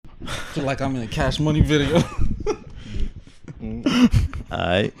feel like I'm in a Cash Money video.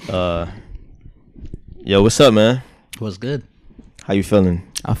 Alright. Yo, what's up, man? What's good? How you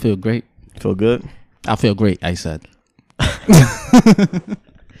feeling? I feel great. Feel good? I feel great, I said. I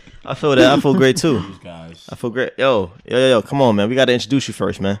feel that. I feel great too. These guys. I feel great. Yo. Come on, man. We gotta introduce you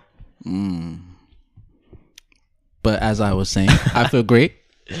first, man. But as I was saying, I feel great.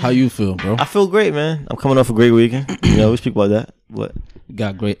 How you feel, bro? I feel great, man. I'm coming off a great weekend. You know, we speak about that. What? We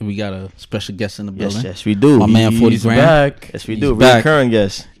got a special guest in the building. Yes, we do. My man 40 He's grand. back. Yes, we He's do. back. Recurring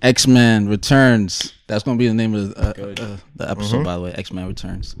guest. X-Men Returns. That's gonna be the name of the episode, Mm-hmm. by the way. X-Men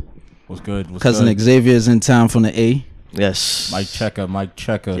Returns. What's good? What's Cousin good? Xavier is in town from the A. Yes. Mike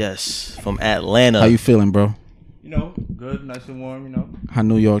Checker. Yes. From Atlanta. How you feeling, bro? You know, good, nice and warm, you know. How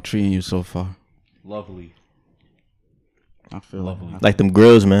New York treating you so far? Lovely. I feel Lovely. like them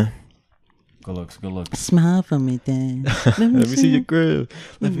grills, man. Good looks. Smile for me, then. Let me see your grill.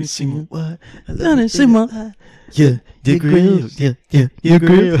 Let me see what. Let me see my. Yeah, your grill. Yeah, your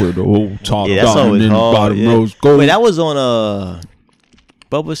grill. With the whole top Yeah, that song was hard. Yeah. gold. Wait, that was on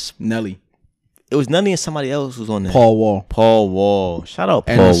Bubba's. Nelly, It was Nelly and somebody else was on there. Paul Wall, Paul Wall. Shout out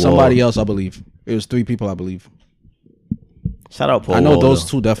Paul and Wall. somebody else, I believe. It was 3 people, I believe. Shout out Paul I know Wall, those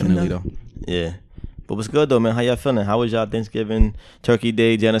though. 2 definitely though. Yeah. But what's good though, man? How y'all feeling? How was y'all Thanksgiving, Turkey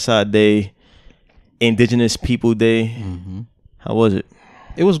Day, Genocide Day, Indigenous People Day? How was it?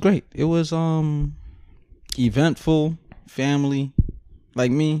 It was great. It was eventful, family,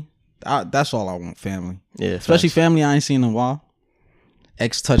 like me. That's all I want, family. Yeah. Especially facts. family I ain't seen in a while.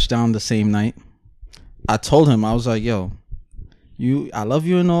 Ex touchdown the same night. I told him, I was like, yo, I love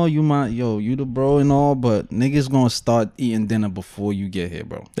you and all, you the bro and all, but niggas gonna start eating dinner before you get here,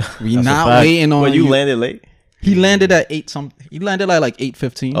 bro. We That's a not fact. waiting on Well, you you. landed late? He landed at 8 something. He landed at like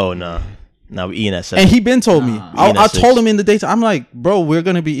 8:15. Oh, nah. Nah, we eating at 7. And he been told me. Eating I at told 6. him in the daytime. I'm like, bro, we're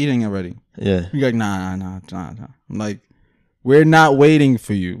gonna be eating already. Yeah. He's like, nah. I'm like, we're not waiting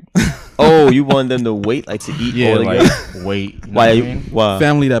for you. Oh, you want them to wait, like to eat Yeah, all like, together? wait. You know Why? what I mean? Why?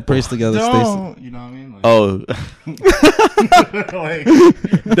 Family that prays together stays. Don't. You know what I mean? Like, Oh, like,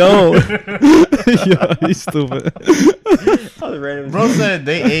 don't. Yo, he's stupid. bro said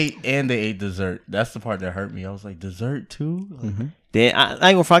they ate dessert. That's the part that hurt me. I was like, dessert too? Like, Damn, I ain't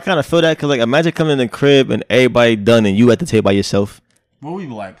gonna front. I kind of feel that because, like, imagine coming in the crib and everybody done and you at the table by yourself. Well, we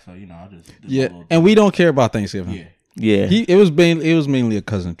black, so, you know, I just Yeah, and we don't care about Thanksgiving. yeah. Yeah. It was mainly a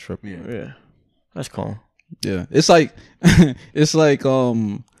cousin trip. Yeah. Yeah. That's calm. Yeah, it's like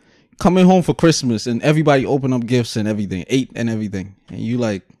coming home for Christmas and everybody open up gifts and everything, ate and everything, and you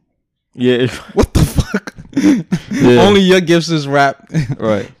like, Yeah. what the fuck? Yeah. Only your gifts is wrapped.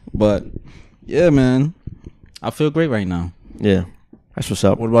 Right. But yeah, man, I feel great right now. Yeah. That's what's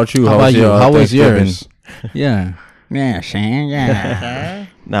up. What about you? How about you? How was Thanksgiving? yours? Yeah, Shane. Yeah.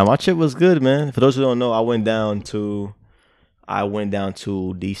 Nah, my trip was good, man. For those who don't know, I went down to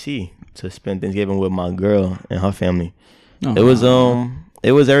DC to spend Thanksgiving with my girl and her family. It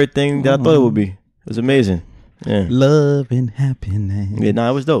was everything that I thought it would be. It was amazing. Yeah. Love and happiness. Yeah, nah,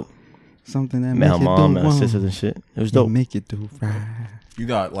 it was dope. Something that Met make her you mom do and her wrong. sisters and shit. It was dope. Make you do right. You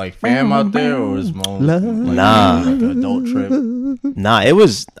got like fam out there, or is mom Love. like, Nah. like an adult trip? Nah,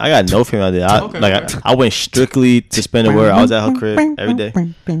 I got no family out there. I went strictly to spend the word. I was at her crib every day.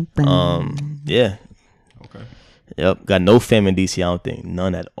 Yeah. Okay. Yep. Got no fam in DC, I don't think.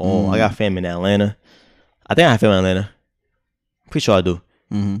 None at all. I got fam in Atlanta. I think I have fam in Atlanta. Pretty sure I do.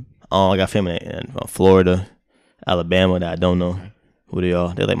 I got family in Florida, Alabama that I don't know who they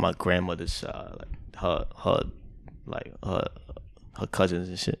are. They're like my grandmother's, her cousins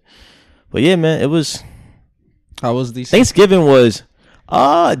and shit. But yeah, man, it was. How was DC? Thanksgiving was.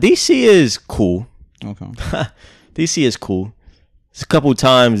 DC is cool. Okay. DC is cool. It's a couple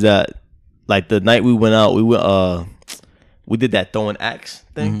times that, like the night we went out, we did that throwing axe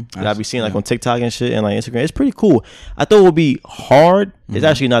thing that I be seeing like on TikTok and shit and like Instagram. It's pretty cool. I thought it would be hard. It's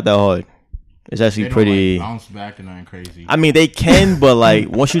actually not that hard. It's actually They don't, pretty. like, bounce back and nothing crazy. I mean, they can, but like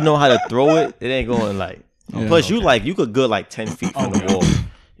once you know how to throw it, it ain't going like. Plus, you could go like 10 feet from the wall.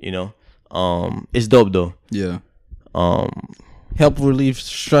 You know, it's dope though. Yeah. Help relieve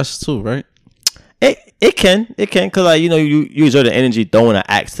stress too, right? It can because like you exert the energy throwing an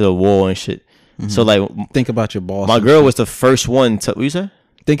axe to the wall and shit. So like Think about your boss. my and girl shit. was the first one to. What you say?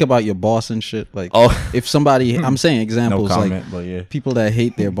 Think about your boss and shit. Like, Oh. if somebody, I'm saying no examples comment, like but yeah. people that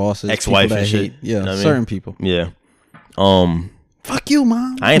hate their bosses, Ex-wife people that and shit, hate, yeah, you know what I mean? certain people. Yeah. Fuck you,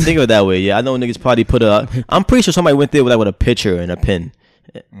 mom. I ain't think of it that way. Yeah, I know niggas probably put I'm pretty sure somebody went there with a picture and a pen,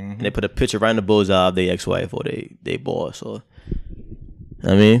 and they put a picture right in the bullseye of their ex-wife or they boss. Or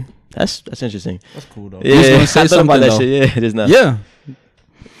I mean, that's interesting. That's cool though. Yeah, gonna say I thought about something, that though. shit. Yeah, it is not. Yeah.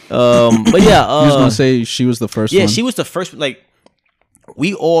 But yeah, You was gonna say she was the first yeah, one? she was the first. Like,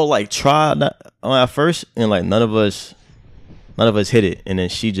 we all like tried at first, and like none of us hit it, and then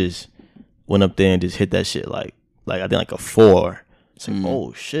she just went up there and just hit that shit like I think like a 4. It's like,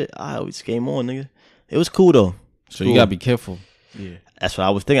 oh shit, it's game on, nigga. It was cool though. So you gotta be careful. Yeah. That's what I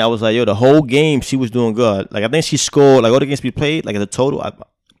was thinking. I was like, yo, the whole game she was doing good. Like I think she scored like all the games we played, like as a total.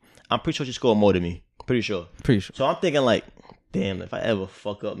 I'm pretty sure she scored more than me. Pretty sure. So I'm thinking like, damn, if I ever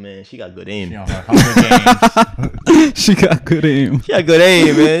fuck up, man, she got good aim. She on her Hunger Games. She got good aim. She got good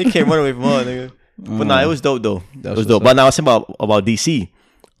aim, man. You can't run away from her, nigga. But nah, it was dope though. It was dope. But now I was saying about DC.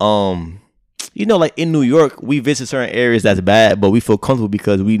 You know, like in New York, we visit certain areas that's bad, but we feel comfortable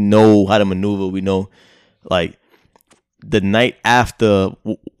because we know how to maneuver. We know, like, the night after,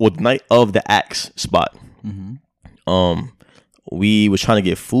 the night of the Axe spot. We was trying to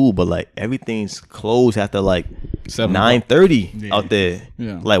get food, but like everything's closed after like 9:30 out there.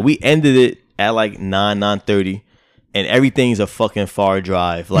 Yeah. Like we ended it at like 9:30, and everything's a fucking far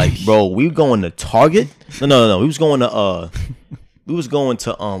drive. Like, bro, we going to Target? No. We was going to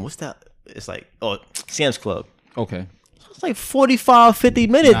what's that? It's like Sam's Club. Okay. It's like 45-50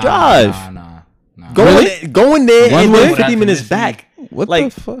 minute drive. Nah. Going there One and way? then 50 minutes back. What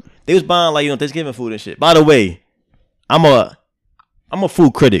like, the fuck? They was buying like Thanksgiving food and shit. By the way, I'm a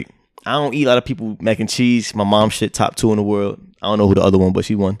food critic. I don't eat a lot of people mac and cheese. My mom's shit top 2 in the world. I don't know who the other one, but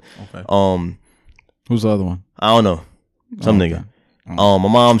she won. Okay. Who's the other one? I don't know. Some nigga. Okay. My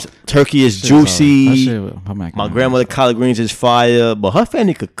mom's turkey is juicy. My grandmother collard greens is fire, but her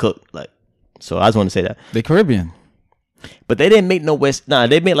family could cook. Like, so I just want to say that. They Caribbean. But they didn't make no West. Nah,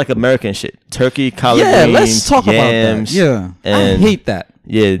 they made like American shit. Turkey, collard greens, let's talk yams, about that. Yeah, I and hate that.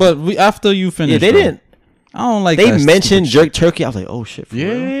 Yeah, But after you finish, they didn't. I don't like. They that mentioned stupid jerk turkey. I was like, oh shit, for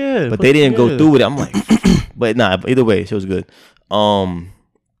real? Yeah. But they didn't go through with it. I'm like, but nah. But either way, it was good.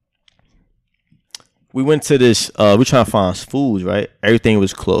 We went to this. We trying to find foods. Right, everything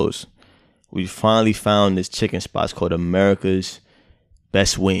was closed. We finally found this chicken spot. It's called America's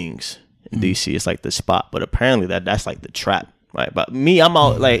Best Wings in DC. It's like the spot, but apparently that's like the trap. Right, but me, I'm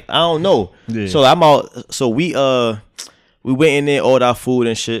out. Like I don't know. Yeah. So I'm out. So we went in there, ordered our food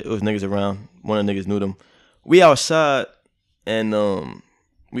and shit. It was niggas around. One of the niggas knew them. We outside and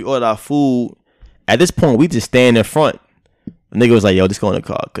we ordered our food. At this point, we just stand in front. The nigga was like, "Yo, just go in the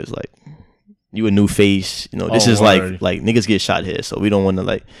car, cause like you a new face. You know, this is word. like niggas get shot here, so we don't want to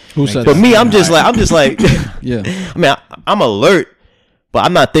like." Who said But that? me, I'm just like, Yeah. I mean, I'm alert, but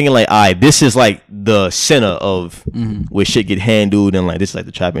I'm not thinking like, all right, this is like the center of where shit get handled, and like this is like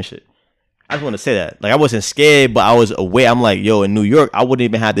the trap and shit. I just want to say that. Like I wasn't scared, but I was aware. I'm like, yo, in New York, I wouldn't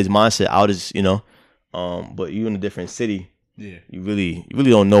even have this mindset. I would just, but you in a different city. Yeah. You really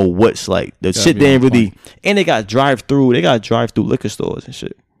don't know what's like. The shit be they ain't on really, and they got drive-through liquor stores and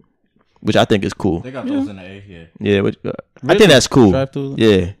shit, which I think is cool. They got those in the A here. Yeah, I think that's cool. Drive-through?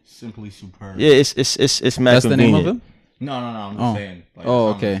 Yeah, Simply superb. yeah, it's mad That's the name of convenient. it. No. I'm just saying. Like,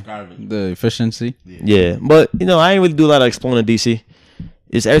 Oh, that's how I'm okay. describing it. The efficiency. Yeah, but I ain't really do a lot of exploring in DC.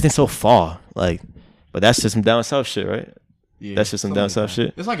 It's everything so far, like, but that's just some down south shit, right? Yeah, That's just some something down like south that.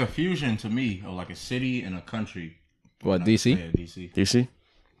 shit. It's like a fusion to me of like a city and a country. What, Yeah, DC? DC. DC.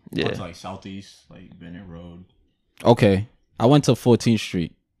 Yeah, It's like southeast, like Bennett Road. Okay. I went to 14th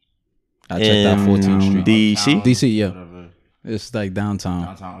Street. I checked out In 14th Street. DC. Uptown, DC, yeah. Whatever. it's like downtown.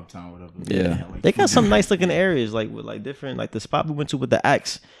 Downtown, uptown, whatever. Yeah. like they got some fusion. nice looking areas, like with like different, like the spot we went to with the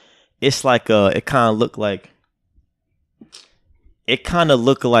Axe. It's like it kind of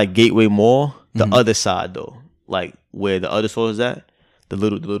looked like Gateway Mall, the other side though, like where the other store is at, the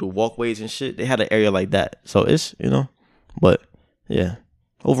little walkways and shit. They had an area like that, so it's but yeah,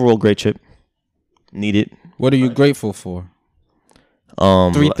 overall great trip. Needed. What are you grateful for?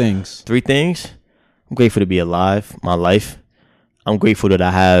 Three things. 3 things. I'm grateful to be alive, my life. I'm grateful that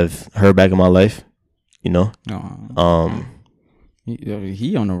I have her back in my life. Oh,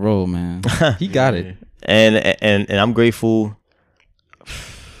 he on the road, man. He got it. And I'm grateful.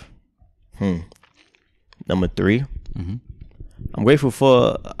 Number 3. I'm grateful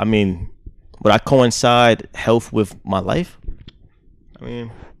for. I mean, would I coincide health with my life? I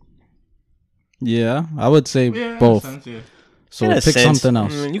mean, Yeah, I would say Yeah, both. in a sense, yeah. So in a pick sense, something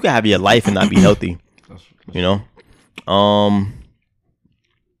else. You can have your life and not be healthy. That's-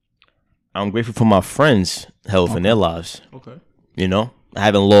 I'm grateful for my friends' health and their lives. Okay. I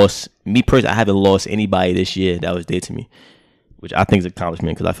haven't lost anybody this year that was dear to me, which I think is an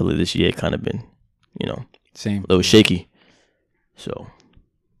accomplishment because I feel like this year kind of been, Same. a little shaky. So,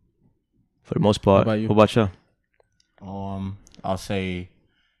 for the most part, What about you? What about y'all? I'll say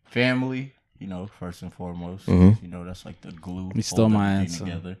family, You know, first and foremost, Mhm. you know that's like the glue. You stole hold my everything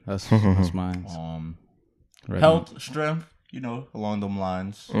answer. Together. That's mine. Right Health, strength. You know, along them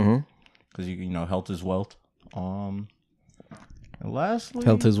lines, Mm-hmm. because you know, health is wealth. And lastly,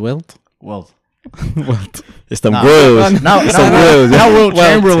 Health is wealth. wealth. Wealth. It's them Nah. grills. Now, It's them grills. now Will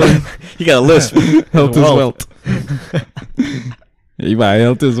Chamberlain. You got a list. Health is wealth. You buy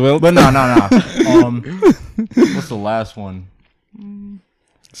health is wealth. But no. What's the last one?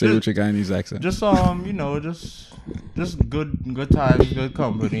 Say what your Guyanese accent. Just you know, just good times, good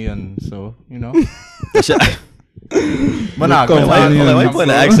company, and so you know. But nah, good Why times. you putting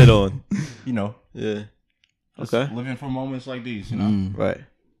the accent on? You know, Yeah. just Okay. living for moments like these. You know. Right.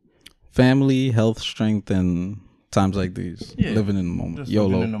 Family, health, strength, and times like these. Yeah. Living in the moment. Just YOLO.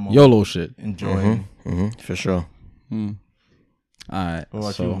 living in the moment. YOLO shit. Enjoying. Mm-hmm. For sure. All right. What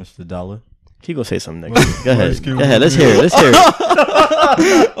about you, Mr. Dollar? He gonna say something next. Go ahead. Go ahead. Let's hear it. Let's hear it.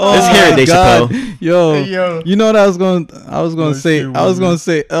 Let's hear it, Dave God. Chappelle. Yo, Hey, yo. you know what I was going to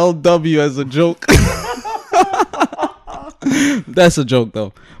say LW as a joke. That's a joke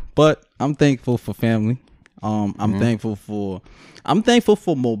though. But I'm thankful for family. I'm thankful for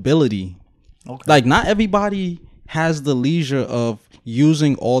mobility. Okay. Like not everybody has the leisure of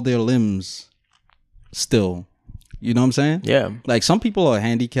using all their limbs still. You know what I'm saying? Yeah. Like some people are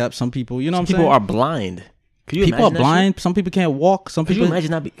handicapped, some people, you know what I'm People saying? are blind. Could you People are imagine that shit? blind, some people can't walk, some Could you people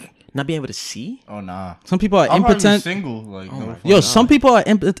imagine not being able to see? Oh nah. some people are I'm probably impotent. single. Like no Yo, fun. some people are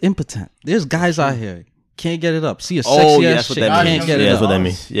impotent. There's guys out here can't get it up. See a sexy Oh, yeah, ass that's what chick, that means. can't get Yeah, it that's up. what that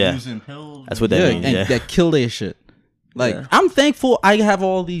means. Yeah. Using pills. That's what that means. and Yeah. that kill their shit. Like Yeah. I'm thankful I have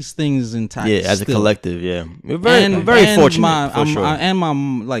all these things intact. Yeah, as a still. collective, yeah. We're very fortunate, for sure. And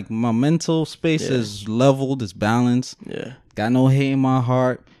my mental space Yeah. is leveled, it's balanced. Yeah. Got no hate in my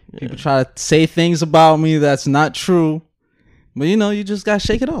heart. People try to say things about me that's not true, but you know, you just gotta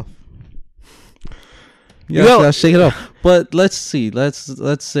shake it off. You Well- gotta shake it off. But let's see. Let's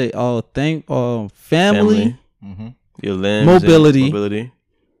say family. Mm-hmm. Your limbs, Mobility. and mobility.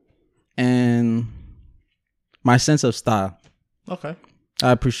 And my sense of style. Okay.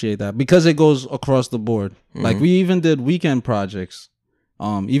 I appreciate that because it goes across the board. Like we even did weekend projects.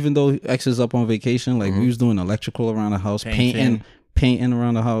 Even though X is up on vacation, like we was doing electrical around the house, painting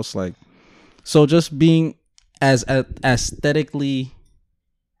around the house, like so just being as aesthetically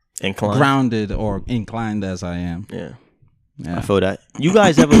Inclined. grounded or inclined as I am. Yeah. Yeah. I feel that. You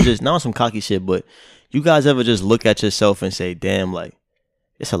guys ever just, not on some cocky shit, but you guys ever just look at yourself and say, damn, like,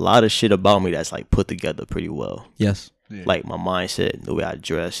 it's a lot of shit about me that's like put together pretty well. Yes. Yeah. Like my mindset, the way I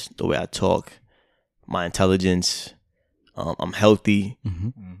dress, the way I talk, my intelligence. I'm healthy,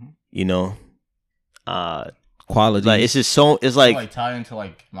 you know. Quality. Like it's just so, it's like tie into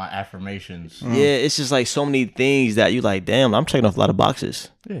like my affirmations. yeah, it's just like so many things that you like, damn, I'm checking off a lot of boxes.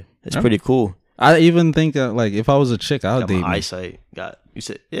 Yeah. It's pretty cool. I even think like if I was a chick, I would Got date my me. eyesight. You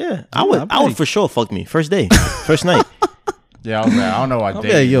said, yeah, I'm I would pretty- for sure fuck me. First day. First night. Yeah, I was like, I don't know why.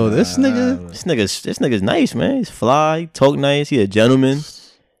 Okay, yo, this nigga. This nigga's nice, man. He's fly, talk nice, he a gentleman.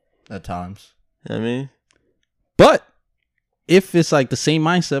 At times. You know what I mean? But if it's like the same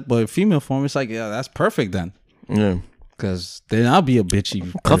mindset, but in female form, it's like, yeah, that's perfect then. Yeah. Because then I'll be a bitchy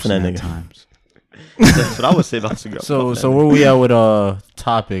cuffing person that at nigga. times. That's what I would say about cigar. So where we at with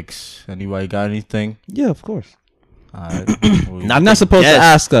topics? Anybody got anything? Yeah, of course. All right. I'm not supposed to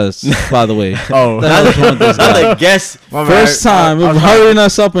ask us, by the way. Oh, The hell is wrong with this guy? Not a guess. First time, I was hurrying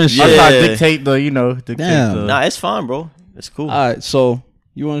us up and shit. I'm trying to Yeah. dictate the, dictate Damn. the. Nah, it's fine, bro. It's cool. All right, so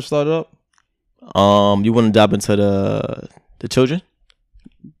you want to start it up? You want to dive into the children?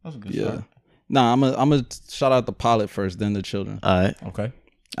 That's a good Yeah. start. Nah, I'm gonna shout out the pilot first, then the children. All right. Okay.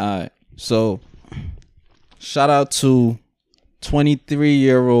 All right. So, shout out to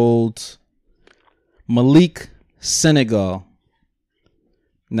 23-year-old Malik Senegal.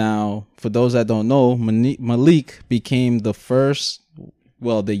 Now, for those that don't know, Malik became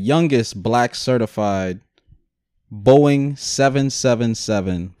the youngest black certified Boeing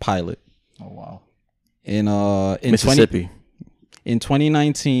 777 pilot. Oh wow. In Mississippi. In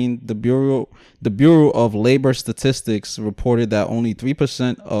 2019, the Bureau of Labor Statistics reported that only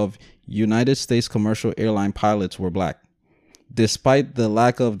 3% of United States commercial airline pilots were black. Despite the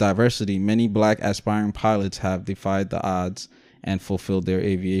lack of diversity, many black aspiring pilots have defied the odds and fulfilled their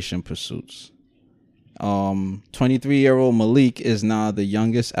aviation pursuits. 23-year-old Malik is now the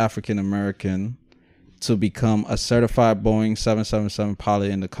youngest African American to become a certified Boeing 777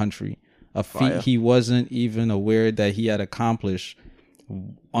 pilot in the country. A feat Fire. he wasn't even aware that he had accomplished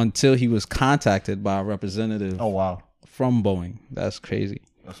until he was contacted by a representative Oh wow. from Boeing. That's crazy.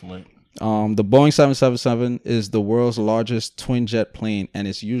 That's lit. The Boeing 777 is the world's largest twin jet plane, and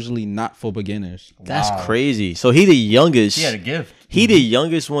it's usually not for beginners. That's crazy. So he the youngest. He had a gift. He the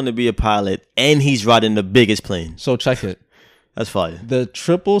youngest one to be a pilot, and he's riding the biggest plane. So check it. That's fire. The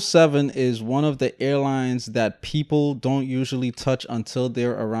 777 is one of the airlines that people don't usually touch until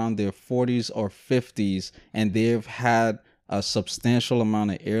they're around their 40s or 50s, and they've had a substantial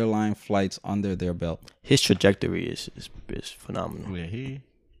amount of airline flights under their belt. His trajectory is phenomenal. Yeah, he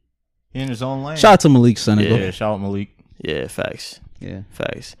in his own lane. Shout out to Malik Senegal. Yeah, shout out Malik. Yeah, facts. Yeah.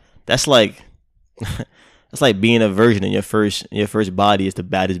 Facts. That's like that's like being a virgin and your first body is the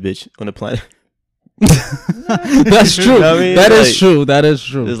baddest bitch on the planet. That's true. You know what I mean? That is Like, true. That is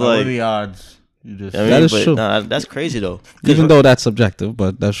true. It's What are like the odds? You just I mean, That is but, true. Nah, that's crazy though. 'Cause Even though that's subjective,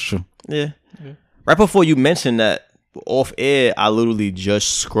 but that's true. yeah. Right before you mentioned that off air, I literally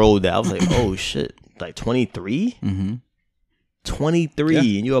just scrolled that. I was like, oh shit, like 23? Mm-hmm. 23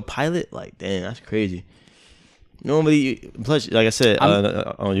 Yeah. and you're a pilot? Like, damn, that's crazy. Normally, plus, like I said,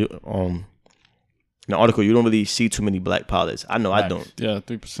 in the article, you don't really see too many black pilots. I know I Facts. don't. Yeah,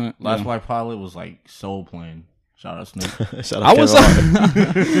 3%. last white pilot was like Soul Plane. Shout out Snoop. Shout out I was Kevin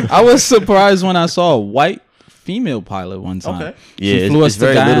Hart. I was surprised when I saw a white female pilot one time. Okay. Yeah, She it's, flew us it's to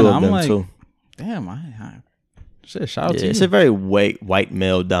very Guyana. little of I'm them like, too. damn, shit, shout out Yeah, to it's you. a very white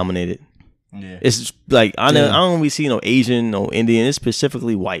male dominated. Yeah. It's like I Yeah. don't really see no Asian, no Indian. It's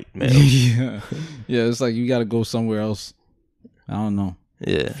specifically white male. yeah. Yeah, it's like you got to go somewhere else. I don't know.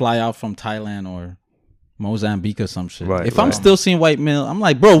 Yeah, Fly out from Thailand or Mozambique or some shit. Right, If I'm right. still seeing white male, I'm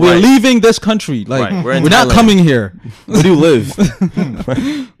like, bro, we're Right. leaving this country. Like, Right, we're we're in not Thailand. coming here. where do you live?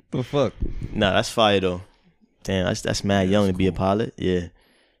 The fuck? Nah, that's fire though. Damn, that's mad young to be a pilot. Yeah,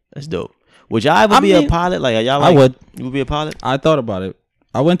 that's dope. Would y'all ever I be a mean, pilot? Like, are y'all I like, would. You would be a pilot? I thought about it.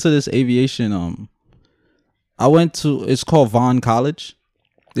 I went to this aviation. I went to. It's called Vaughn College.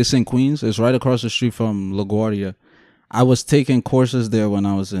 It's in Queens. It's right across the street from LaGuardia. I was taking courses there when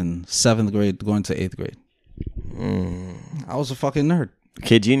I was in 7th grade, going to 8th grade. I was a fucking nerd.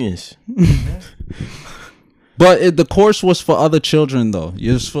 Kid genius. But the course was for other children, though.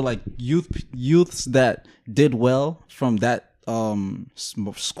 It's for like youths that did well from that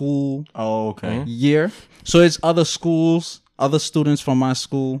school Oh, okay. year. So it's other schools, other students from my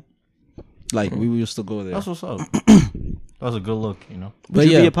school. Like we used to go there. That's what's up. That was a good look, you know. Would But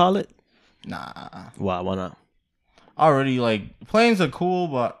you yeah. be a pilot? Nah. Why? Why not? Already, like, planes are cool,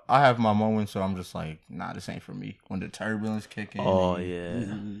 but I have my moments, so I'm just like, nah, this ain't for me. When the turbulence kick in. Oh and-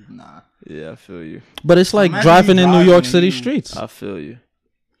 yeah, Nah. yeah. I feel you. But it's like Imagine driving you in New driving York and City you- streets. I feel you.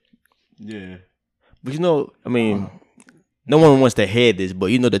 Yeah. But you know, I mean, no one wants to hear this, but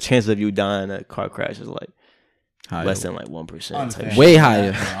you know, the chance of you dying in a car crash is like Higher. less than like 1%. Understand. Way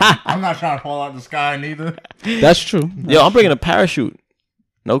higher. I'm not trying to fall out the sky neither. That's true. Yo, I'm bringing a parachute.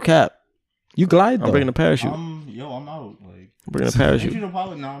 No cap. You glide though. I'm bringing a parachute. I'm out. Like, I'm bringing a ain't parachute. you the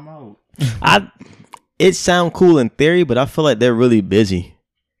pilot? No, I'm out. It sound cool in theory, but I feel like they're really busy.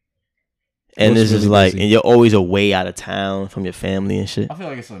 And What's this is really like, busy? and you're always away out of town from your family and shit. I feel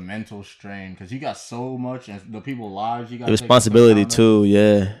like it's a mental strain because you got so much, and the people's lives you got. The responsibility too,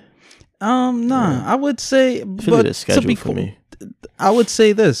 yeah. Nah, I would say, Should be but the to schedule be for me. I would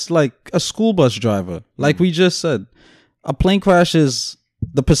say this, like a school bus driver, like we just said, a plane crash is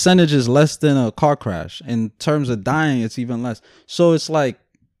the percentage is less than a car crash. In terms of dying, it's even less. So it's like,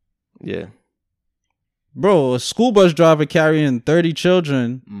 Yeah. bro, a school bus driver carrying 30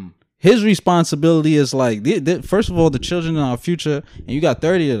 children, his responsibility is like, first of all, the children are our future, and you got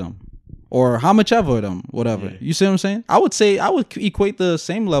 30 of them. Or how much ever of them, whatever. Yeah. You see what I'm saying? I would equate the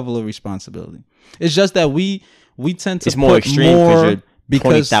same level of responsibility. It's just that we tend to It's more put extreme more you're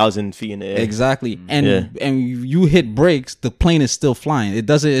 20,000 feet in the air. exactly, and Yeah. and you hit brakes, the plane is still flying. It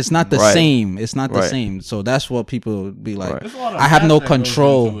doesn't. It's not the Right. same. It's not the Right. same. So that's what people be like. Right. There's a lot of I have math no that goes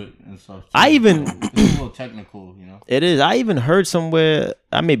control. into it and stuff, too. I even- It's a little technical, you know. It is. I even heard somewhere,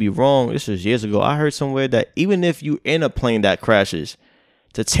 I may be wrong, this was years ago. I heard somewhere that even if you in a plane that crashes,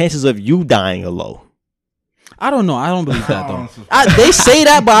 the chances of you dying are low. I don't know. I don't believe that I though. don't They say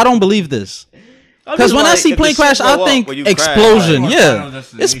that, but I don't believe this. Because when I see plane crash, I think explosion. Like, Yeah, Final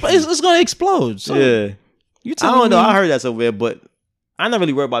it's Destination. gonna explode. So Yeah. you I tell don't know. me. I heard that somewhere, but I'm not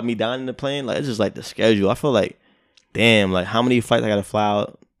really worried about me dying in the plane. Like, it's just like the schedule. I feel like, damn, like how many flights I gotta fly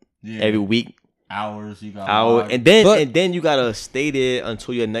out Yeah. every week, hours you got. hour, live. and then you gotta stay there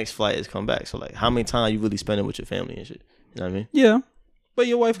until your next flight is come back. So like, how many times you really spending with your family and shit? You know what I mean? Yeah, but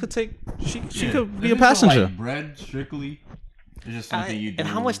your wife could take. She Yeah. could be If a it's passenger. Like bread strictly. It's just something you do. And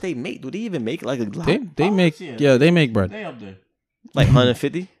how much they make? Do they even make like a They make yeah. they make bread. They up there. like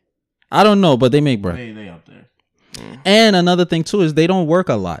 150? I don't know, but they make bread. They up there. And another thing too is they don't work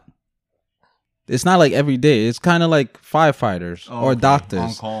a lot. It's not like every day. It's kind of like firefighters or doctors.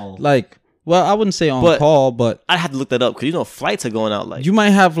 On call. Like, well, I wouldn't say on But- call, but I had to look that up because flights are going out like you might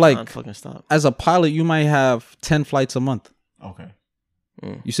have like non-fucking stop. as a pilot, you might have 10 flights a month. Okay.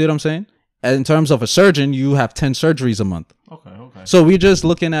 You see what I'm saying? And in terms of a surgeon, you have 10 surgeries a month. Okay. So we're just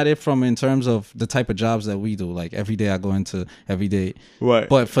looking at it from in terms of the type of jobs that we do. Like every day I go into every day. Right.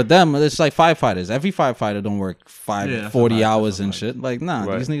 But for them, it's like firefighters. Every firefighter don't work Yeah, that's 40 a fact. hours That's a and fact. shit. Like, nah,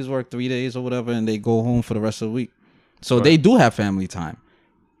 Right. these niggas work 3 days or whatever and they go home for the rest of the week. So they do have family time.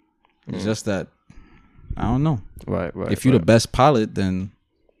 It's just that, I don't know. right. If you're the best pilot, then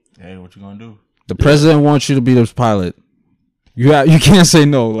Hey, what you gonna do? the president wants you to be the pilot. You can't say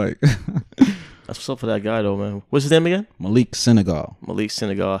no. Like That's what's up for that guy though, man. What's his name again? Malik Senegal. Malik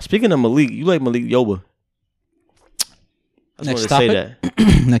Senegal. Speaking of Malik, you like Malik Yoba. I just Next wanted to say topic.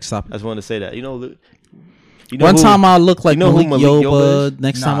 that. Next topic. I just wanted to say that. You know One who- time I look like you know who Malik Malik Yoba Yoba. is?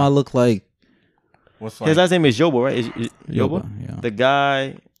 Next time Nah. I look like What's his last name is Yoba, right? Is Yoba? Yoba, yeah. The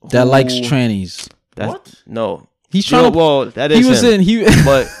guy that likes who- trannies. that's- What? No. He's trying to. Well, that is He was him. in. He.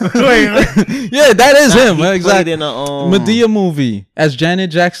 But yeah, that is him. he played Exactly. in a Medea movie as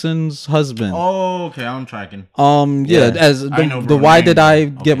Janet Jackson's husband. Oh, okay. I'm tracking. Yeah, Yeah. as I know the Bruno Why Did I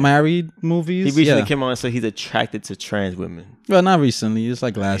name. Get Okay. Married movies. He recently yeah. came out and said he's attracted to trans women. Well, not recently. It's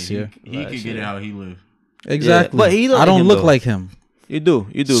like last He year. could get it how he live. Exactly. but he don't I like don't him, look though. like him. You do.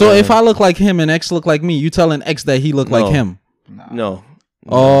 So man. if I look like him and X look like me, you telling X that he look No. like him. No.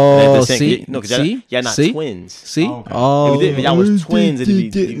 Oh, The same- see, No, 'cause see, y'all not see, twins. see. Oh, okay. Oh, If y'all was twins,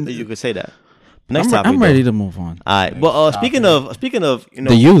 you could say that. Next topic. I'm though. ready to move on. All right. But speaking of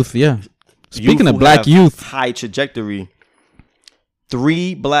The youth, yeah. Speaking of who black have youth, high trajectory,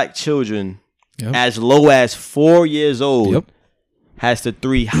 3 black children Yep. as low as 4 years old Yep. has the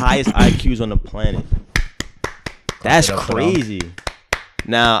 3 highest IQs on the planet. That's it up, put crazy.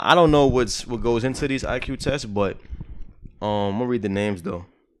 Now I don't know what goes into these IQ tests, but I'm gonna read the names though.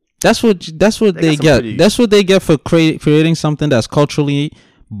 that's what They they got some get. pretty- That's what they get for creating something that's culturally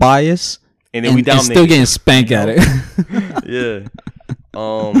biased, And then we and dominate. still getting spanked at it. Yeah.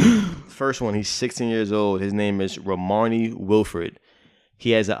 First one, he's 16 years old. His name is Ramarni Wilfred.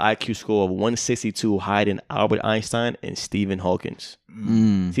 He has an IQ score of 162, higher than Albert Einstein and Stephen Hawkins.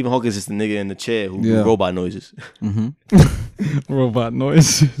 Stephen Hawkins is the nigga in the chair who do Yeah. robot noises. Robot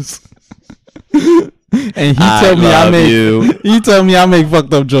noises. And he I tell me I love make. you. He tell me I make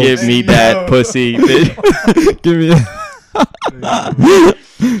fucked up jokes. Give me that pussy, bitch. Give me.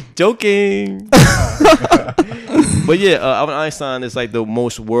 Joking. But yeah, Albert Einstein is like the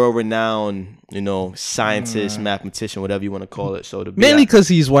most world-renowned, scientist, mathematician, whatever you want to call it. So to be Mainly because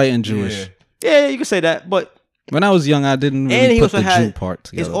he's white and Jewish. yeah, you can say that. But When I was young, I didn't and really he put also the Jew had part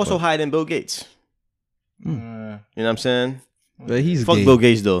together. it's also but, higher than Bill Gates. You know what I'm saying? but he's Fuck gay. Bill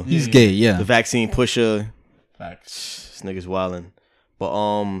Gates though. He's gay. Yeah. The vaccine pusher. Facts. This nigga's wildin'. But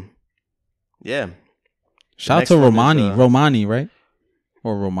yeah. Shout out next to one is, Romani. Romani, right?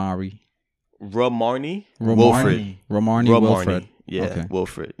 Or Romari. Ramarni Romani. Romani Wilfred. Yeah, Okay.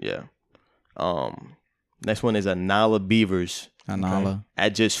 Wilfred. Yeah. Next one is Anala Beavers. Anala.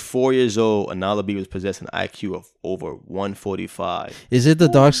 At just 4 years old, Anala Beavers possessed an IQ of over 145. Is it the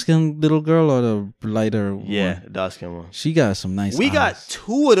dark skinned little girl or the lighter Yeah, one? the dark skin one. She got some nice We eyes. got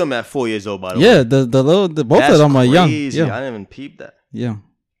 2 of them at 4 years old, by the way. Yeah, the both That's of them are young. crazy. Yeah. I didn't even peep that. Yeah.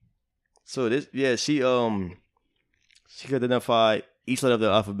 So she could identify each letter of the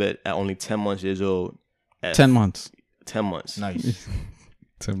alphabet at only 10 months years old. At 10 months. 10 months. Nice.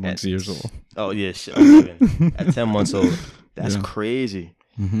 10 months years old. Oh yeah, shit. I'm joking. At 10 months old. That's Yeah. crazy.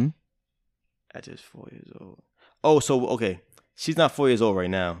 Mm-hmm. At just 4 years old. Oh, so okay. She's not 4 years old right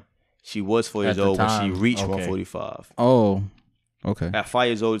now. She was 4 years At the old when she time, reached okay. 145. Oh, okay. At 5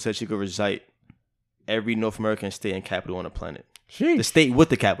 years old, it said she could recite every North American state and capital on the planet. The Sheesh. state with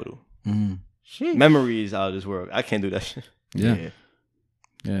the capital. Mm. Sheesh. Memories out of this world. I can't do that shit. Yeah.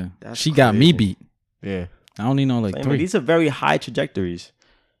 Yeah. That's She got me crazy. beat. Yeah. I only know like I mean, 3. these are very high trajectories.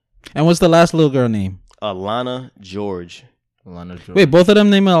 And what's the last little girl name? Alana George. Lana George. Wait, both of them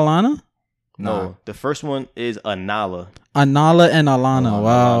named Alana? No, Nah. the first one is Anala. Anala and Alana. Alana,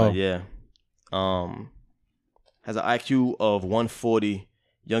 Wow. Alana, yeah. Has an IQ of 140.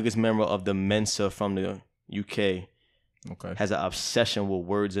 Youngest member of the Mensa from the UK. Okay. Has an obsession with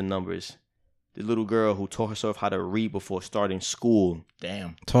words and numbers. The little girl who taught herself how to read before starting school.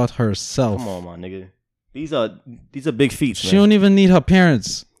 Damn. Taught herself. Come on, my nigga. These are big feats, She man. don't even need her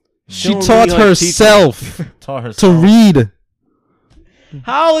parents. She don't taught need her herself Taught her to read.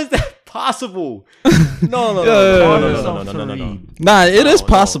 How is that possible? No. Nah, it is No,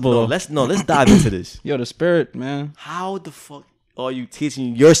 possible. No, let's dive into this. Yo, the spirit, man. How the fuck? or are you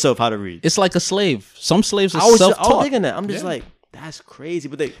teaching yourself how to read? It's like a slave. Some slaves are I was self-taught. thinking that. I'm just like, that's crazy.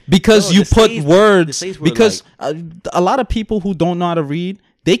 But Because you put words. the slaves were Because a lot of people who don't know how to read,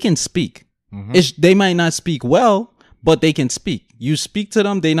 they can speak. They might not speak well, but they can speak. You speak to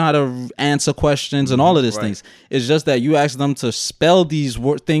them, they know how to answer questions and all of these things. It's just that you ask them to spell these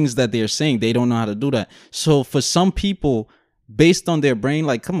things that they're saying. They don't know how to do that. So for some people, based on their brain,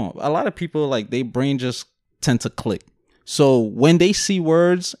 like, come on, a lot of people, like, their brain just tend to click. So when they see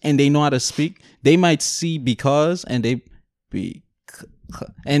words and they know how to speak, they might see because and they be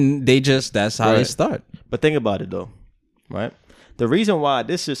and they just, that's how they start. But think about it though, right? The reason why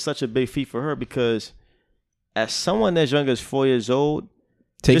this is such a big feat for her, because as someone as young as 4 years old,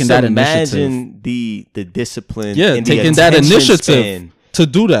 Taking just that imagine initiative. the discipline, Yeah, and taking the that attention initiative span to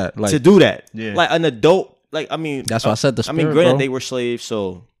do that. Like, to do that. Yeah. Like an adult, like, I mean, that's why I said the I mean, spirit, granted, bro. they were slaves,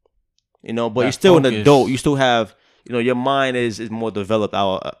 so, you know, but That you're still an focus. adult. You still have, you know, your mind is more developed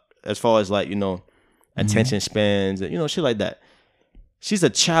as far as, like, you know, attention spans and, you know, shit like that. She's a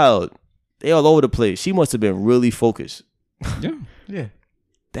child. They all over the place. She must have been really focused. Yeah. Yeah.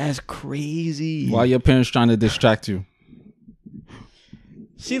 That's crazy. While your parents trying to distract you.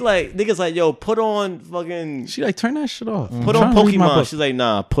 She like, niggas like, yo, put on fucking, She like, turn that shit off. put on Pokemon. She's like,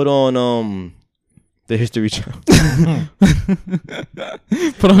 nah, put on the History Channel.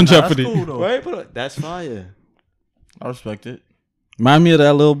 Put on Jeopardy. That's cool, though. Right? Put on, that's fire. I respect it. Remind me of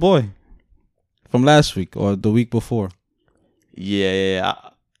that little boy from last week or the week before. Yeah.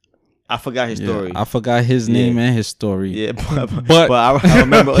 I forgot his story. Yeah, I forgot his name and his story. Yeah, But I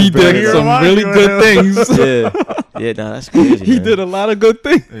remember he us bringing did it some up. really good things. Yeah, nah, that's crazy. He man. did a lot of good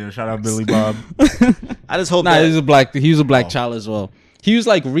things. Yeah, shout out Billy Bob. I just hope Nah, that he was a black child as well. He was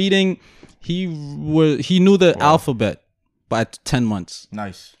like reading. He knew the alphabet by 10 months.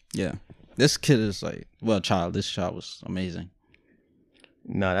 Nice. Yeah, this kid is like, well, child. This child was amazing.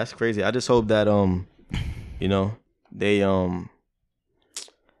 Nah, that's crazy. I just hope that you know, they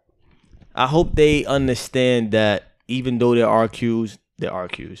I hope they understand that even though their IQs, their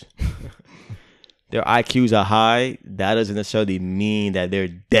IQs are high, that doesn't necessarily mean that they're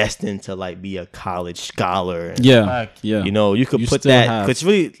destined to like be a college scholar. And, Yeah, Fact. yeah. you know, you could You put still that have- because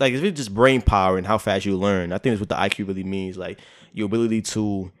it's really just brain power and how fast you learn. I think that's what the IQ really means, like your ability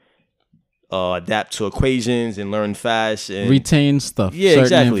to adapt to equations and learn fast and Retain stuff. yeah, certain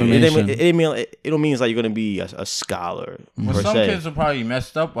exactly. Information. It don't mean like you're gonna be a scholar Well, per some se. kids are probably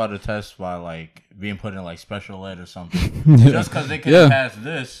messed up by the test by like being put in like special ed or something. Just because they couldn't pass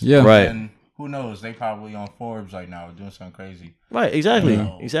this. Yeah. Right. And who knows? They probably on Forbes right now doing something crazy. Right, exactly,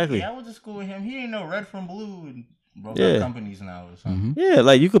 Oh, exactly. Yeah, I went to school with him. He didn't know red from blue and broke Yeah. up companies now or something. Yeah,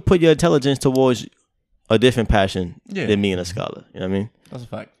 like you could put your intelligence towards a different passion Yeah. than being a scholar. You know what I mean? That's a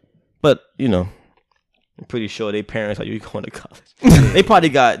fact. But you know, I'm pretty sure their parents are you going to college. They probably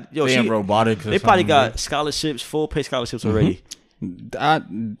got They in robotics. Or They probably something, got scholarships, full pay scholarships already.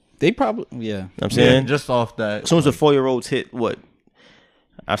 They probably You know what I'm Yeah, saying? just off that. As soon as the 4-year-olds hit what?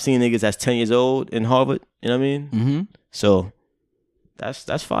 I've seen niggas that's 10 years old in Harvard. You know what I mean? Mm-hmm. So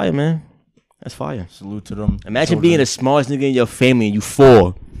that's fire, man. That's fire. Salute to them. Imagine children. being the smartest nigga in your family and you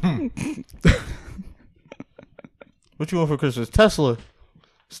 4. What you want for Christmas? Tesla,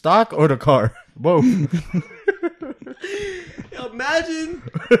 stock or the car? Both. Imagine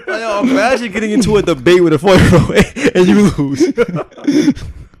getting into a debate with a 4-year-old and you lose.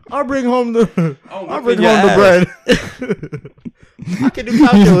 I'll bring home the. I'll bring your home the bread. I can do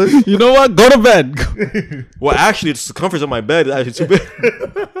calculus. You know what? Go to bed. Well, actually, the circumference of my bed is actually too big.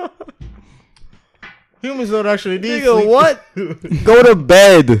 Humans don't actually need Nigga, sleep. what? Go to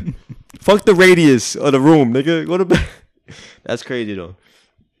bed. Fuck the radius of the room, nigga. Go to bed. That's crazy though.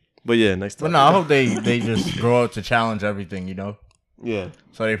 But yeah, next But time. no, I hope they just grow up to challenge everything, you know. Yeah.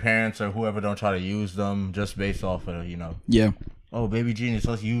 So their parents or whoever don't try to use them just based off of, you know, Yeah. oh, baby genius,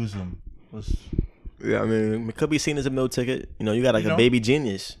 let's use them. Yeah, I mean, it could be seen as a meal ticket. You know, you got like You a know? baby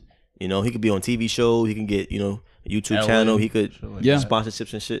genius. You know, he could be on TV shows. He can get, you know, a YouTube Ellen, channel. He could shit like Yeah. that.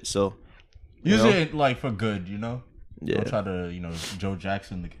 sponsorships and shit. So Use know? it like for good, you know. yeah, Don't try to, you know, Joe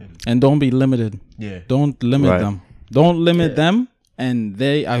Jackson the kid. And don't be limited. Yeah. Don't limit Right. them. Don't limit them. And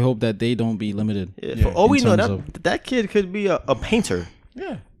I hope that they don't be limited. yeah. Yeah, For all we in know, terms that kid could be a painter.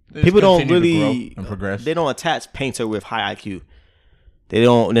 Yeah. They People just don't continue to really grow and progress. They don't attach painter with high IQ. They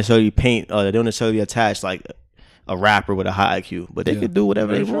don't necessarily paint. They don't necessarily attach like a rapper with a high IQ. But they Yeah. could do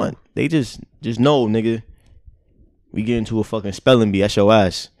whatever Very they true. want. They just know, nigga. We get into a fucking spelling bee. That's your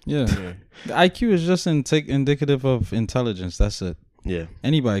ass. Yeah. Yeah. The IQ is just indicative of intelligence. That's it. Yeah.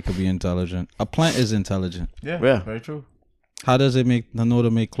 Anybody could be intelligent. A plant is intelligent. Yeah. Yeah. Very true. How does it know to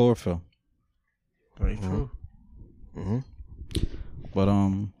make chlorophyll? Very true. Mm-hmm. But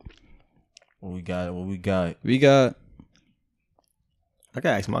What we got? What we got? we got I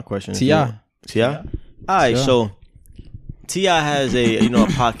gotta ask my question. T.I. T.I. All right, T.I. so T.I. has a a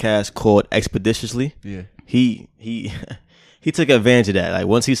podcast called Expeditiously. Yeah. He he took advantage of that. Like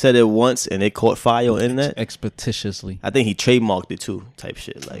once he said it once and it caught fire on the internet. expeditiously. I think he trademarked it too, type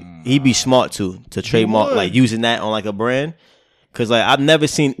shit. Like he'd be smart to trademark would. like using that on like a brand. Cause like I've never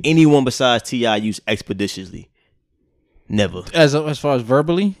seen anyone besides T.I. use Expeditiously. Never. As far as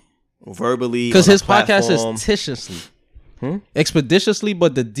verbally, Verbally. because on a his podcast platform. is Titiously. Expeditiously,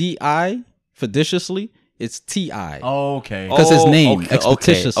 but the DI feditiously, it's TI. Oh, okay. Because his name, okay,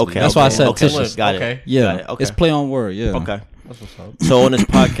 expeditiously. okay, That's why I okay, said okay. titious. Got Okay. it. Yeah, Got it. Okay. it's play on word. Yeah. Okay. That's what's up. So on this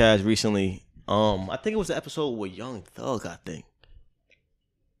podcast recently, I think it was the episode with Young Thug, I think.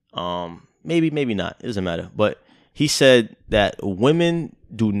 Maybe not. It doesn't matter. But he said that women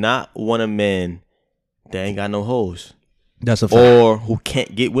do not want a man that ain't got no hoes. That's a fact. Or who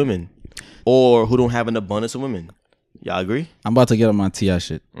can't get women. Or who don't have an abundance of women. Y'all agree? I'm about to get on my TI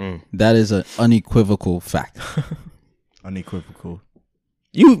shit. That is an unequivocal fact. Unequivocal.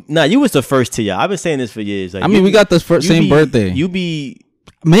 You was the first T.I. I've been saying this for years. Like, I mean, we got the same birthday. You be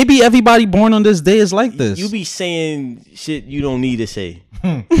Maybe everybody born on this day is like this. You be saying shit you don't need to say.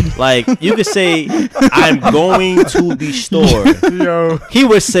 Like you could say, "I'm going to the store." Yo. He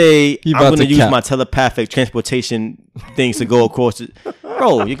would say, He "I'm about going to to use cap. my telepathic transportation things to go across the."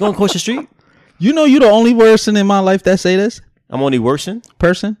 Bro, you're going across the street. You know, you the only person in my life that say this I'm only worsen.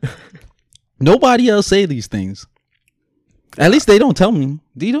 person. Nobody else say these things. At least they don't tell me.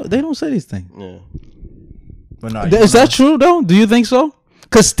 They don't say these things. Yeah. But no, Is that true though? Do you think so?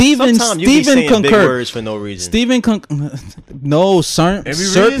 Because Steven Sometimes you be saying big concurred. words for no reason. No, certain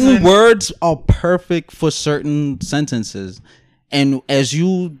reason. words are perfect for certain sentences, and as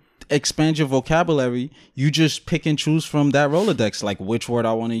you expand your vocabulary, you just pick and choose from that Rolodex, like which word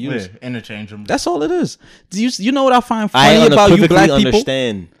I want to use. Yeah, interchangeable. That's all it is. Do you know what I find I funny about you black people?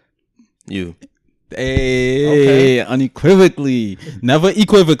 understand you. Hey, unequivocally, never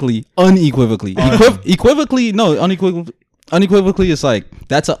equivocally, unequivocally, equivocally. No, unequivocally. Unequivocally, it's like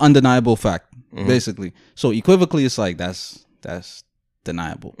that's an undeniable fact, basically. So equivocally, it's like that's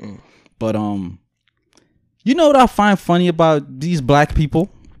deniable. But you know what I find funny about these black people?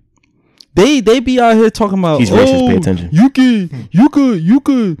 They be out here talking about He's racist, pay attention. You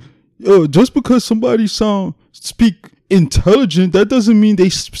could just because somebody speak intelligent, that doesn't mean they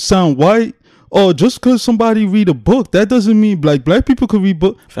sound white. Or just because somebody read a book, that doesn't mean black people could read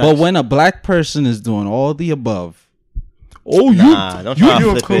book. But when a black person is doing all the above, Don't try to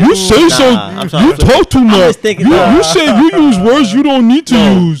flip it. you say so. I'm trying You to flip talk too much. just thinking You say you use words you don't need to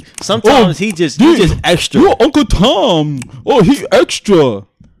use. Sometimes he just extra. You're Uncle Tom. Oh, he extra.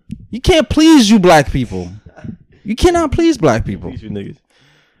 You can't please you black people. You cannot please black people. These you niggas.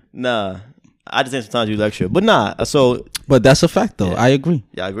 Nah, I just think sometimes you extra, but nah. So But that's a fact, though. I agree.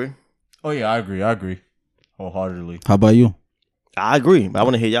 y'all agree? Oh yeah, I agree wholeheartedly. How about you? I agree. But I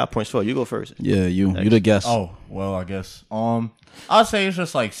want to hear y'all points first. You go first. Yeah, you the guest. Oh well, I guess. I'd say it's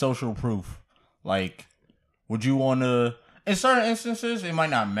just like social proof. Like, would you want to? In certain instances, it might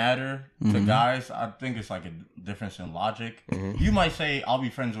not matter to guys. I think it's like a difference in logic. You might say, "I'll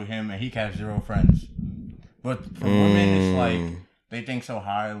be friends with him," and he has 0 friends. But for women, it's like they think so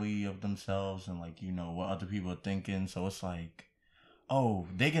highly of themselves and like what other people are thinking. So it's like, oh,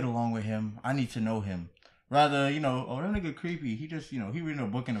 they get along with him. I need to know him. Rather, oh, that nigga creepy. He just, he reading a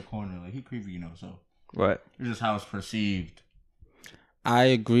book in the corner. Like, he creepy, so. Right. It's just how it's perceived. I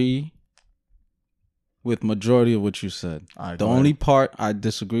agree with majority of what you said. Alright, The go only ahead. part I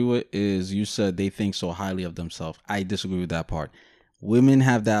disagree with is you said they think so highly of themselves. I disagree with that part. Women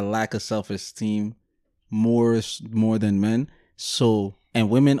have that lack of self-esteem more than men. So, and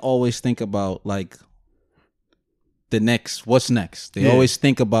women always think about like what's next. They always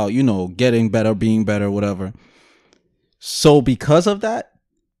think about, getting better, being better, whatever. So because of that,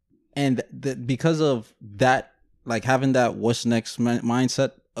 and because of that, like having that what's next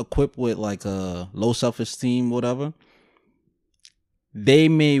mindset equipped with like a low self-esteem, whatever, they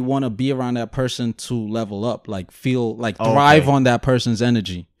may want to be around that person to level up, like feel like thrive on that person's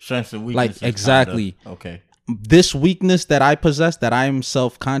energy. Strengths and Like, weaknesses. exactly. Kinda. Okay. This weakness that I possess, that I am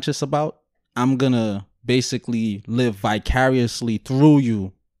self-conscious about, I'm gonna basically live vicariously through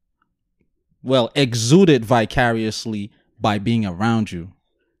you. Well, exude it vicariously by being around you.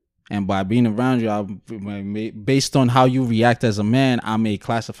 And by being around you, based on how you react as a man, I may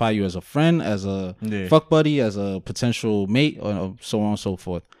classify you as a friend, as a fuck buddy, as a potential mate, or so on and so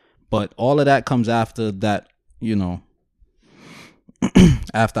forth. But all of that comes after that,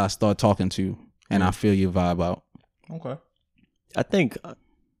 after I start talking to you and I feel your vibe out. Okay. I think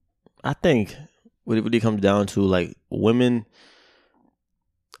what it really comes down to, like, women,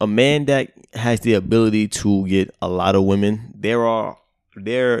 a man that has the ability to get a lot of women,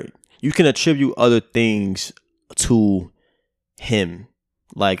 you can attribute other things to him.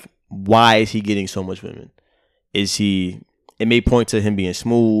 Like, why is he getting so much women? It may point to him being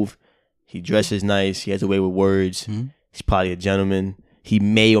smooth, he dresses nice, he has a way with words, he's probably a gentleman, he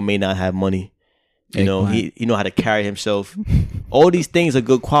may or may not have money. You know, he know how to carry himself. All these things are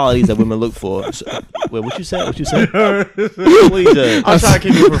good qualities that women look for. So, wait, what you said? I'm trying to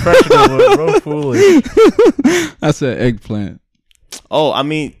keep it professional, but bro, foolish. I said eggplant. Oh, I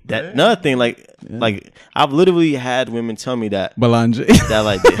mean another thing, like I've literally had women tell me that Belanje. that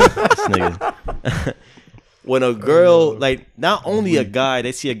like this nigga. When a girl, like, not only a guy,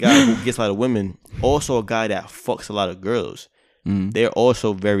 they see a guy who gets a lot of women, also a guy that fucks a lot of girls. They're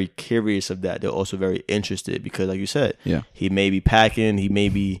also very curious of that. They're also very interested because, like you said, he may be packing, he may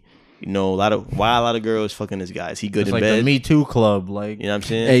be, a lot of girls fucking this guy. Is he good It's in like bed? the Me Too club, like, You know what I'm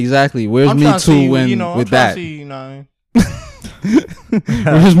saying? Exactly. Where's I'm Me trying to Too see, with that? What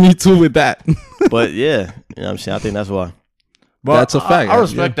Where's Me Too with that? But yeah, you know what I'm saying? I think that's why. But That's a fact. I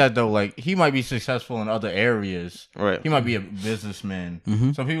respect that though. Like, he might be successful in other areas. Right. He might be a businessman.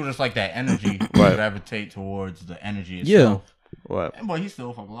 Some people just like that energy. Right. Gravitate towards the energy Yeah. itself. Right. But he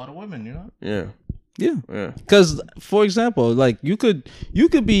still fuck a lot of women, Yeah. Yeah. Because, for example, like, you could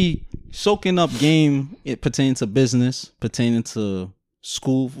be soaking up game pertaining to business, pertaining to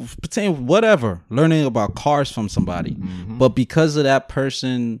school, pertaining whatever, learning about cars from somebody. But because that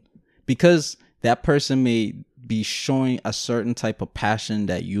person may be showing a certain type of passion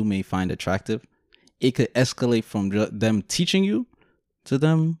that you may find attractive, it could escalate from them teaching you to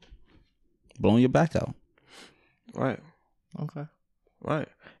them blowing your back out. Right. Okay. Right.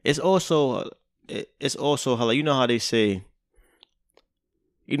 It's also how, like, you know how they say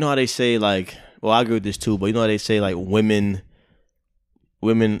like, well, I agree with this too, but you know how they say, like, women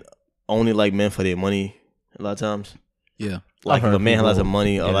only like men for their money a lot of times. Yeah. Like, if a man has lots of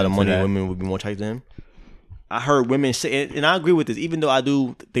money, a get lot of into money, that. women would be more attracted to him. I heard women say, and I agree with this, even though I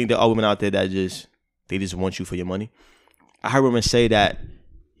do think there are women out there that they just want you for your money. I heard women say that,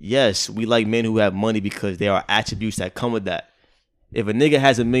 yes, we like men who have money because there are attributes that come with that. If a nigga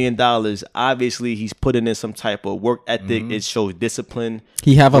has $1 million, obviously he's putting in some type of work ethic. It shows discipline.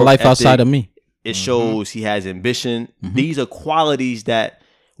 He have a work life outside ethic. of me. It shows he has ambition. These are qualities that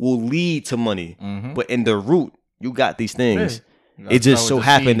will lead to money. But in the root, you got these things. It just so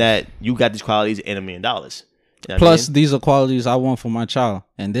happened that you got these qualities and $1 million. You know Plus, these are qualities I want for my child.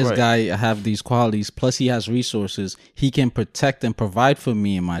 And this Right. guy have these qualities. Plus, he has resources. He can protect and provide for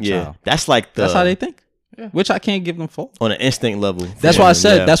me and my yeah, child. that's like That's how they think. Which I can't give them fault. on an instinct level. That's Yeah, why I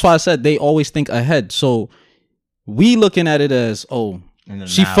said. yeah. That's why I said they always think ahead. So we looking at it as, oh, In the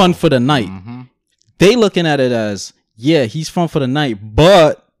she now. fun for the night. They looking at it as, yeah, he's fun for the night,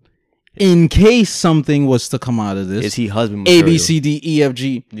 but in case something was to come out of this, Is he husband A, material? B, C, D, E, F,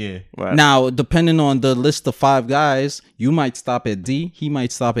 G. Yeah. Right. Now, depending on the list of 5 guys, you might stop at D. He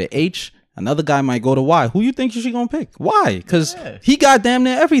might stop at H. Another guy might go to Y. Who you think you should gonna pick? Why? Because he got damn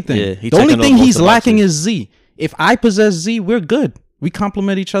near everything. Yeah, he the only checking thing off most he's of the lacking boxes. is Z. If I possess Z, we're good. We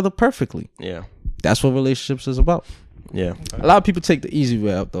complement each other perfectly. Yeah. That's what relationships is about. Yeah. A lot of people take the easy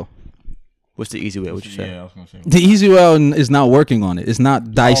way out, though. What's the easy way? What you say? Yeah, I was gonna say. The easy way out is not working on it. It's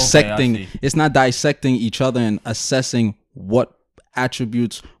not dissecting. see. It's not dissecting each other and assessing what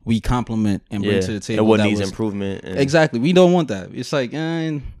attributes we complement and bring Yeah. to the table. And what that needs was- improvement. And Exactly. We don't want that. It's like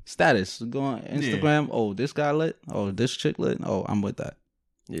status. Go on Instagram. Oh, this guy lit. Oh, this chick lit. Oh, I'm with that.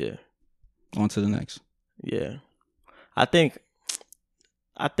 Yeah. On to the next. Yeah. I think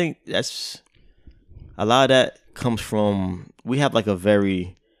that's a lot of that comes from, we have like a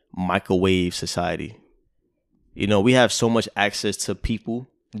very microwave society. You know, we have so much access to people.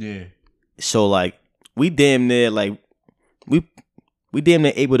 Yeah. So like we damn near like we damn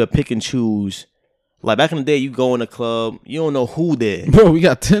near able to pick and choose. Like back in the day, you go in a club, you don't know who there. Bro, we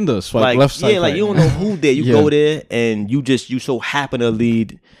got Tinder. Swipe Like left side. yeah, like you don't know who there. You Yeah. go there and you so happen to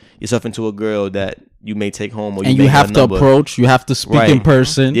lead yourself into a girl that you may take home, or And you make her have to number. approach. You have to speak Right. in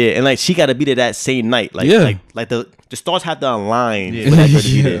person. Yeah, and like she got to be there that same night. Like Yeah. like the stars have to align Yeah. for that girl to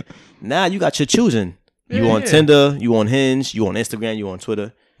be Yeah. there. Now you got your choosing. You on Tinder, you on Hinge, you on Instagram, you on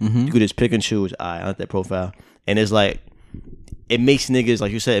Twitter. Mm-hmm. You could just pick and choose. I want that profile, and it's like it makes niggas,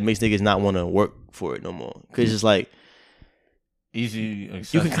 like you said, it makes niggas not want to work for it no more. Cause it's like Easy.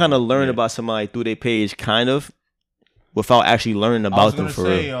 you can kind of learn about somebody through their page, kind of, without actually learning I was about them gonna for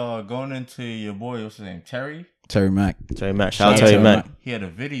say, real. going into your boy, what's his name, Terry. Terry Mack. Terry Mack, shout out Shout out Terry to Mack. He had a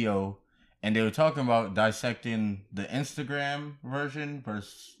video, and they were talking about dissecting the Instagram version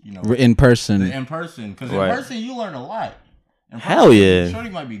versus in person. the in person. Because in Right. person you learn a lot. In Hell person, yeah. Shorty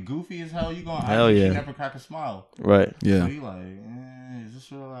might be goofy as hell. You going Hell IG, yeah. she never crack a smile. Right. Yeah, So you like, is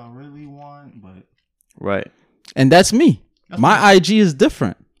this what I really want? But Right. and that's me. That's My IG is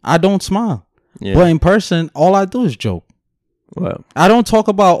different. I don't smile, Yeah. but in person, all I do is joke. Right. I don't talk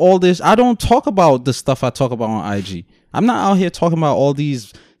about all this. I don't talk about the stuff I talk about on IG. I'm not out here talking about all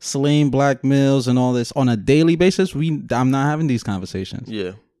these slaying black males and all this on a daily basis. I'm not having these conversations.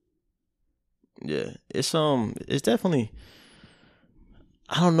 Yeah. Yeah. It's definitely.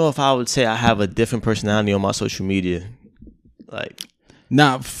 I don't know if I would say I have a different personality on my social media. Like,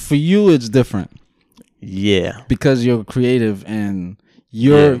 Now, for you, it's different yeah. because you're creative and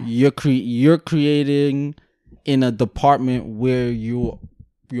you're creating in a department where your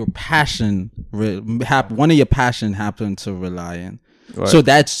passion one of your passion happen to rely in. Right. So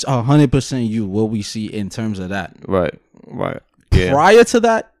that's 100% you. What we see in terms of that. Right. Right. Yeah. Prior to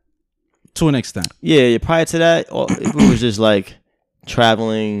that, to an extent. Yeah. Prior to that, it was just like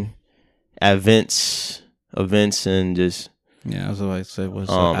traveling, events, and just Yeah, that's what I said.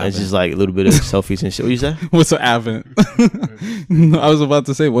 it's just like a little bit of selfies and shit. What you say? What's an Avent? I was about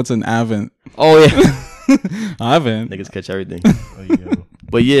to say, what's an Avent? Oh yeah. Avent. Niggas catch everything. yo.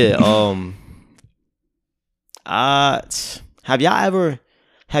 But yeah, have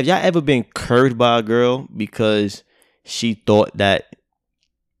y'all ever been curved by a girl because she thought that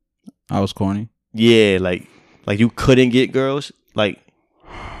I was corny. yeah, like you couldn't get girls? Like,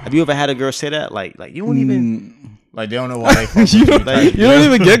 have you ever had a girl say that? Like you don't even Like they don't know why they fuck with you. like, You don't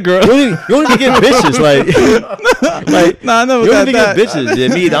even get girls. you don't even get bitches. Like Nah, I never you got don't even that. get bitches. Yeah,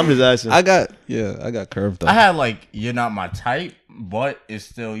 me, I'm just asking. I got curved though. I had like, you're not my type, but it's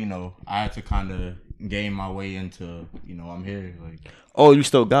still, I had to kind of game my way into, I'm here. Like, Oh, you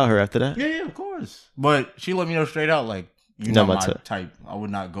still got her after that? yeah, of course. But she let me know straight out, like, you're not my type. I would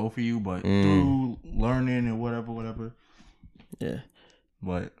not go for you, but through learning and whatever. Yeah.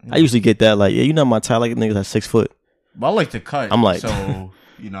 But I usually get that, like, yeah, you're not my type, like niggas at 6 foot. But I like to cut. I'm like- so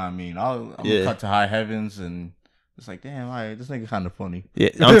you know what I mean. I'm gonna cut to high heavens, and it's like, damn, all right, this nigga kind of funny. Yeah,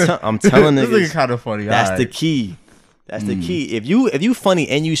 I'm telling This niggas, nigga kind of funny. that's all the right. key. That's the key. If you funny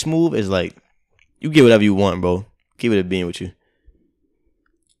and you smooth, it's like you get whatever you want, bro. Keep it a being with you.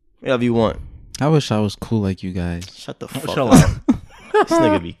 Whatever you want. I wish I was cool like you guys. Shut the fuck Chill up. out. This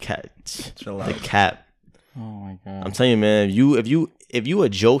nigga be cat. Chill The out. cap. Oh my god. I'm telling you, man. If you a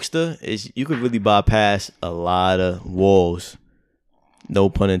jokester, you could really bypass a lot of walls. No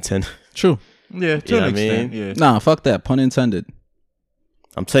pun intended. True. Yeah, to You know an what I extent. mean? Yeah. Nah, fuck that. Pun intended.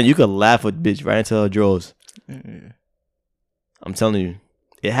 I'm telling you, you could laugh with bitch right into her drawers. Yeah. I'm telling you,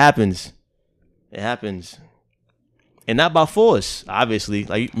 it happens. It happens, and not by force, obviously.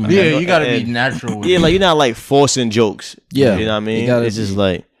 Like, Yeah, you gotta be natural. With yeah, it. like you're not like forcing jokes. Yeah, you know what I you mean. gotta It's just be-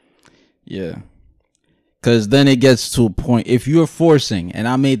 like, Yeah. Cause then it gets to a point. If you're forcing, and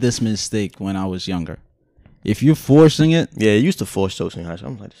I made this mistake when I was younger. If you're forcing it, yeah, I used to force jokes in high school.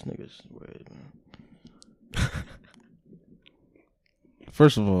 I'm like, this nigga's weird, man.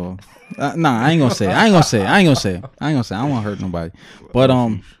 first of all, nah, I ain't gonna say. I don't want to hurt nobody. But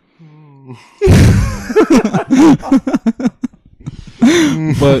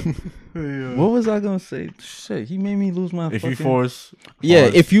but what was I gonna say? Shit, he made me lose my. If fucking... you force, yeah,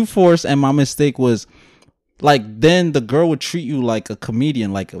 pause. if you force, and my mistake was, like, then the girl would treat you like a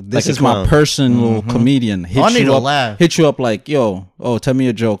comedian. Like, this Like a is my clown. personal comedian. I need to laugh. Hit you up like, yo, oh, tell me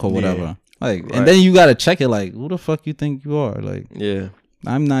a joke or whatever. Yeah. Like, Right. and then you gotta check it. Like, who the fuck you think you are? Like, Yeah,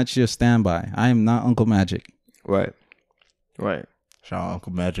 I'm not your standby. I am not Uncle Magic. right, right. shout out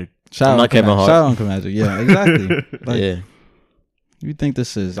Uncle Magic. Shout I'm out not Uncle Kevin Magic. Hart. Shout out Uncle Magic. Yeah, exactly. Like, Yeah, you think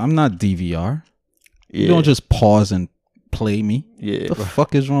this is? I'm not DVR. yeah. You don't just pause and play me. yeah, What the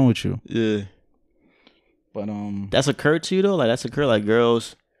fuck is wrong with you? yeah. But That's occurred to you though. Like that's occurred. Like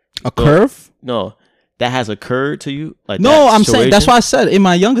girls, a curve? no, that has occurred to you. Like No, that I'm saying that's situation? why I said in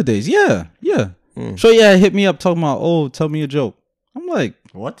my younger days. Yeah. Mm. So yeah, hit me up talking about, oh, tell me a joke. I'm like,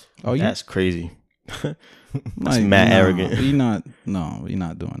 What? oh, you That's crazy. like, mad nah, arrogant. We not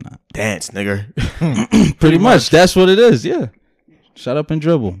doing that. Dance, nigga. Pretty much. That's what it is. Yeah. Shut up and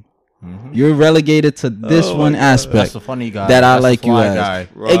dribble. You're relegated to this one That's aspect the funny guy. that I That's the like you fly as. guy.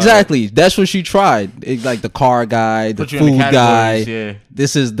 Right. Exactly. That's what she tried. It, like the car guy, the Put you in food the guy. categories, yeah.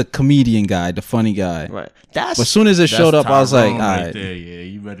 This is the comedian guy, the funny guy. Right. That's But as soon as it showed up, I was like, all Tyrone right. there, yeah,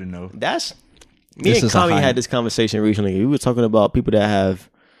 you better know. that's me This and is a Kami high- had this conversation recently. We were talking about people that have,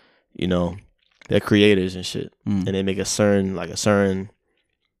 they're creators and shit, and they make a certain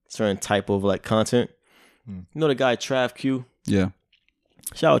type of like content. You know the guy Trav Q? Yeah.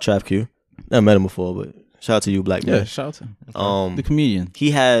 Shout out Trav Q. Never met him before, but shout out to you, black Yeah, man. shout out to him. The comedian.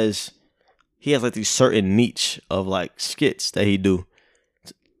 He has like these certain niche of like skits that he do,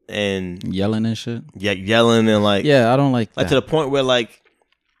 and Yelling and shit. yeah, yelling and like Yeah, I don't like to that. the point where like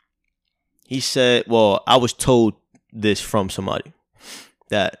he said, well, I was told this from somebody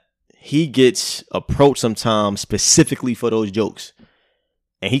that he gets approached sometimes specifically for those jokes,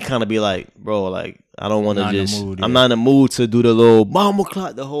 and he kind of be like, bro, like I don't want to Not in the just, mood, I'm yeah. not in the mood to do the little mama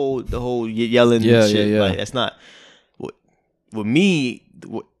clock, the whole yelling Yeah, shit. yeah, yeah. Like that's not with me.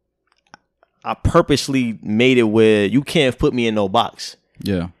 I purposely made it where you can't put me in no box.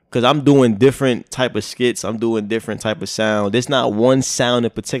 Yeah. Cause I'm doing different type of skits. I'm doing different type of sound. There's not one sound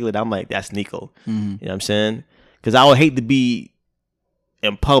in particular that I'm like, that's Nico. You know what I'm saying? Cause I would hate to be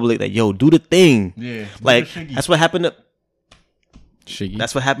in public like, yo, do the thing. Yeah. Like that's what happened to Shiggy.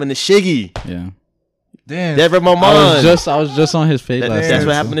 that's what happened to Shiggy. Yeah. Damn. That read my I mind. was just on his page last That's night.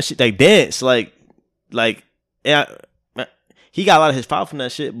 what happened to like dance. Like yeah, he got a lot of his file from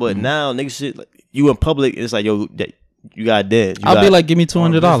that shit, but now niggas shit like you in public, it's like, yo, you gotta dance. I'll be like, give me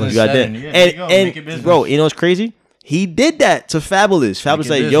 $200. you got that. setting. Yeah, there you go. Make it And business. bro, you know what's crazy? He did that to Fabulous. Fabulous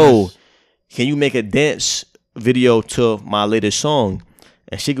Make it like, yo, business. can you make a dance video to my latest song?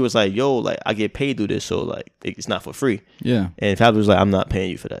 And Shiggy was like, yo, like I get paid to do this, so like it's not for free. Yeah. And Fabulous was like, I'm not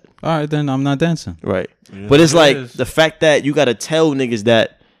paying you for that. All right, then I'm not dancing. Right. Yeah, But it's it like is. the fact that you gotta tell niggas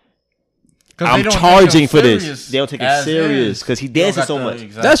that 'Cause I'm they don't take charging him for this. serious They don't take it as serious is. 'cause he They don't dances got so the- much.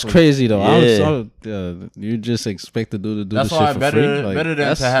 exactly. That's crazy though. Yeah. You just expect the dude to do That's the shit why for better free. Like, better than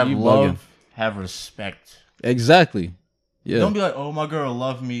that's- to have you love, bugging. have respect. Exactly. Yeah. Don't be like, oh, my girl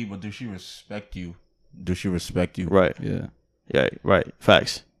love me, but does she respect you? Does she respect you? Right. Yeah. Yeah. Right.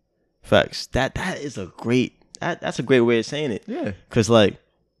 Facts. That is a great. That's a great way of saying it. Yeah. Cause like,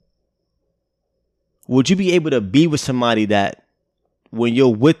 would you be able to be with somebody that when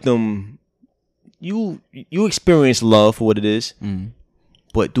you're with them, you experience love for what it is,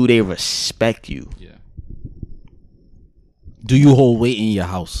 but do they respect you? Yeah. Do you hold weight in your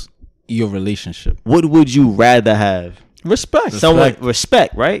house, your relationship? What would you rather have? Respect. Someone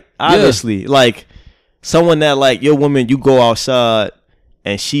respect, right? Obviously, like someone that like your woman, you go outside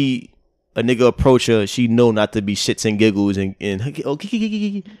and a nigga approach her, she know not to be shits and giggles and you know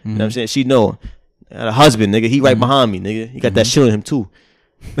what I'm saying? She know. A husband, nigga, he right behind me, nigga. He got that shit on him too.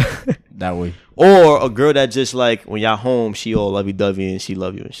 That way. Or a girl that just like when y'all home, she all lovey dovey and she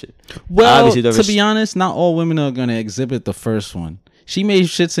love you and shit. Well, Obviously, to be honest, not all women are gonna exhibit the first one. She made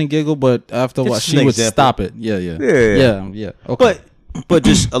shits and giggle, but after a while, It's she an would example. stop it. Yeah. Okay. But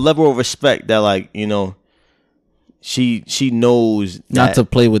just a level of respect that like, you know, she knows that, not to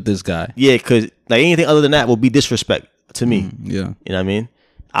play with this guy. yeah, cause like anything other than that will be disrespect to me. Yeah. You know what I mean?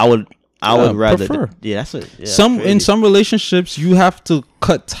 I would rather prefer. that's it. Yeah, In crazy. some relationships, you have to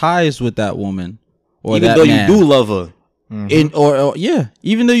cut ties with that woman or even that though man. you do love her.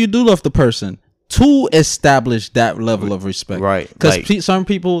 Even though you do love the person, to establish that level of respect, Right. Because Like- some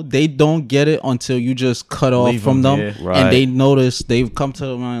people, they don't get it until you just cut off Leave from them, them, yeah. Right. and they notice, they've come to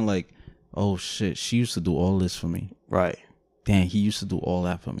the mind like, oh shit, she used to do all this for me. Right. Damn, he used to do all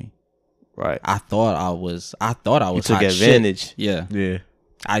that for me. Right. I thought I was You took hot shit. advantage. Yeah, Yeah.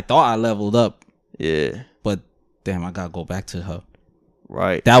 I thought I leveled up, Yeah. but damn, I gotta go back to her.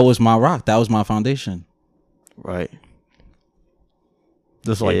 Right. That was my rock. That was my foundation. Right.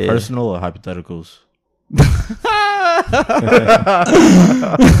 Just like Yeah. personal or hypotheticals?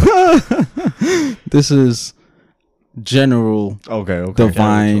 This is general Okay.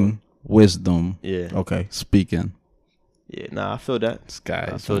 divine wisdom Yeah. Okay. speaking. Yeah. Nah, I feel that. This guy,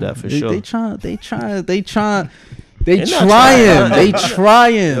 I feel that for they, sure. They trying. They're not They trying.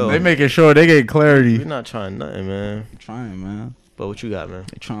 trying. Yo. They making sure they get clarity. We're not trying nothing, man. Trying, man. But what you got, man?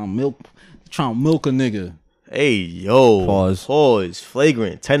 They trying to milk. Trying to milk a nigga. Hey, yo. Pause.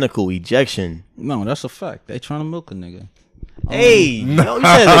 Flagrant. Technical. Ejection. No, that's a fact. They trying to milk a nigga. Hey. Yo, you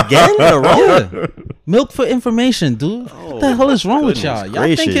said it again in a row? Yeah. Milk for information, dude. What the hell is wrong with y'all? Goodness Y'all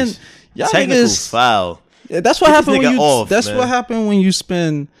gracious. thinking y'all Technical niggas. foul. Yeah, that's what Get this happened when nigga you. off, That's man. what happened when you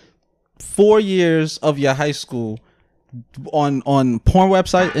spend 4 years of your high school on porn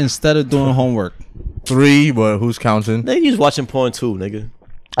website instead of doing homework. 3, but who's counting? Nigga, you was watching porn too, nigga.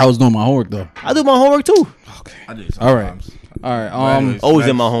 I was doing my homework though. I do my homework too. Okay. I did All right. sometimes. All right. anyways. Always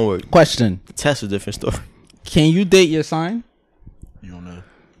in my homework. Question: The test is a different story. Can you date your sign? You wanna?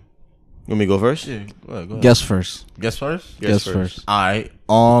 You want me to go first? Yeah. Go ahead. Guess first. Guess first. Guess first. Alright.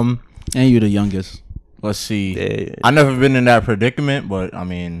 And you the youngest. Let's see. Yeah. I never been in that predicament, but I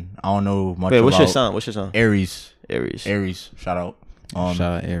mean, I don't know much Wait, about what's your sign? What's your sign? Aries. Aries. Shout out. Shout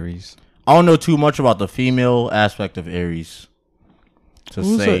out Aries. I don't know too much about the female aspect of Aries. to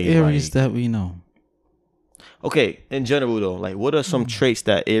Who's say the Aries like, that we know? Okay, in general though, like what are some traits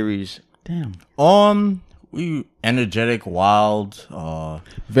that Aries? Damn. we energetic, wild,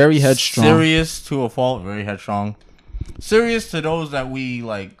 Very headstrong. serious to a fault, very headstrong. Serious to those that we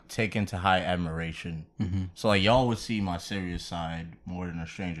like take into high admiration. So like y'all would see my serious side more than a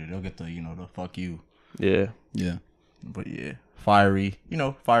stranger. They'll get the the fuck you. Yeah. Yeah. But yeah, fiery.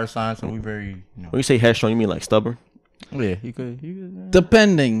 Fire signs. So we very When you say headstrong, you mean like stubborn? yeah. You could.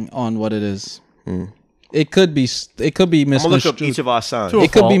 Depending on what it is. It could be I'm gonna look up misconstrued. each of our signs. Sure.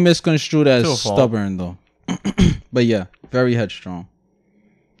 It could be fault. misconstrued To a as fault. stubborn though. But yeah, very headstrong.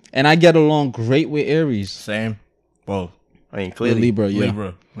 And I get along great with Aries. Same. Well, I mean, With clearly. Libra, yeah.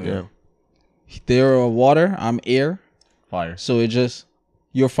 Libra. Yeah. They're a water, I'm air. Fire. So it just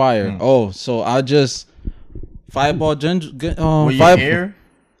you're fire. Oh, so I just fireball Well, you fire, air?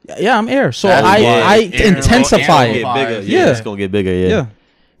 Yeah, I'm air. So That's I why air intensify will it. Get bigger. Yeah. Yeah. It's gonna get bigger. Yeah. Yeah.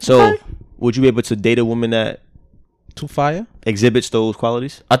 So, Okay. would you be able to date a woman that To fire? exhibits those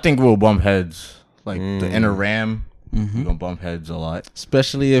qualities? I think we'll bump heads. Like the inner ram, we're gonna bump heads a lot.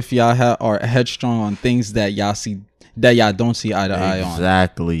 Especially if y'all are headstrong on things that y'all see that y'all don't see eye to eye on.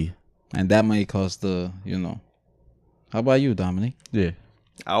 Exactly. And that might cause How about you, Dominic? Yeah.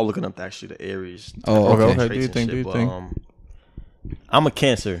 I was looking up actually the Aries. Oh, okay. Okay. traits Do you and think? shit, Do you but, think? I'm a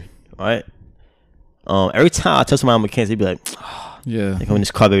Cancer, right? Every time I tell somebody I'm a Cancer, they be like, Yeah. "I'm in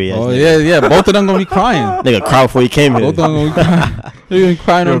this cranberry ass Oh nigga. yeah. Both of them gonna be crying. Nigga, cry before you came here." Both of them gonna be crying. They're gonna be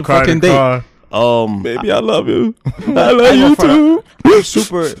crying on the fucking date. Baby, I love you. I love you too.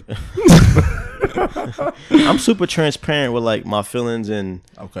 I'm super transparent with like my feelings and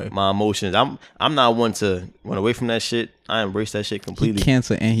Okay. my emotions. I'm not one to run away from that shit. I embrace that shit He completely.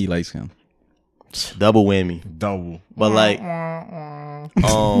 Cancer and he likes him. Double whammy. Double. But like,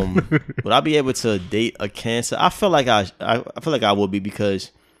 would I be able to date a Cancer? I feel like I feel like I would be,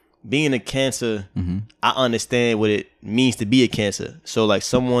 because being a Cancer, I understand what it means to be a Cancer. So like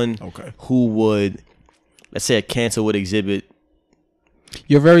someone Okay. who would, let's say a Cancer would exhibit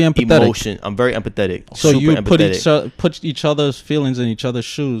You're very empathetic. emotion. I'm very empathetic. So super you empathetic. put each other's feelings in each other's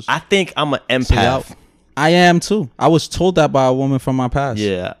shoes. I think I'm an So empath. I am too. I was told that by a woman from my past.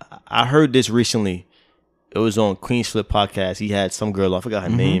 Yeah, I heard this recently. It was on Queen's Flip podcast. He had some girl, I forgot her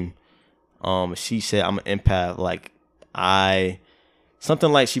name. She said I'm an empath. Like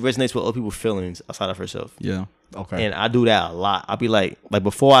something like she resonates with other people's feelings outside of herself. Yeah. Okay. And I do that a lot. I'll be like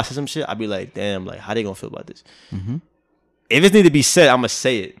before I say some shit, I'll be like, damn, like how they gonna feel about this? If it need to be said, I'm gonna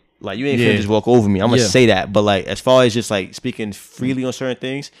say it. Like you ain't Yeah. finna just walk over me. I'm gonna Yeah. say that. But like as far as just like speaking freely on certain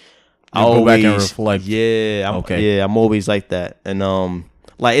things, I You go always back and reflect. Yeah, Okay. I'm always like that. And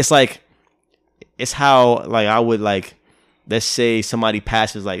it's how like I would like, let's say somebody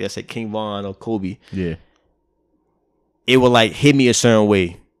passes, like let's say King Von or Kobe, Yeah. it would like hit me a certain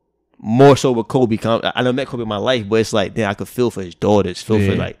way. More so with Kobe. I never met Kobe in my life, but it's like, damn, I could feel for his daughters, feel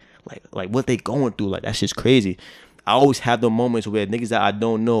for Yeah. like what they going through. Like that shit's crazy. I always have the moments where niggas that I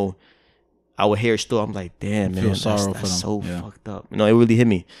don't know, I would hear a story. I'm like, damn, Feel man, sorrow that's for them. so Yeah. fucked up. You know, it really hit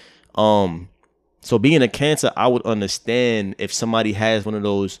me. So being a Cancer, I would understand if somebody has one of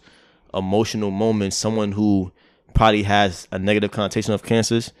those emotional moments, someone who probably has a negative connotation of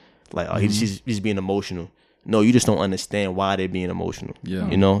Cancers, like, oh, he's being emotional. No, you just don't understand why they're being emotional. Yeah.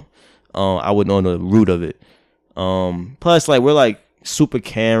 You know? I would know the root of it. Plus, like, we're like super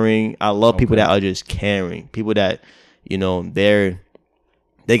caring. I love people that are just caring. People that, you know, they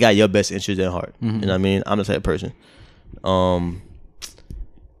got your best interest at heart. You know what I mean? I'm the type of person.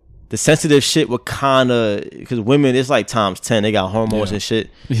 The sensitive shit would kind of, because women, it's like times 10. They got hormones and shit.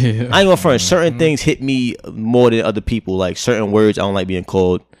 Yeah. I ain't gonna front. Certain things hit me more than other people. Like certain words, I don't like being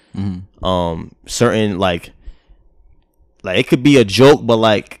called. Certain like it could be a joke, but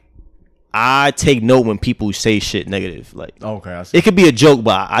like I take note when people say shit negative. Like Okay. I see. it could be a joke,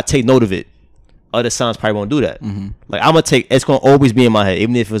 but I take note of it. Other signs probably won't do that. Like I'm gonna take. It's gonna always be in my head,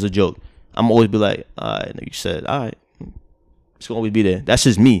 even if it's a joke. I'm gonna always be like, all right, you said, all right. It's gonna always be there. That's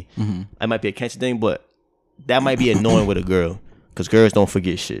just me. It might be a Cancer thing, but that might be annoying with a girl, because girls don't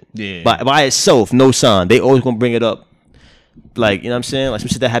forget shit. Yeah. By itself, no sign. They always gonna bring it up. Like, you know what I'm saying? Like some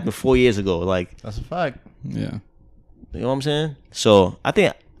shit that happened 4 years ago. Like, That's a fact. Yeah. you know what I'm saying? So I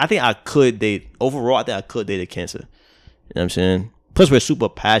think I could date. Overall, I think I could date a Cancer. You know what I'm saying? Plus, we're super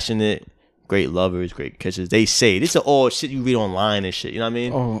passionate, great lovers, great kissers. They say this is all shit you read online and shit. You know what I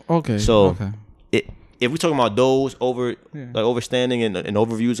mean? Oh, okay. So okay. if we're talking about those like overstanding and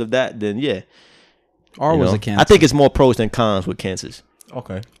overviews of that, then yeah. R you was know? a Cancer. I think it's more pros than cons with Cancers.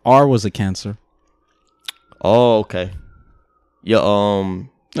 Okay. R was a Cancer. Oh, okay. Yeah.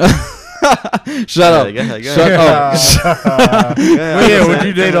 Shut up. Go ahead. Shut up. But yeah, would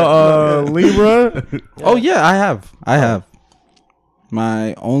you date a Libra? Oh yeah, I have.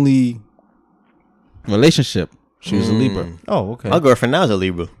 My only relationship, she was a Libra. Oh, okay. My girlfriend now is a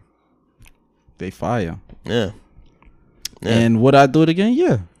Libra. They fire. Yeah. And would I do it again?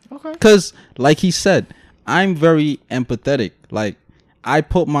 Yeah. Okay. Because, like he said, I'm very empathetic. Like, I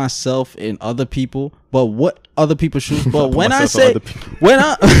put myself in other people, but what other people's shoes? But when I say, when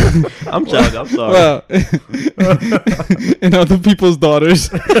I, I'm sorry. I'm sorry. well, in other people's daughters,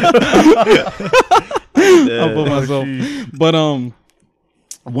 I put myself. But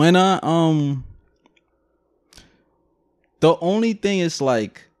when I the only thing is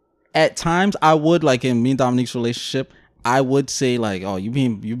like, at times I would, like in me and Dominique's relationship, I would say like, oh, you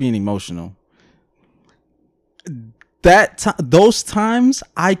being emotional. Those times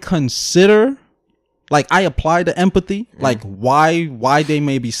I consider, like, I apply the empathy, like why they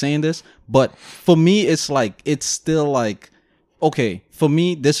may be saying this, but for me it's like, it's still like, okay, for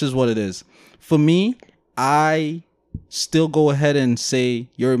me this is what it is. For me, I still go ahead and say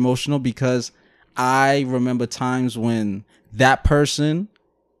you're emotional because I remember times when that person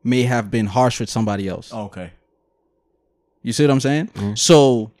may have been harsh with somebody else. Okay. You see what I'm saying?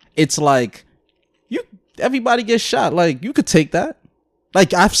 So it's like, everybody gets shot. Like, you could take that.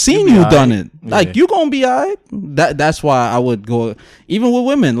 Like, I've seen you done it. Like, you gonna be alright. That's why I would go. Even with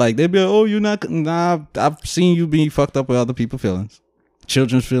women, like, they'd be like, oh, you're not. Nah, I've seen you be fucked up with other people's feelings,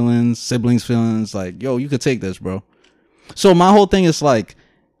 children's feelings, siblings' feelings. Like, yo, you could take this, bro. So my whole thing is like,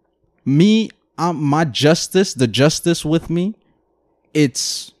 the justice with me,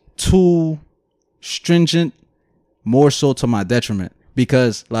 it's too stringent, more so to my detriment,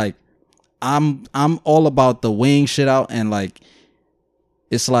 because like I'm all about the weighing shit out, and like,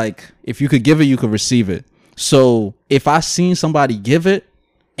 it's like, if you could give it, you could receive it. So if I seen somebody give it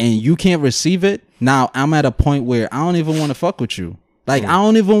and you can't receive it, now I'm at a point where I don't even want to fuck with you. Like, I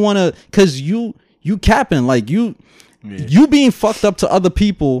don't even want to, cause you capping, like you being fucked up to other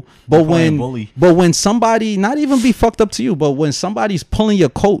people, but when somebody, not even be fucked up to you, but when somebody's pulling your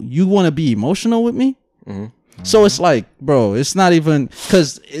coat, you want to be emotional with me. So it's like, bro, it's not even,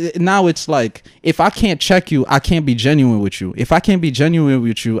 because now it's like, if I can't check you, I can't be genuine with you. If I can't be genuine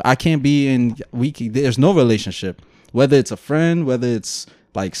with you, I can't be in, there's no relationship, whether it's a friend, whether it's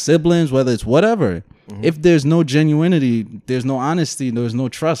like siblings, whether it's whatever. If there's no genuinity, there's no honesty, there's no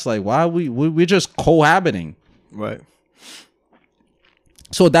trust, like, why we're just cohabiting. Right.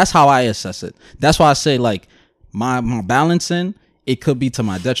 So that's how I assess it. That's why I say, like, my balancing, it could be to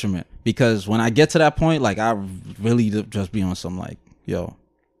my detriment. Because when I get to that point, like, I really just be on some like, yo.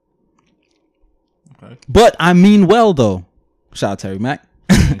 Okay. But I mean well, though. Shout out Terry Mack.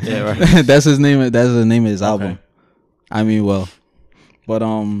 Yeah, right. That's his name. That's the name of his album. I mean well. But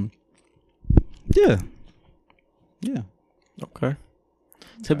yeah. Okay.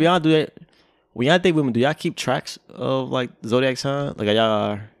 To be honest, when y'all date women, do y'all keep tracks of like zodiac sign? Like,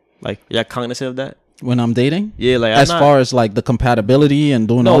 are y'all cognizant of that? When I'm dating? Yeah, like, as far as like the compatibility and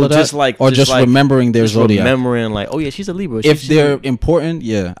doing all of that? Or just like, remembering their zodiac? Remembering like, oh yeah, she's a Libra. If they're important,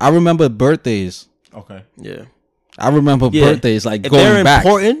 yeah. I remember birthdays. Okay. Yeah. I remember birthdays, like, if going they're back.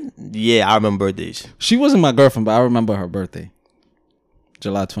 important, yeah, I remember birthdays. She wasn't my girlfriend, but I remember her birthday.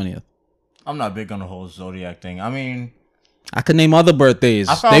 July 20th. I'm not big on the whole zodiac thing. I mean, I could name other birthdays.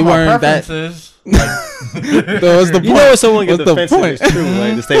 I found they my weren't that. preferences. That was the point. You know when someone gets What's the defensive, point? it's true.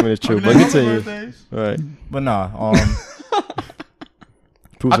 Like, the statement is true. But continue. Birthdays. Right. But nah.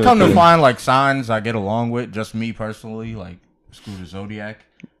 I come to find like signs I get along with. Just me personally, like, screw the zodiac.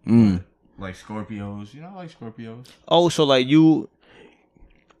 But, like Scorpios, you know, I like Scorpios. Oh, so like you're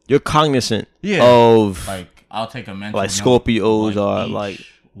cognizant Yeah. of Like, I'll take a mental like note Scorpios of, are each like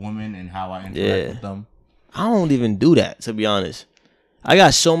woman and how I interact with them. I don't even do that, to be honest. I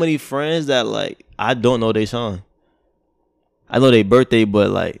got so many friends that like I don't know their sign. I know their birthday, but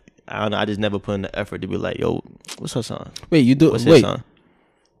like I don't know. I just never put in the effort to be like, yo, what's her sign? Wait, you do? What's Wait, his sign?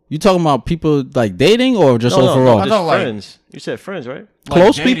 you talking about people like dating or just overall? I just don't like- friends. You said friends, right?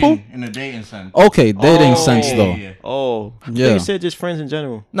 Close dating, people? in a dating sense. Okay, dating sense though. Yeah. Oh, Yeah. You said just friends in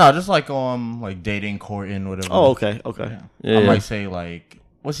general. No, just like dating, courting, whatever. Oh, okay. Yeah. I might say like,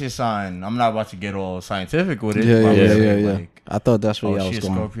 what's your sign? I'm not about to get all scientific with it. Yeah, but I would say, yeah. like, I thought that's where oh, y'all was she a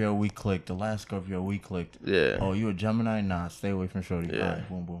going. Scorpio, we clicked. The last Scorpio, we clicked. Yeah. Oh, you a Gemini? Nah, stay away from Shorty. Yeah. All right,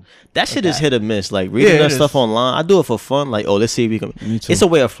 boom, boom. That shit is hit or miss. Like reading Yeah, that it stuff is. online, I do it for fun. Like, oh, let's see if we can. Me too. It's a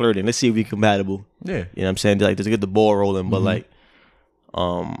way of flirting. Let's see if we compatible. Yeah. You know what I'm saying? Like, just get the ball rolling. But like,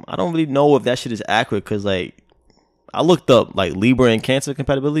 I don't really know if that shit is accurate because like, I looked up like Libra and Cancer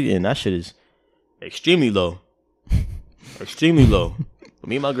compatibility, and that shit is extremely low. Extremely low.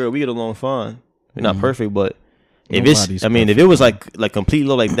 Me and my girl, we get along fine. We're not perfect, but if Nobody's if it was like complete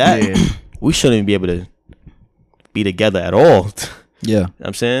love like that, we shouldn't be able to be together at all. Yeah. You know what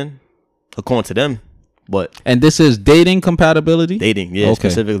I'm saying? According to them. But And this is dating compatibility? dating, yeah, Okay.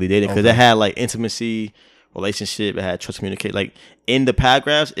 specifically dating, because it had like intimacy, relationship, it had trust, communicate. Like in the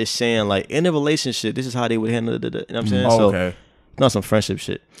paragraphs, it's saying like in a relationship, this is how they would handle it. You know what I'm saying? So Okay. not some friendship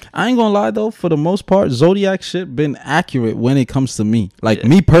shit. I ain't gonna lie though, for the most part, Zodiac shit been accurate when it comes to me. Like Yeah.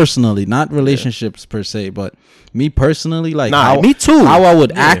 me personally, not relationships per se, but me personally, like Nah, how, me too. how I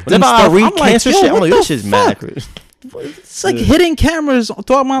would act and Whenever I stuff. read I'm like, cancer yo, shit, I'm what like, the this shit's mad fuck? accurate. It's like hitting cameras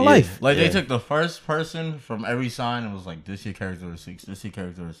throughout my life. Like Yeah. they took the first person from every sign and was like, this your characteristics, this your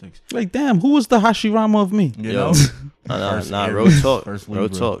characteristics. Like, damn, who was the Hashirama of me? You Yo. know? Nah, First real Aries, talk. first Real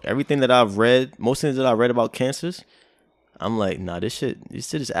Libra. talk. Everything that I've read, most things that I read about cancers, I'm like, nah, this shit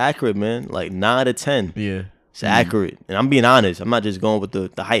is accurate, man. Like 9 out of 10. Yeah. It's accurate. And I'm being honest. I'm not just going with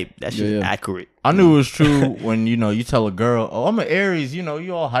the hype. That shit is Yeah. accurate. I knew it was true when, you tell a girl, oh, I'm an Aries, you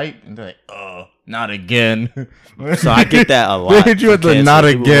all hype. And they're like, not again. So I get that a lot. They hit you with from the Cancer not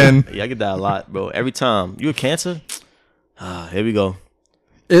people. again. Yeah, I get that a lot, bro. Every time. You a Cancer? Here we go.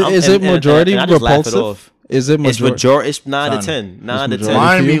 Is it majority and I just laugh it repulsive? off. Is it It's majority? majority. It's 9 to Son, 10. 9 to majority. 10.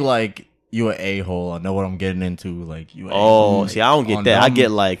 Mine for be you? like, you an a-hole. I know what I'm getting into. Like, you an Oh, a-hole. see, I don't get On that. I them,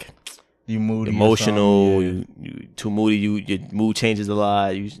 get like you moody or emotional. something, You too moody. Your mood changes a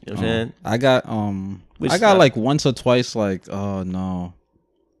lot. You know what I'm saying? I got Which I got side? like once or twice like, oh no,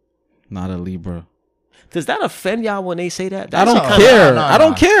 not a Libra. Does that offend y'all when they say that? I don't not- care. nah, I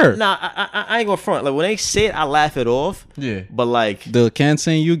don't care. Nah, I ain't gonna front. Like when they say it, I laugh it off. Yeah. But like, The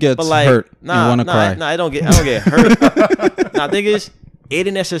cancer in you gets but like, hurt and nah, want to cry. I don't get hurt. Nah, thing is, it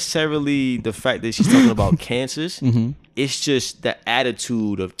ain't necessarily the fact that she's talking about cancers. Mm-hmm. It's just the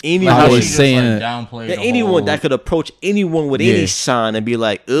attitude of I anyone. was She just, saying like, it. downplayed that the anyone whole- that could approach anyone with Yeah. any sign and be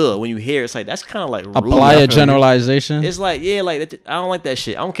like, ugh, when you hear it, it's like, that's kind of like rude. Apply I a feel generalization. It's like, yeah, like I don't like that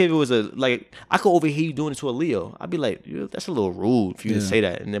shit. I don't care if it was like I could overhear you doing it to a Leo. I'd be like, "Yeah, that's a little rude for you to Yeah. say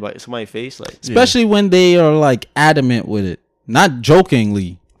that in somebody's face. Like, Especially when they are like adamant with it, not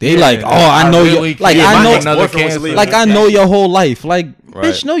jokingly. They Yeah, like, oh, I know really you. Like can't I find know, another boyfriend was cancer. Leo. like I know your whole life. Like, Right.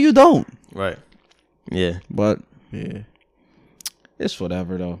 bitch, no, you don't. right? Yeah, But Yeah, it's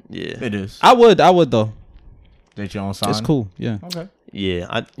whatever though. yeah, it is. I would though. Date your own sign. It's cool. Yeah. Okay. yeah.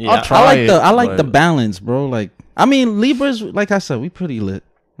 I'll try. I like the but- balance, bro. Like, I mean, Libras, like I said, we pretty lit.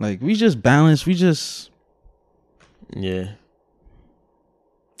 Like, we just balance. We just. yeah.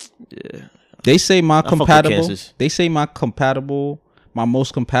 They say my fuck with compatible. Cancers. They say my compatible. My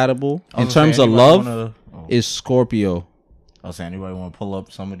most compatible I in was gonna terms say, of anybody love wanna- is Scorpio. I was saying, anybody want to pull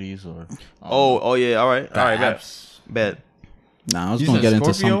up some of these or? Oh yeah. All right, all right. apps. Bet. Nah, I was You gonna said get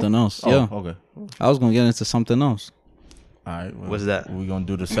into Scorpio? something else. Oh, Yeah, okay. I was gonna get into something else. All right. Well, What's that? We're gonna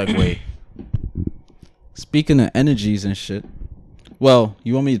do the segue. Speaking of energies and shit. Well,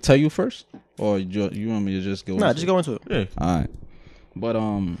 you want me to tell you first, or you want me to just go? Nah, into just it? go into it. Yeah. All right. But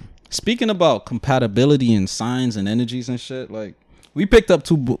speaking about compatibility and signs and energies and shit, like we picked up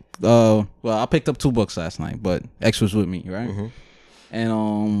I picked up 2 books last night, but X was with me, right? Mm-hmm.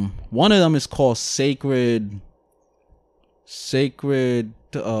 And one of them is called Sacred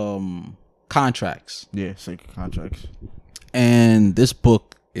Contracts. Yeah. Sacred contracts. And this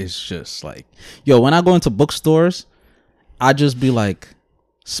book is just like, yo, when I go into bookstores, I just be like,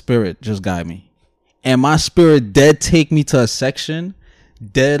 spirit, just guide me. And my spirit dead take me to a section,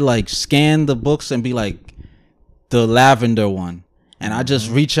 dead like scan the books and be like, the lavender one. And I just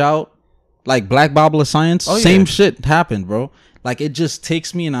reach out, like Black Bible of Science, Oh, same yeah. shit happened, bro. Like it just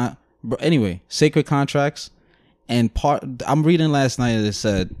takes me and bro, anyway, Sacred Contracts. And I'm reading last night and it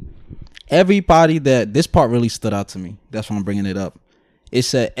said, everybody that, this part really stood out to me. That's why I'm bringing it up. It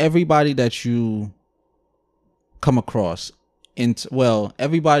said everybody that you come across,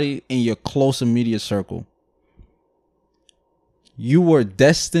 everybody in your close immediate circle, you were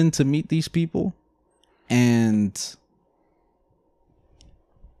destined to meet these people, and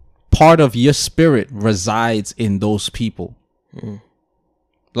part of your spirit resides in those people.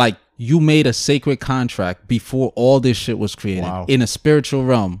 Like you made a sacred contract before all this shit was created. Wow. In a spiritual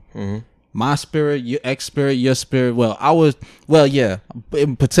realm. My spirit, your ex spirit, your spirit. Yeah,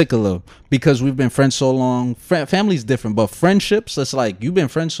 in particular, because we've been friends so long. Family's different, but friendships, it's like you've been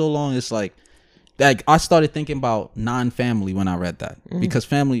friends so long. It's like I started thinking about non-family when I read that, because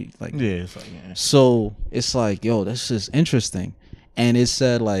family, like, Yeah. It's like, yeah. so it's like, yo, this is interesting. And it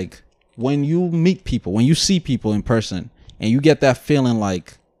said like when you meet people, when you see people in person, and you get that feeling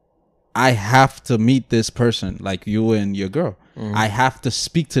like I have to meet this person, like you and your girl. I have to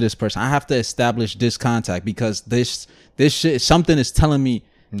speak to this person. I have to establish this contact because this shit, something is telling me.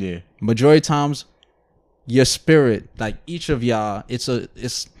 Yeah. Majority times, your spirit, like each of y'all,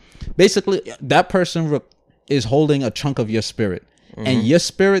 it's basically that person is holding a chunk of your spirit, and your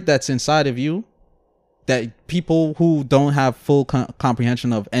spirit that's inside of you. That people who don't have full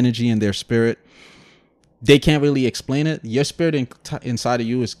comprehension of energy in their spirit, they can't really explain it. Your spirit inside of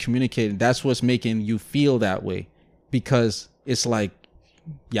you is communicating. That's what's making you feel that way, because it's like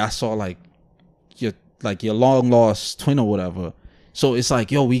y'all saw like your long lost twin or whatever. So it's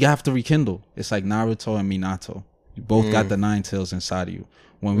like, yo, we have to rekindle. It's like Naruto and Minato. You both got the 9 tails inside of you.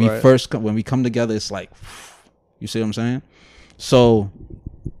 When we when we come together, it's like, you see what I'm saying? So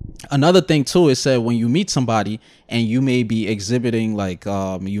another thing too, it said when you meet somebody and you may be exhibiting like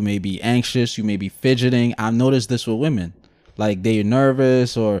you may be anxious, you may be fidgeting. I've noticed this with women, like they're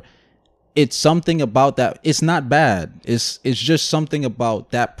nervous, or it's something about that. It's not bad. It's just something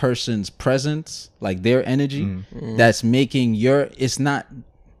about that person's presence, like their energy, that's making your. It's not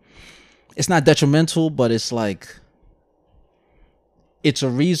detrimental, but it's like it's the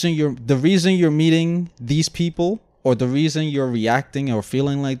reason you're meeting these people. Or the reason you're reacting or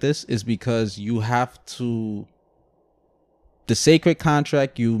feeling like this is because you have to. The sacred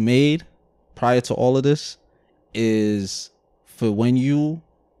contract you made prior to all of this is for when you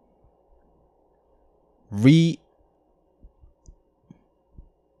reacquaint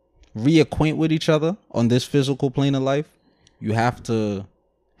with each other on this physical plane of life, you have to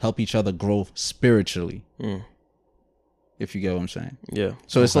help each other grow spiritually. If you get what I'm saying. Yeah.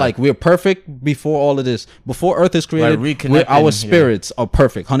 So it's like we're perfect before all of this. Before Earth is created, our spirits are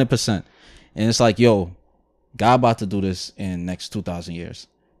perfect, 100%. And it's like, yo, God about to do this in next 2,000 years.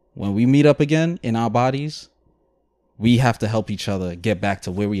 When we meet up again in our bodies, we have to help each other get back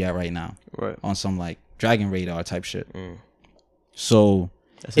to where we at right now. Right. On some like Dragon Radar type shit. So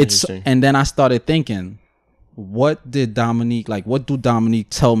it's, and then I started thinking, what do Dominique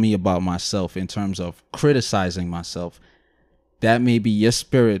tell me about myself in terms of criticizing myself? That may be your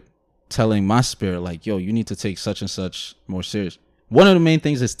spirit telling my spirit, like, yo, you need to take such and such more serious. One of the main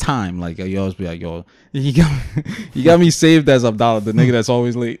things is time. Like, you always be like, yo, you got me saved as Abdallah, the nigga that's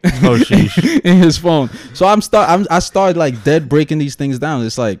always late. Oh, sheesh. In his phone. So I started like dead breaking these things down.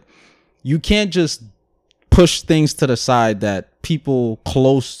 It's like, you can't just push things to the side that people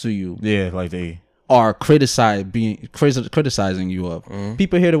close to you. Yeah, like they are criticizing you of.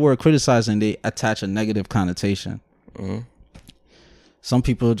 People hear the word criticizing, they attach a negative connotation. Some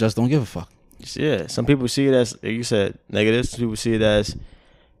people just don't give a fuck. Yeah, some people see it as, like you said, negative. Some people see it as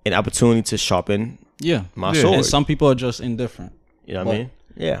an opportunity to sharpen my sword. And some people are just indifferent. You know what I mean?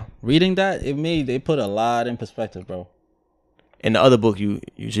 Yeah. Reading that, they put a lot in perspective, bro. In the other book, you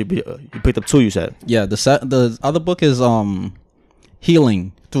picked up 2, you said. Yeah, the other book is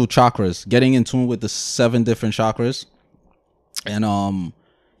Healing Through Chakras, getting in tune with the 7 different chakras. And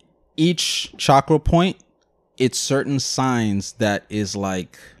each chakra point, it's certain signs that is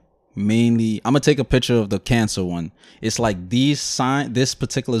like mainly. I'm gonna take a picture of the Cancer one. It's like this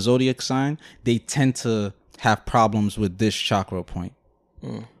particular zodiac sign, they tend to have problems with this chakra point.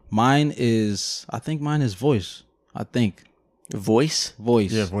 Mine is voice. I think voice.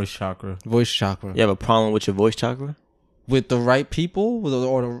 Yeah, voice chakra. You have a problem with your voice chakra? With the right people,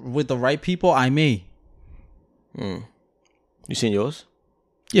 with the right people, I may. You seen yours?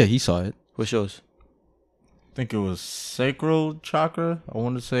 Yeah, he saw it. What's yours? I think it was sacral chakra, I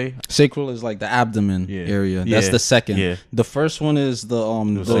want to say. Sacral is like the abdomen area. That's the second. Yeah. The first one is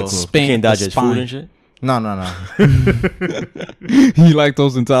the spine. Can't digest food and shit? No. You like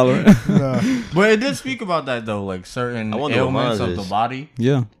those intolerant? No. But it did speak about that though, like certain ailments of the body.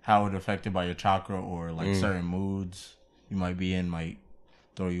 Yeah. How it affected by your chakra, or like certain moods you might be in might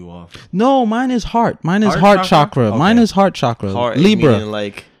throw you off. No, mine is heart. Mine is heart chakra. Okay. Mine is heart chakra. Heart, Libra.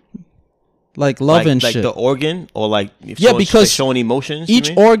 Like love and shit. Like the organ, or because showing emotions.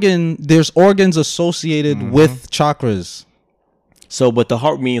 Each organ, there's organs associated with chakras. So, but the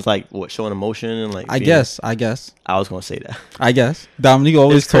heart means like what? Showing emotion and like. I guess. I was gonna say that. I guess Dominique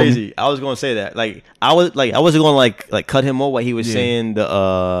always it's crazy. I was gonna say that. Like I wasn't gonna like cut him off while he was saying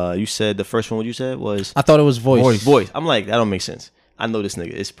the you said the first one. What you said was. I thought it was voice. I'm like, that don't make sense. I know this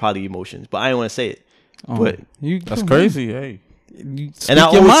nigga. It's probably emotions, but I didn't want to say it. But that's crazy. Hey. And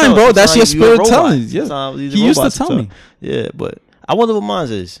I your mind, bro. That's your spirit telling. Yeah, he used to tell me. Yeah, but I wonder what mine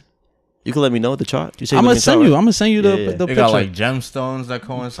is. You can let me know the chart. I'm gonna send you the picture. It got like gemstones that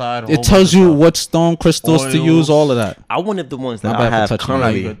coincide. It tells you what stone crystals to use. All of that. I wonder if the ones that I have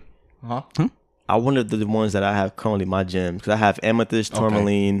currently. I wonder if the ones that I have currently my gems, because I have amethyst,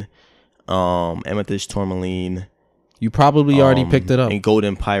 tourmaline, You probably already picked it up. And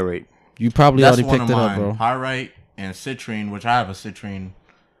Golden Pirate. You probably That's already one picked of it mine. up, bro. Pyrite and Citrine, which I have a Citrine,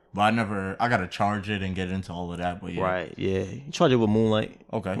 but I gotta charge it and get into all of that. But yeah, Right, yeah. You charge it with Moonlight.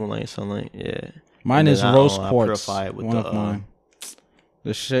 Okay. Moonlight and Sunlight, yeah. Mine And is then rose I quartz. purify it with One the, of mine.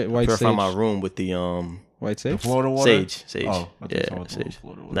 The shit white purify sage. my room with the White The sage. Florida water. sage. Oh, I thought you Yeah, were talking about sage.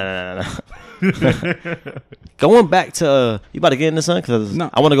 Florida water. No. Going back to you about to get into something because No.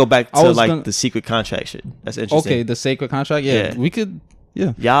 I want to go back I to was like gonna- the secret contract shit. That's interesting. Okay, the sacred contract. Yeah, Yeah. we could.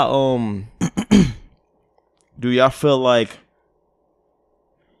 Yeah. Y'all do y'all feel like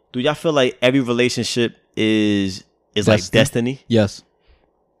every relationship is like destiny? Yes.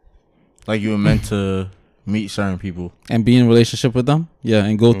 Like you were meant to meet certain people. And be in relationship with them. Yeah,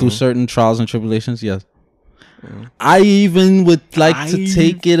 and go through Mm-hmm. certain trials and tribulations. Yes. I even would like to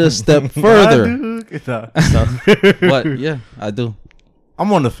take it a step further. But yeah, I do.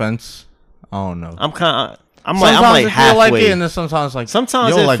 I'm on the fence. I don't know. I'm kind of I'm Sometimes like I feel halfway. like it, and then sometimes like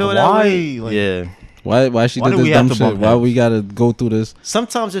Sometimes yo, I like feel that why? way. Like, Yeah. Why she Why did do this we have dumb to shit? bump Why heads? we gotta go through this?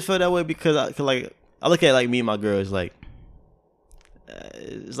 Sometimes I feel that way because I look at like me and my girls like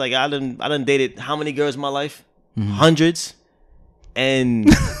it's like I done dated how many girls in my life? Mm-hmm. Hundreds. And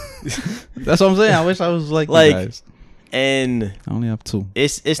That's what I'm saying. I wish I was like, Like- you guys. and I only have 2.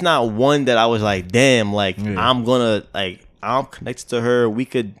 it's not one that I was like, damn, like Yeah. I'm connected to her. Me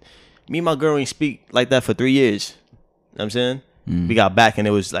and my girl ain't speak like that for 3 years. You know what I'm saying? We got back and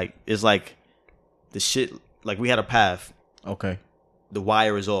it's like the shit, like we had a path. okay. The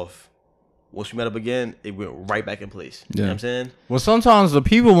wire is off. Once we met up again, it went right back in place. You know what I'm saying? Well, sometimes the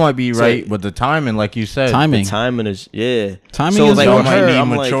people might be So- right, but the timing, like you said, Timing. The timing is, yeah. Timing so is like y'all with might her, need I'm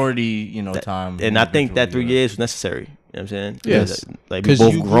like, maturity, time. and I think that 3 individually, years was necessary. You know what I'm saying? Yes. Like we 'Cause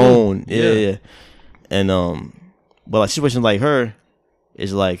both you grew. grown. Yeah. Yeah. And but like situations like her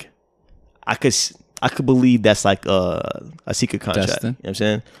is like I could believe that's like a secret contract. Destined. You know what I'm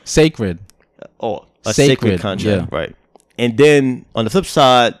saying? Sacred. Or a Sacred, sacred contract, yeah. right? And then on the flip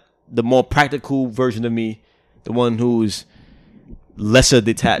side, the more practical version of me, the one who's lesser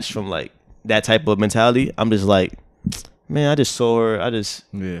detached from like that type of mentality, I'm just like, man, I just saw her.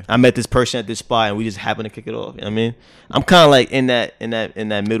 I met this person at this spot, and we just happened to kick it off. You know what I mean? I'm kind of like in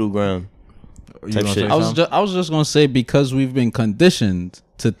that middle ground. You type gonna shit. say I something? was just gonna say, because we've been conditioned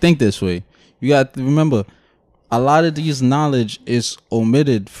to think this way. You got to remember, a lot of these knowledge is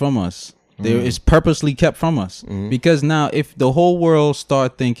omitted from us. There is purposely kept from us, because now if the whole world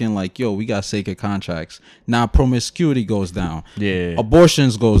start thinking like, yo, we got sacred contracts, now promiscuity goes down, Yeah.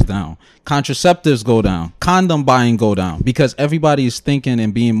 abortions goes down, contraceptives go down, condom buying go down, because everybody is thinking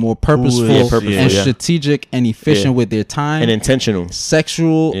and being more purposeful, purposeful, and yeah. strategic and efficient Yeah. with their time And intentional.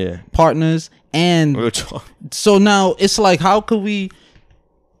 sexual Yeah. partners. And Real talk. so now it's like, how could we?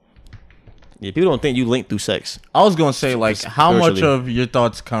 Yeah, people don't think you link through sex. I was gonna say, like, how much Spiritually. of your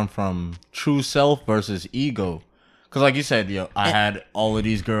thoughts come from true self versus ego? Because, like you said, yo, I had all of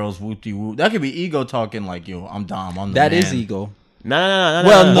these girls, whoopty whoop. That could be ego talking, like, yo, I'm Dom, I'm the That man. is ego. No.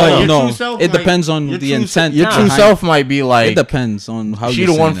 Well, no, Your no. true self It might- depends on your the true intent. Your true behind- self might be like, It depends on how she you're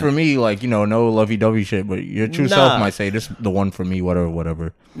the one saying for it. me, like, no lovey-dovey shit, but your true self Nah. might say, this the one for me,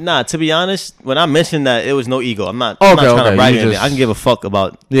 whatever. Nah, to be honest, when I mentioned that, it was no ego. I'm not Okay, trying okay, to brag you or anything. just- I can give a fuck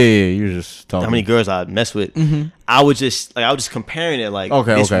about Yeah, you're just talking. how many girls I mess with. I was just comparing it like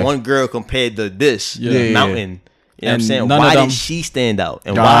Okay, this okay. one girl compared to this Yeah. mountain. You know what I'm And saying? none of Why them- did she stand out?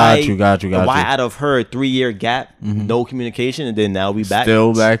 And Got why you, got and why you. out of her 3-year gap, no communication, and then now we back.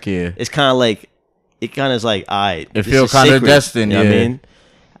 Still back here. It's kind of like it kind of is like, all right, It this feel is kinda sacred. destined, You know what I yeah. mean?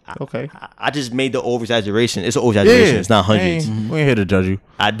 Okay. I just made the over exaggeration. It's an over exaggeration. It's not hundreds. We ain't here to judge you.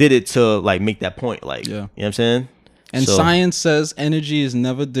 I did it to like make that point. Like, Yeah. you know what I'm saying? And So- science says energy is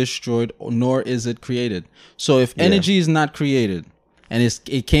never destroyed, nor is it created. So if energy is not created and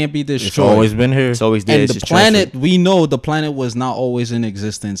it can't be It's destroyed, always been here. It's always there. and It's the just planet, transferred. we know the planet was not always in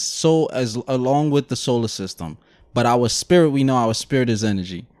existence. So as along with the solar system, but our spirit, we know our spirit is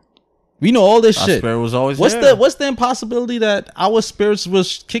energy. We know all this Our shit. spirit was always What's there. what's the impossibility that our spirits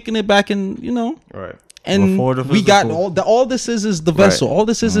was kicking it back in, Right. and Before the we got physical. all this is the vessel. Right. All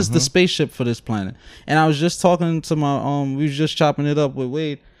this is the spaceship for this planet. And I was just talking to my we was just chopping it up with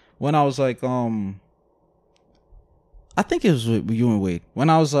Wade when I was like I think it was with you and Wade when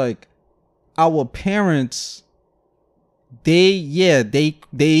I was like, our parents,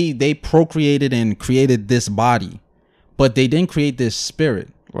 they procreated and created this body, but they didn't create this spirit.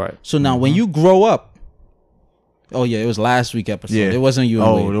 Right. So now when you grow up, oh yeah, it was last week episode. Yeah. It wasn't you and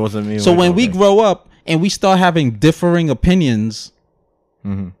Oh, Wade. it wasn't me. So Wait, when we okay. grow up and we start having differing opinions,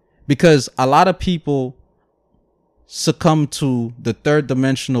 because a lot of people succumb to the third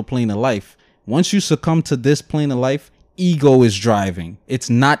dimensional plane of life, Once you succumb to this plane of life, ego is driving. It's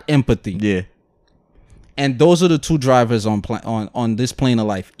not empathy. Yeah. And those are the two drivers on this plane of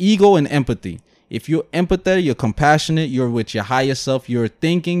life: ego and empathy. If you're empathetic, you're compassionate, you're with your higher self, you're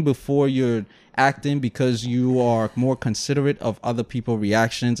thinking before you're acting because you are more considerate of other people's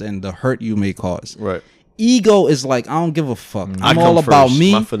reactions and the hurt you may cause. Right. Ego is like, I don't give a fuck. I I'm come all about first.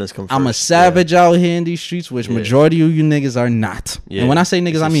 me. My feelings come I'm a first. savage out here in these streets, which majority of you niggas are not. Yeah. And when I say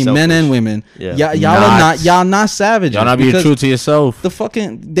niggas, It's I just mean selfish. men and women. Yeah. Y'all not savages. Y'all not being because true to yourself. The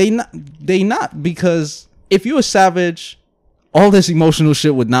fucking they not because if you a savage, all this emotional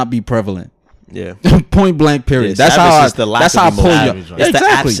shit would not be prevalent. Yeah. Point blank. Period. Yeah, that's how savage I. is the lack That's of how I pull emotion. you. Savage, right? It's the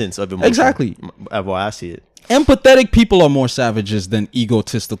Exactly. absence of emotion. Exactly. Of how I see it. Empathetic people are more savages than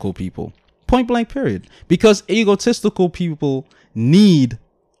egotistical people. Point blank. Period. Because egotistical people need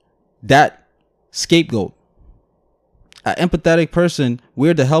that scapegoat. An empathetic person,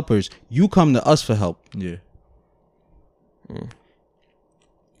 we're the helpers. You come to us for help. Yeah. You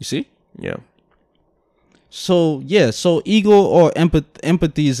see? Yeah. So ego or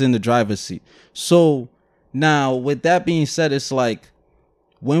empathy is in the driver's seat. So now with that being said, it's like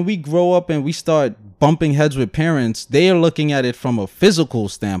when we grow up and we start bumping heads with parents, they are looking at it from a physical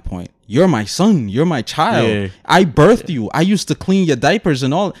standpoint. You're my son, you're my child. Yeah. I birthed you. I used to clean your diapers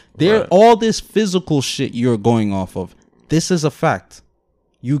and all. Right. All this physical shit you're going off of. This is a fact.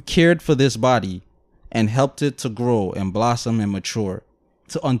 You cared for this body and helped it to grow and blossom and mature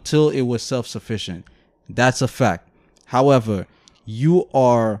until it was self-sufficient. That's a fact. However, you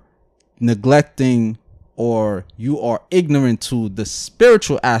are neglecting or you are ignorant to the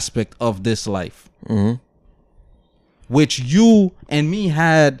spiritual aspect of this life, which you and me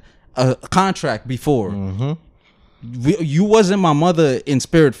had a contract before. You wasn't my mother in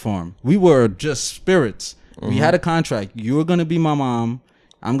spirit form. We were just spirits. We had a contract. You're going to be my mom.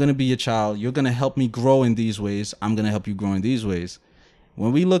 I'm going to be your child. You're going to help me grow in these ways. I'm going to help you grow in these ways.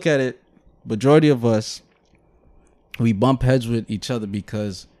 When we look at it, majority of us, we bump heads with each other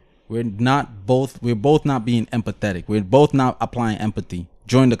because we're both not being empathetic. We're both not applying empathy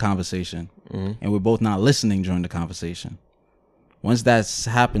during the conversation. And we're both not listening during the conversation. Once that's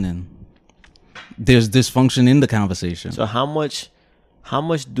happening, there's dysfunction in the conversation. So how much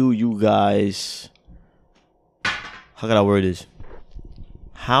do you guys, how can I word this?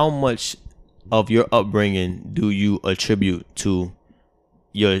 How much of your upbringing do you attribute to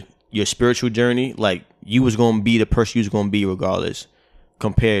your spiritual journey? Like you was gonna be the person you was gonna be regardless,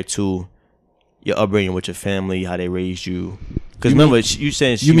 compared to your upbringing with your family, how they raised you. Because remember, you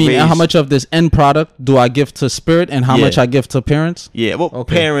saying You mean how much of this end product do I give to spirit and how much I give to parents? Yeah, well,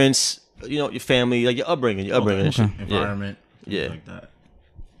 Okay. parents, your family, like your upbringing and shit. Environment. Yeah. Like that.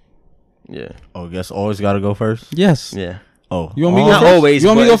 Yeah, Oh, I guess always got to go first. Yes. yeah. Oh, You want me to Not go first? always, You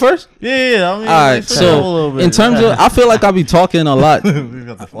want me to go but- first? Yeah. I mean, All right. So in terms of, I feel like I be talking a lot. we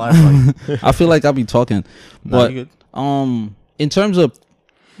got the flashlight. I feel like I be talking, Nah, but you good. in terms of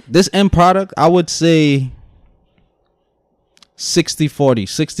this end product, I would say 60-40,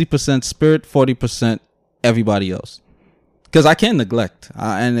 60% spirit, 40% everybody else. Because I can't neglect,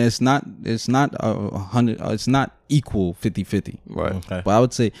 and it's not 100. It's not equal 50-50. Right. Okay. But I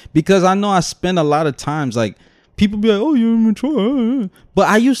would say because I know I spend a lot of times like people be like, "Oh, you're immature," but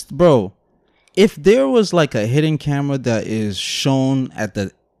I used, bro. If there was like a hidden camera that is shown at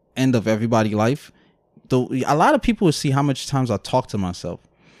the end of everybody's life, a lot of people would see how much times I talk to myself,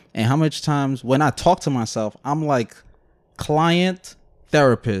 and how much times when I talk to myself, I'm like client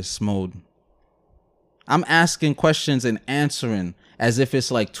therapist mode. I'm asking questions and answering as if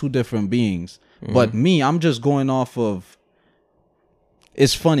it's like two different beings. But me, I'm just going off of.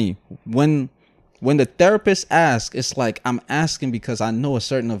 It's funny when the therapist asks, it's like I'm asking because I know a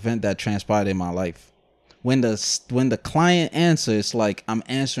certain event that transpired in my life. When the client answers, it's like I'm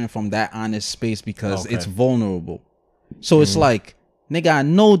answering from that honest space because it's vulnerable. So it's like, nigga, I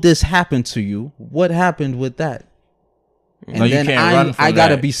know this happened to you. What happened with that? And No, you then can't run from I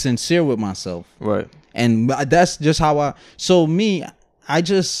gotta that. be sincere with myself. Right. And that's just how I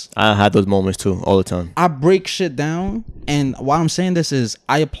had those moments too, all the time. I break shit down, and why I'm saying this is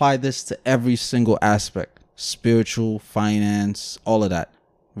I apply this to every single aspect: spiritual, finance, all of that,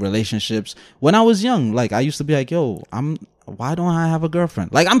 relationships. When I was young, like I used to be like, "Yo, why don't I have a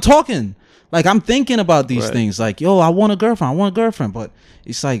girlfriend?" Like I'm talking, like I'm thinking about these Right. things. Like, yo, I want a girlfriend, but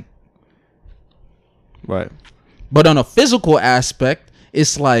it's like, Right. but on a physical aspect,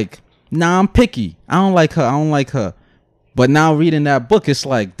 it's like, nah, I'm picky. I don't like her. But now reading that book, it's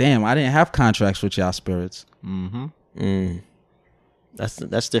like, damn, I didn't have contracts with y'all spirits.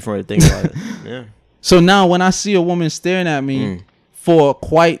 That's different to think about it. Yeah. So now when I see a woman staring at me for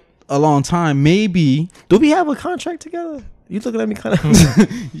quite a long time, maybe Do we have a contract together? You looking at me kind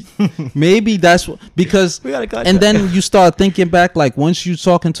of. maybe that's because We got a contract. and then you start thinking back, like once you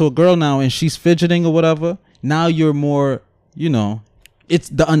talking to a girl now and she's fidgeting or whatever, now you're more, you know, it's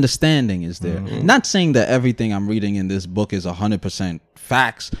the understanding is there. Not saying that everything I'm reading in this book is 100%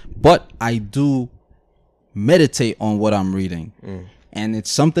 facts, but I do meditate on what I'm reading. And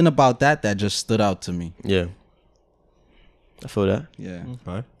it's something about that just stood out to me. Yeah. I feel that. Yeah.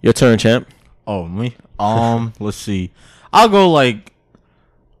 Okay. Your turn, champ. Oh, me? Let's see. I'll go like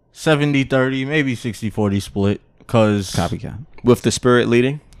 70-30, maybe 60-40 split. Cause Copycat. With the spirit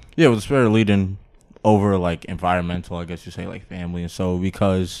leading. yeah, with the spirit leading over like environmental, I guess you say, like family and so,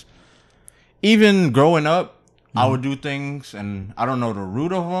 because even growing up, I would do things and I don't know the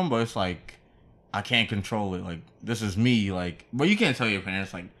root of them, but it's like I can't control it. Like this is me. Like, but you can't tell your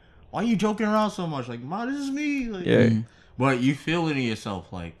parents like, why are you joking around so much? Like, Ma, this is me. Like, Yeah. But you feel it in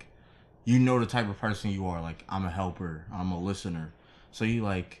yourself, like you know the type of person you are. Like, I'm a helper, I'm a listener. So you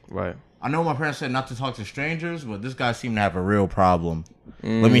like, Right. I know my parents said not to talk to strangers, but this guy seemed to have a real problem.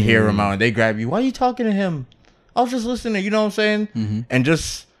 Let me hear him out. And they grab you. Why are you talking to him? I was just listening. You know what I'm saying? And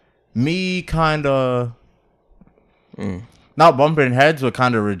just me kind of not bumping heads, but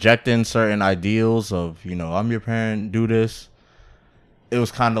kind of rejecting certain ideals of, you know, I'm your parent, do this. It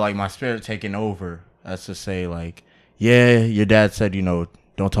was kind of like my spirit taking over. That's to say, like, yeah, your dad said, you know,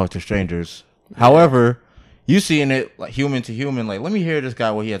 don't talk to strangers. However, you seeing it like human to human, like, let me hear this guy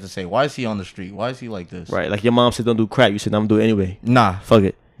what he has to say. Why is he on the street? Why is he like this? Right. Like your mom said, don't do crack. You said, I'm gonna do it anyway. Nah, Fuck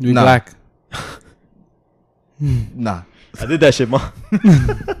it. You Nah. black. nah. I did that shit, mom.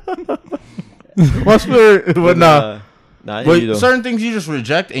 My spirit, but nah. Nah, I hear you But though. certain things you just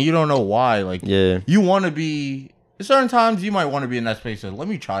reject and you don't know why. Like, Yeah. you want to be. Certain times you might want to be in that space of, let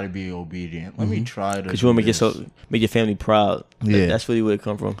me try to be obedient. Let me try to. Because you want to make your family proud. Yeah. That's really where it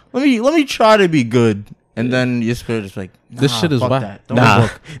come from. Let me try to be good. And then your spirit is like, nah, This shit is fuck whack. that. Throw Nah. a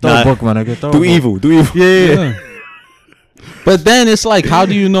book. Throw Nah. a book, man. I get throw Do a book. evil. Do evil. Yeah. But then it's like, how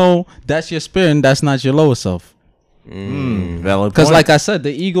do you know that's your spirit and that's not your lower self? Valid. Because point. like I said,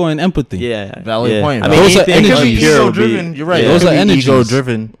 the ego and empathy. Yeah. Valid yeah. point. I mean, Those are anything it could energies. be pure ego would be- driven. You're right. Yeah. Those It are could be energies. ego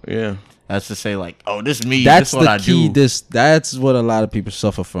driven. Yeah. That's to say, like, oh, this me. That's This what the I key. do. That's what a lot of people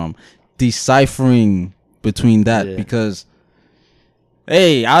suffer from, deciphering between that. Yeah. Because,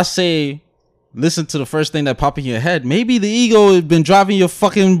 hey, I say, listen to the first thing that pop in your head. Maybe the ego has been driving your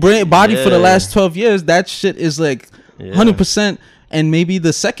fucking body for the Yeah. last 12 years. That shit is like 100%. And maybe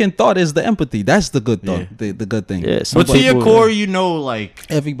the second thought is the empathy. That's the good thought. Yeah. The good thing. Yeah. some But to your people- core, you know, like,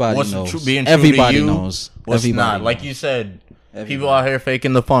 Everybody what's knows. being true Everybody to you, knows. what's Everybody not. Like knows. you said, people Everybody. out here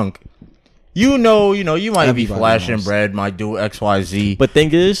faking the funk. You know, you might be Everybody flashing knows. bread, might do X, Y, Z, But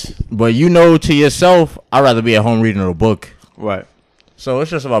thing is, but you know to yourself, I'd rather be at home reading a book. right. So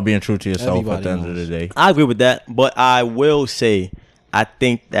it's just about being true to yourself at Everybody the end of knows. the day. I agree with that, but I will say, I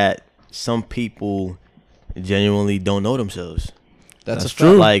think that some people genuinely don't know themselves. That's That's a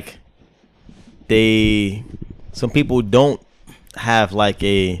true. fact. Like some people don't have like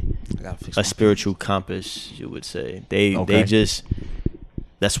I gotta fix a my- spiritual compass. You would say they Okay. just.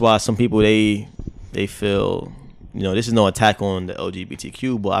 That's why some people they feel, you know, this is no attack on the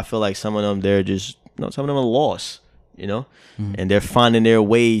LGBTQ, but I feel like some of them they're just, you know, some of them are lost, you know, and they're finding their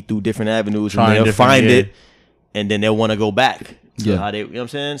way through different avenues, Trying and they'll different- find yeah. it, and then they'll want to go back. To Yeah. how they, you know what I'm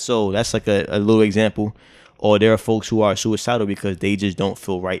saying? So that's like a little example. Or there are folks who are suicidal because they just don't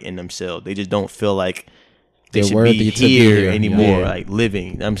feel right in themselves. They just don't feel like they They're should worthy be to be here here. anymore, Yeah. like living.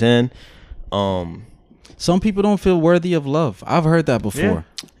 You know what I'm saying? Some people don't feel worthy of love. I've heard that before.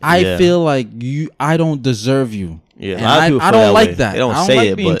 I Yeah. feel like I don't deserve you. Yeah, a And lot of I people feel don't that like way. that. They don't I don't say like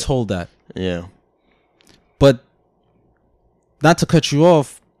it, being but- told that. Yeah. But not to cut you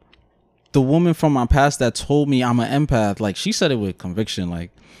off, the woman from my past that told me I'm an empath, like she said it with conviction.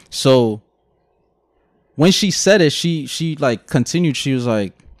 Like, so when she said it, she like continued. She was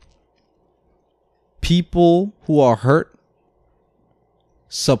like, people who are hurt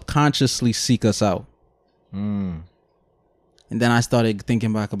subconsciously seek us out. And then I started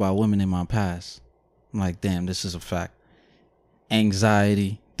thinking back about women in my past. I'm like, damn, this is a fact.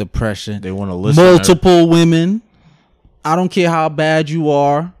 Anxiety, depression. They want to listen. Multiple women. I don't care how bad you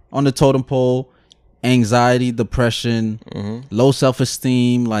are on the totem pole. Anxiety, depression, low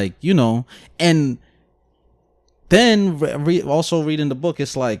self-esteem, like, you know. And then also reading the book,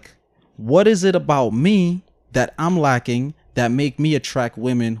 it's like, what is it about me that I'm lacking that make me attract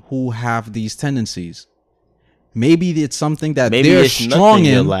women who have these tendencies? Maybe it's something that Maybe they're it's strong nothing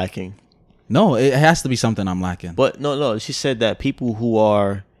you're in. lacking. No, it has to be something I'm lacking. But no. She said that people who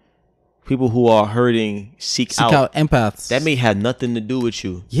are people who are hurting seek out. Empaths. That may have nothing to do with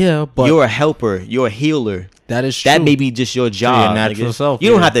you. Yeah, but You're a helper. You're a healer. that is true. That may be just your job. your natural nigga. self, You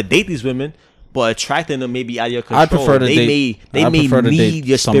don't yeah. have to date these women, but attracting them may be out of your control. I prefer to they date. may I prefer to need date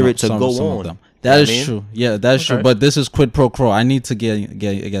your some spirit to some go of on. them. That You is know what I mean? true. Yeah, that's true. Okay. But this is quid pro quo. I need to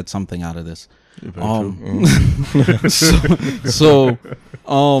get something out of this.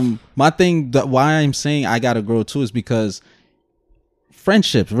 My thing that why I'm saying I gotta grow too is because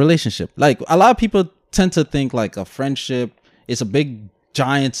friendships, relationship. Like a lot of people tend to think like a friendship is a big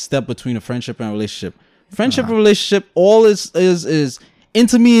giant step between a friendship and a relationship. Friendship and relationship, all is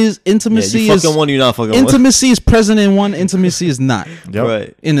intimacy Yeah, you fucking one, you not fucking one. intimacy is present in one, intimacy is not Yep.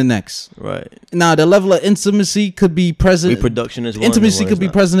 Right, in the next. right. Now the level of intimacy could be present. Reproduction is one. Intimacy and one could is be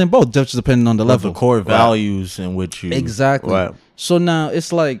not. present in both, just depending on the Of level. the core values in which you Exactly. Right. So now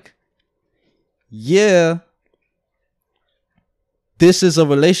it's like, yeah, this is a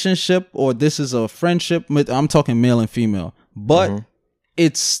relationship or this is a friendship. I'm talking male and female, but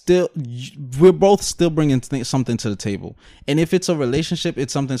it's still, we're both still bringing something to the table. And if it's a relationship,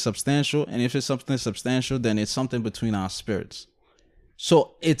 it's something substantial. And if it's something substantial, then it's something between our spirits.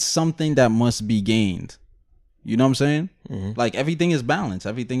 So it's something that must be gained. You know what I'm saying? Like everything is balance.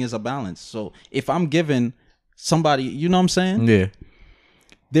 Everything is a balance. So if I'm giving somebody, you know what I'm saying? Yeah.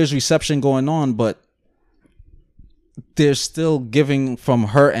 There's reception going on, but there's still giving from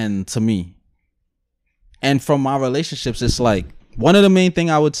her end to me. And from my relationships, it's like one of the main thing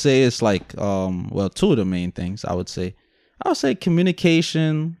I would say is like, two of the main things I would say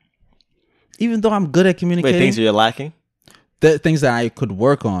communication. Even though I'm good at Wait, communicating, things that you're lacking? the things that I could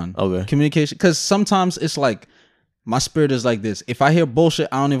work on. Okay. Communication, because sometimes it's like my spirit is like this. If I hear bullshit,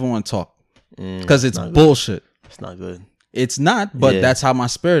 I don't even want to talk because it's bullshit. It's not good. It's not, but Yeah. that's how my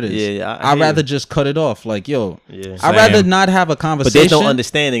spirit is. Yeah, I I'd hear rather you. just cut it off. Like, yo, Yeah. I'd rather not have a But conversation. there's no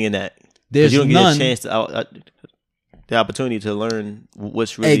understanding in that. 'Cause There's you don't none. get a chance to the opportunity to learn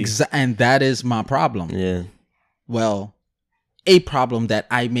what's really. And that is my problem. Yeah. Well, a problem that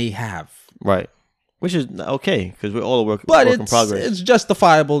I may have, Right. Which is okay because we're all a work but in progress. it's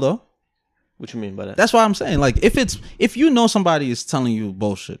justifiable though. What you mean by that? That's what I'm saying. Like, if you know somebody is telling you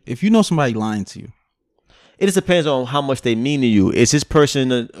bullshit, if you know somebody lying to you, It just depends on how much they mean to you. Is this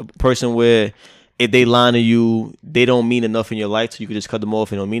person a person where if they lie to you, they don't mean enough in your life, so you can just cut them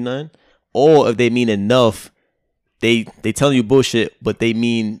off and don't mean nothing? Or if they mean enough, they telling you bullshit, but they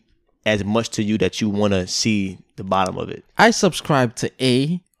mean as much to you that you want to see the bottom of it. I subscribe to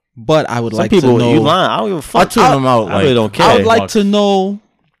A, but I would Some like people, to know. you lying. I don't give a fuck. I tune them out. I really don't care. I would like to know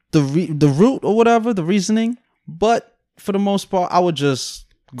the root or whatever, the reasoning. But for the most part, I would just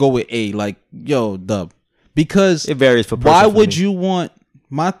go with A. Like, yo, dub. Because It varies for person. why for would me. you want?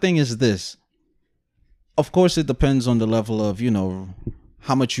 My thing is this. Of course, it depends on the level of,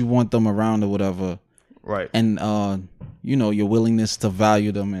 how much you want them around or whatever. Right. And, your willingness to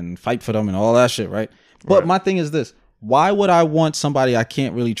value them and fight for them and all that shit, right? But my thing is this. Why would I want somebody I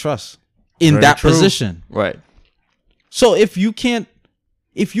can't really trust in Very that true. position? Right. So if you're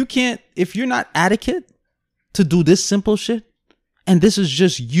not adequate to do this simple shit, and this is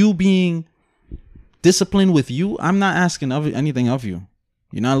just you being disciplined with you, I'm not asking anything of you.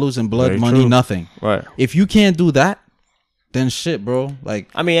 You're not losing blood, Very money, true. nothing. Right. If you can't do that, then shit, bro. Like,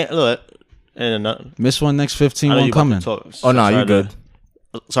 I mean, look, and miss one next 15, I know one you about coming. to talk. Oh, no, Sorry you good.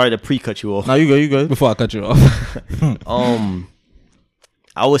 Sorry to pre-cut you off. No, you good. You good. Before I cut you off.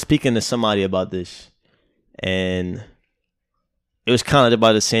 I was speaking to somebody about this, and it was kind of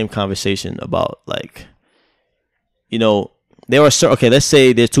about the same conversation about like, there are okay. Let's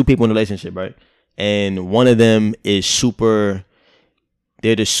say there's two people in a relationship, right? And one of them is super.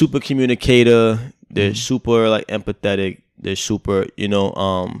 They're the super communicator. They're super like empathetic. They're super, they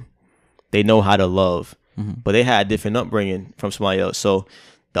know how to love, but they had a different upbringing from somebody else. So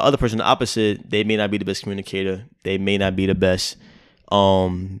the other person, the opposite, they may not be the best communicator. They may not be the best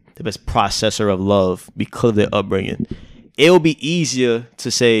processor of love because of their upbringing. It'll be easier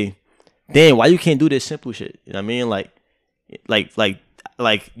to say, damn, why you can't do this simple shit? You know what I mean? Like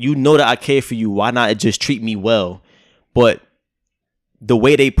you know that I care for you. Why not just treat me well? But the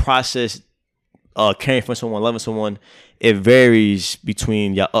way they process caring for someone, loving someone, it varies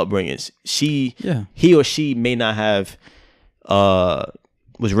between your upbringings. He or she may not have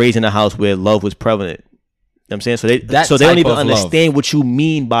was raised in a house where love was prevalent. You know what I'm saying? So they don't even understand what you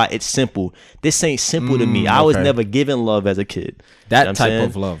mean by it's simple. This ain't simple to me. I was never given love as a kid. That type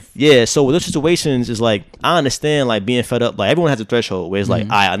of love. Yeah, so with those situations, it's like, I understand like being fed up. Like everyone has a threshold where it's like, all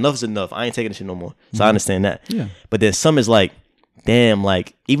right, enough is enough. I ain't taking this shit no more. So I understand that. Yeah. But then some is like, damn,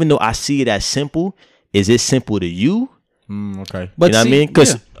 like even though I see it as simple, is it simple to you? Okay. But You know what I mean?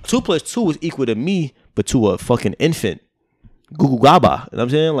 Because 2 plus 2 is equal to me, but to a fucking infant. Google Gaba. You know what I'm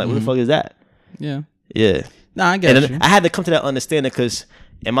saying? Like, what the fuck is that? Yeah. Yeah. Nah, I get And you. I had to come to that understanding because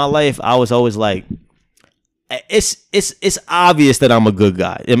in my life, I was always like, it's obvious that I'm a good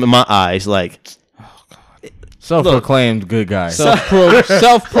guy in my eyes. Like, Self-proclaimed good guy. Self-proclaimed,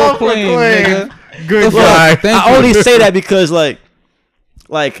 nigga. Good Look, guy. thank I you. only say that because like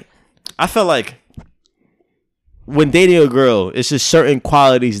I felt like when dating a girl, it's just certain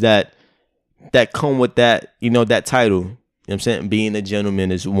qualities that come with that, you know, that title. You know what I'm saying? Being a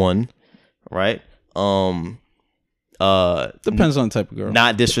gentleman is one, right? Depends on the type of girl.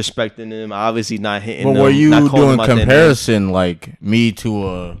 Not disrespecting them, obviously not hitting But them. were you not calling doing them out their comparison like me to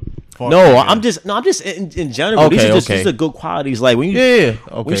a? name. No, I'm just in general. Okay, These are good qualities. Like when you Yeah. when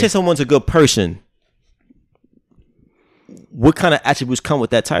you Okay. say someone's a good person, what kind of attributes come with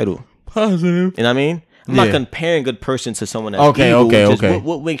that title? Positive. You know what I mean? I'm Yeah. not comparing good person to someone that's Okay, evil. okay, Just okay.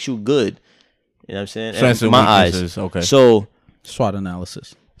 What makes you good? You know what I'm saying? Strengths In and my eyes. weaknesses, okay. SWOT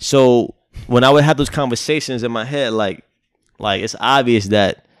analysis. So when I would have those conversations in my head, like it's obvious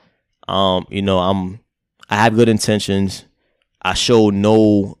that, you know, I have good intentions. I show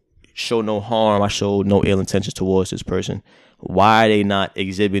no harm. I show no ill intentions towards this person. Why are they not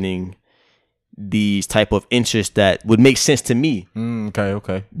exhibiting these type of interests that would make sense to me?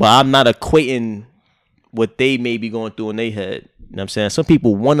 Okay. But I'm not equating what they may be going through in their head. You know what I'm saying? Some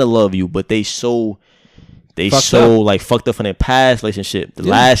people want to love you, but they Fucked up. like fucked up from their past relationship. The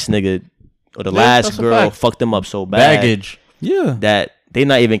Yeah. last nigga or the Yeah, last that's a girl fact. fucked them up so bad Baggage. Yeah. that they're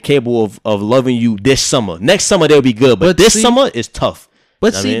not even capable of loving you this summer. Next summer they'll be good, but But this see- summer is tough.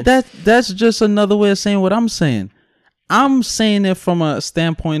 But Know what see, I mean? that's just another way of saying what I'm saying. I'm saying it from a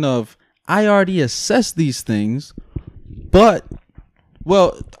standpoint of I already assessed these things, but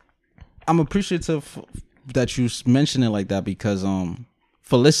I'm appreciative that you mention it like that because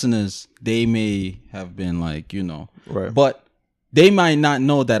for listeners they may have been like, you know, Right. but they might not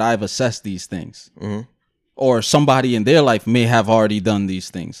know that I've assessed these things. Mhm. Or somebody in their life may have already done these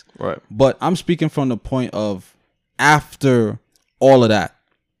things. Right. But I'm speaking from the point of after all of that.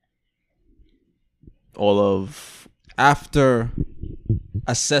 After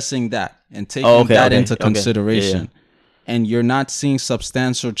assessing that and taking that into consideration, and you're not seeing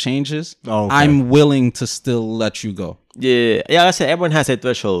substantial changes, I'm willing to still let you go. Yeah. Like I said, everyone has that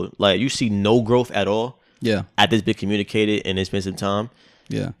threshold. Like you see no growth at all. Yeah. After it's been communicated and it's been some time.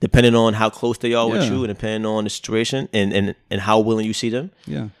 Yeah. Depending on how close they are with Yeah. you and depending on the situation and how willing you see them.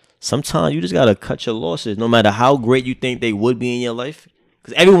 Yeah. Sometimes you just gotta cut your losses, no matter how great you think they would be in your life.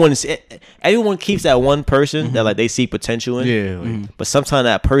 Because everyone keeps that one person that like they see potential in. Yeah. Like, But sometimes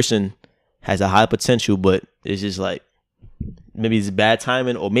that person has a high potential, but it's just like maybe it's bad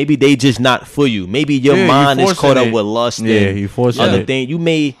timing, or maybe they just not for you. Maybe your Yeah, you mind is forcing caught up it. with lust. Yeah, and you forcing other it. thing. You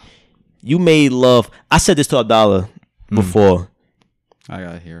may love. I said this to Abdallah before. I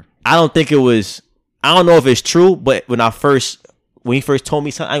got here. I don't think it was. I don't know if it's true, but when he first told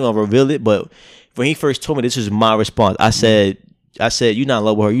me something, I ain't gonna reveal it. But when he first told me, this was my response. I said, you're not in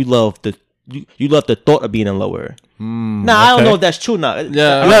love with her. You love the thought of being in love with her. I don't know if that's true now.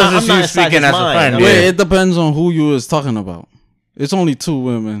 Yeah. I'm That's not just you inside speaking his as a mind. friend, I yeah. mean, Wait, it depends on who you was talking about. It's only 2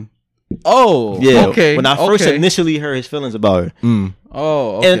 women. Oh, Yeah. okay. When I first okay. initially heard his feelings about her,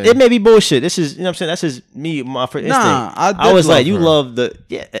 Oh, okay. and it may be bullshit. This is, you know what I'm saying. That's just me, my first instinct. I I did was like, love you her. love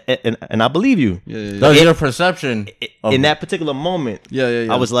and I believe you. yeah. that's your perception. In that particular moment, Yeah.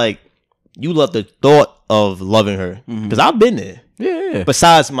 I was like, you love the thought of loving her because I've been there. Yeah.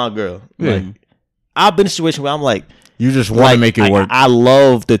 Besides my girl, like I've been in a situation where I'm like, You just want to make it work. I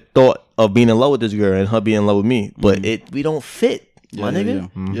love the thought of being in love with this girl and her being in love with me, but we don't fit, my nigga.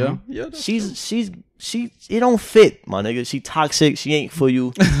 Yeah. She's it don't fit, my nigga. She toxic. She ain't for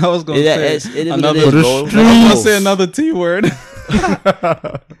you. I was gonna say It is another. what it is, I was bro. gonna say another T word.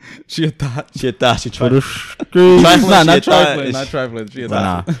 She a thought. She thought she tried. Nah, Trifling, not she thought trifling. it's- Not trifling. She a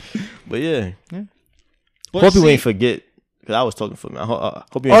Nah. thought. But yeah, But hope you see- ain't forget because I was talking for me. I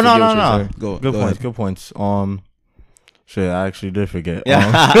hope you Oh ain't no, forget no, what you no. were saying. Go Good ahead. points. Good points. Shit, I actually did forget.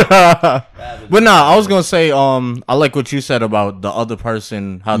 Yeah. But nah, I was gonna say, I like what you said about the other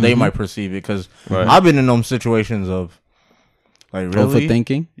person, how they might perceive it, because Right. I've been in them situations of, like, really,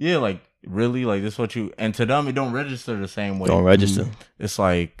 Overthinking. yeah, like really, like this what you, and to them it don't register the same way. Don't register. It's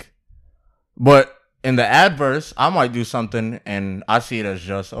like, but in the adverse, I might do something and I see it as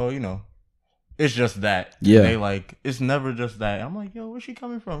just, oh, you know, it's just that. Yeah. And they like, it's never just that. I'm like, yo, where's she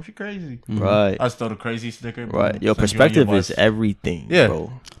coming from? She crazy. Right. I stole the crazy sticker. Right. boom, Your sent you on perspective your is bus. everything, Yeah.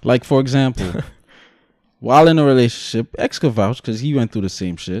 bro. Like for example, while in a relationship, X could vouch because he went through the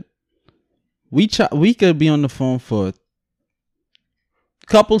same shit. We could be on the phone for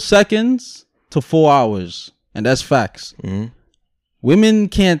couple seconds to 4 hours, and that's facts. Women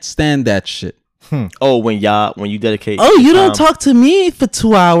can't stand that shit. Oh, when you dedicate. Oh, you don't time. talk to me for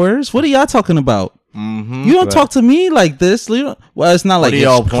 2 hours. What are y'all talking about? You don't talk to me like this. Well, it's not like What are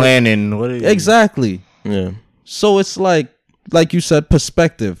y'all planning? What are you... Exactly. Yeah. So it's like you said,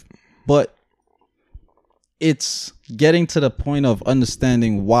 perspective, but it's getting to the point of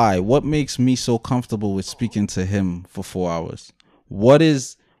understanding why. What makes me so comfortable with speaking to him for 4 hours? What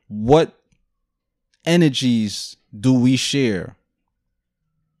energies do we share,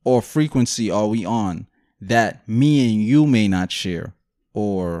 or frequency are we on that me and you may not share,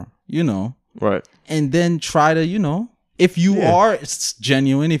 or Right. and then try to if you are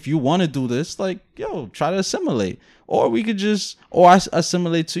genuine, if you want to do this, like, yo, try to assimilate, or we could just I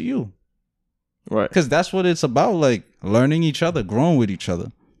assimilate to you, right? Because that's what it's about, like learning each other, growing with each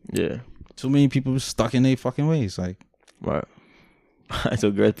other. Yeah. Too many people stuck in their fucking ways, like, right.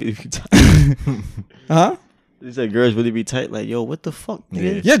 So girls really be tight. huh? They said girls really be tight. Like, yo, what the fuck?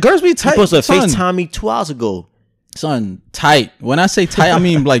 Yeah, girls be tight. You supposed to son. FaceTime me 2 hours ago. Son, tight. When I say tight, I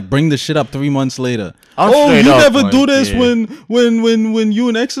mean like bring the shit up 3 months later. I'm oh, you up, never like, do this yeah. when you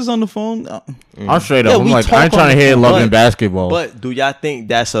and X is on the phone. I'm straight up. Yeah, I'm we like, talk I ain't on trying to the hear phone, loving but- basketball. But do y'all think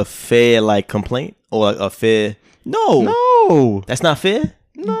that's a fair like complaint or like a fair? No, no, That's not fair.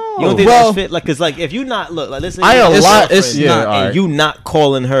 no. You don't think Well- that's fair? Like, cause like if you not look like let's say I you a got lot. girlfriend it's yeah, not- all and right. you not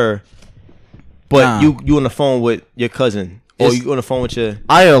calling her, but Nah. you on the phone with your cousin or It's- you on the phone with your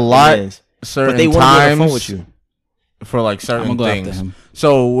I a lot mans, certain but they want to be on the times phone with you. for like I'm certain gonna go after things. him.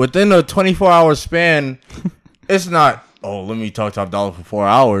 So within a 24-hour span, it's not. Oh, let me talk to Abdallah for 4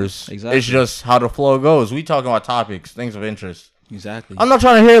 hours. Exactly. It's just how the flow goes. We talking about topics, things of interest. Exactly. I'm not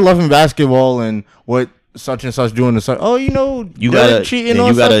trying to hear loving basketball and what such and such doing to such. Oh, You they're gotta cheating and on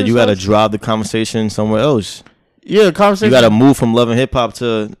you such gotta and you gotta such. drive the conversation somewhere else. Yeah, conversation. You gotta move from loving hip hop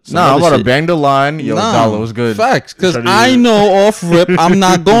to some Nah, I'm other about to shit. bang the line. Yo, Abdallah was good. Facts, because Try to I use it. know off rip I'm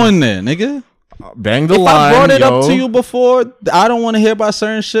not going there, nigga. Bang the If line. I brought it yo. up to you before, I don't want to hear about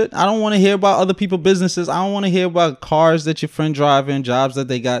certain shit. I don't want to hear about other people's businesses. I don't want to hear about cars that your friend driving, jobs that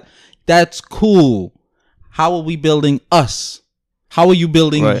they got. That's cool. How are we building us? How are you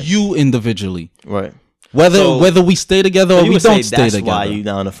building Right. you individually? Right. Whether So- we stay together or you we would don't say stay that's together. why you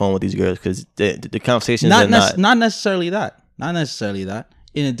not on the phone with these girls because the conversations not are not. not necessarily that. Not necessarily that.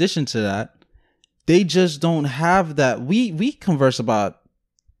 In addition to that, they just don't have that. We converse about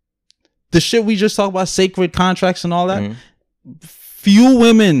the shit we just talked about, sacred contracts and all that. Mhm. Few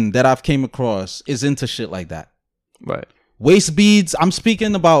women that I've came across is into shit like that. Right. Waist beads. I'm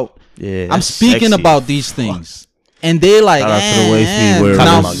speaking about. Yeah. I'm that's speaking sexy. about these things, and they like. Shout out to the waist bead wearers.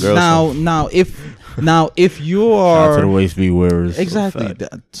 now, My girl, now, if you Shout out to the are waist bead wearers. exactly, fact.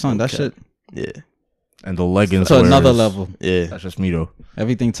 son, that Okay. shit Yeah. And the leggings to wearers. another level. Yeah. That's just me though.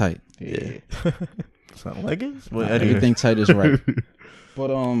 Everything tight. Yeah. It's not leggings. But Everything tight is right.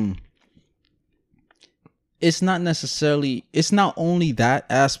 But it's not necessarily. It's not only that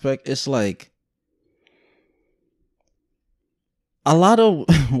aspect. It's like a lot of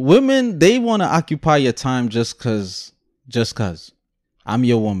women, they want to occupy your time just cause I'm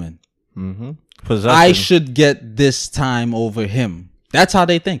your woman. Mm-hmm. I should get this time over him. That's how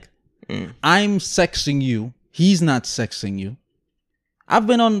they think. Mm. I'm sexing you. He's not sexing you. I've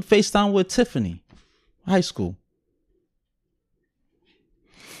been on FaceTime with Tiffany, high school.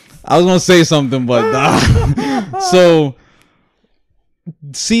 I was gonna say something, but so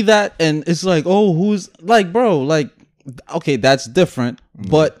see that, and it's like, oh, who's like, bro, like, okay, that's different,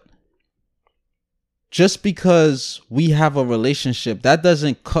 but just because we have a relationship, that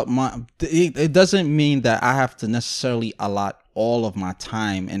doesn't cut my. It doesn't mean that I have to necessarily allot all of my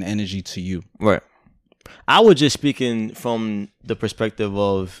time and energy to you. Right. I was just speaking from the perspective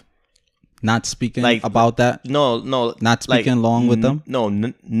of Not speaking Like, about that. no, Not speaking along with them. No,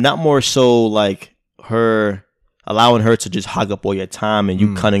 not more so like her allowing her to just hog up all your time and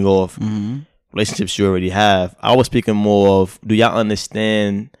you cutting off relationships you already have. I was speaking more of, do y'all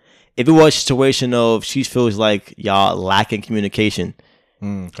understand if it was a situation of she feels like y'all lacking communication?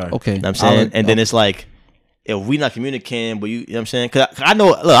 Okay. You know what I'm saying? And then it's like, if we not communicating, but you know what I'm saying? Cause I know,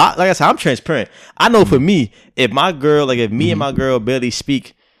 look, like I said, I'm transparent. I know for me, if my girl, like if me and my girl barely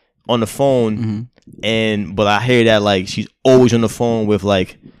speak on the phone, but I hear that like she's always on the phone with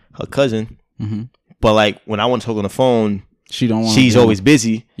like her cousin, but like when I want to talk on the phone, She don't want. she's always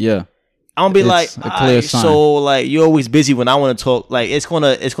busy. Yeah. I'm gonna be like, It's a clear "Alright, sign." so like you're always busy when I want to talk. Like it's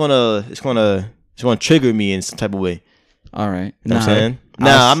gonna trigger me in some type of way. All right. You know what I'm saying?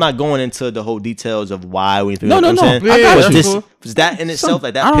 Now I'm not going into the whole details of why we. No, you know what I'm saying? I got But you. this, that in itself,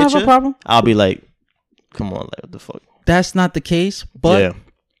 like that I don't picture, have a problem. I'll be like, come on, like what the fuck? that's not the case. But Yeah.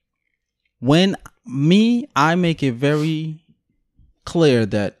 when I make it very clear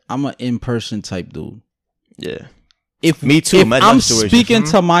that I'm an in-person type dude. Yeah. If Me too, if imagine I'm that situation. speaking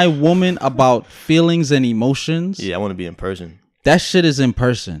to my woman about feelings and emotions, Yeah, I want to be in person. that shit is in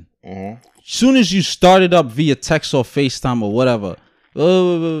person. Mm-hmm. Soon as you start it up via text or FaceTime or whatever,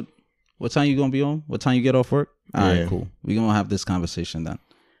 what time you gonna be on? What time you get off work? All right, Yeah. cool. We gonna have this conversation then.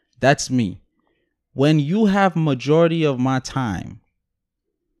 That's me. When you have majority of my time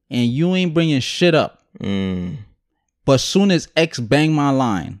and you ain't bringing shit up, but soon as X bang my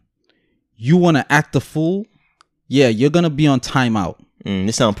line, you want to act a fool? Yeah, you're gonna be on timeout.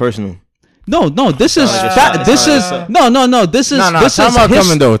 This sound personal. No, this is like this is no. This is this is timeout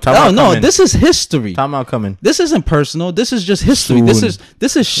coming though. Timeout no, coming. this is history. Timeout coming. This isn't personal. This is just history. Soon.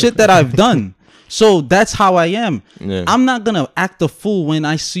 This is shit that I've done. So that's how I am. Yeah. I'm not gonna act a fool when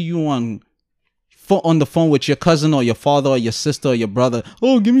I see you on the phone with your cousin or your father or your sister or your brother.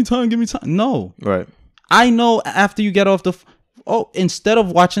 Oh, give me time. No, Right. I know after you get off instead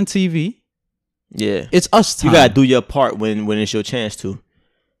of watching TV, Yeah. it's us time. You gotta do your part when it's your chance to.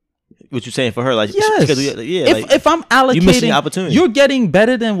 What you saying for her? Like, Yes. If I'm allocating, you missing the opportunity. You're getting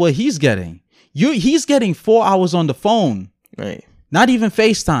better than what he's getting. He's getting 4 hours on the phone, right. not even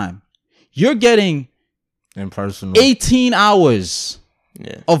FaceTime. You're getting In person. 18 hours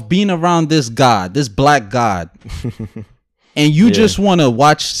of being around this God, this black God, and you just want to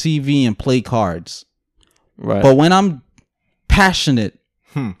watch TV and play cards. Right. But when I'm passionate,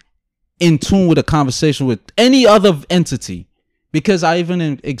 in tune with a conversation with any other entity, because I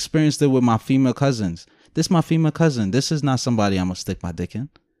even experienced it with my female cousins. This is my female cousin. This is not somebody I'm going to stick my dick in.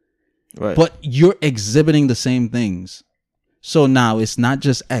 Right. But you're exhibiting the same things. So now it's not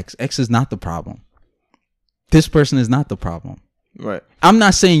just X. X is not the problem. This person is not the problem. Right. I'm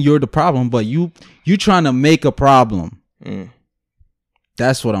not saying you're the problem, but you trying to make a problem.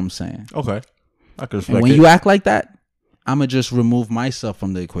 That's what I'm saying. Okay. I can respect And when it. you act like that, I'm going to just remove myself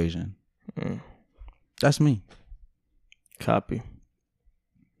from the equation. That's me. Copy.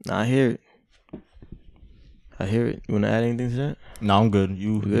 Nah, I hear it. You want to add anything to that? No, I'm good.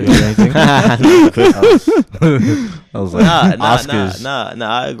 You Good. got anything? Nah, I was like, Oscars.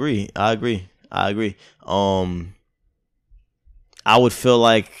 I agree. I would feel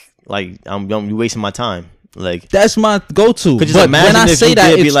like I'm wasting my time. Like, That's my go-to. could just But imagine when I if say you that,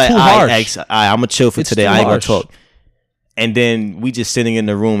 did be it's like, too all harsh. right, X, I'm gonna chill for It's today. too I ain't gonna harsh. talk. And then we just sitting in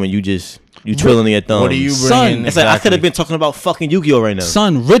the room and you twirling your thumbs. What are you Son, bringing? It's like I could have been talking about fucking Yu-Gi-Oh right now.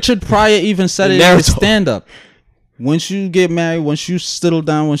 Son, Richard Pryor even said it in Naruto. his stand-up. Once you get married, once you settle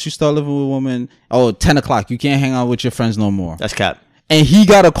down, once you start living with a woman, 10 o'clock, you can't hang out with your friends no more. That's cap. And he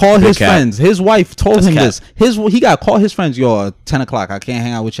got to call his cap. friends. His wife told That's him cap. this. He got to call his friends. Yo, 10 o'clock, I can't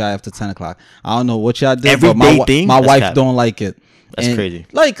hang out with y'all after 10 o'clock. I don't know what y'all did, Everyday but thing? my That's wife cap. don't like it. That's crazy.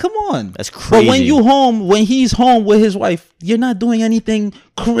 Like, come on. That's But when crazy. when he's home with his wife, you're not doing anything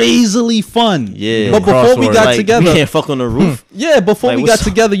crazily fun. Yeah. But before we Crossword. got Like, together, we can't fuck on the roof. yeah, before Like, we what's got up?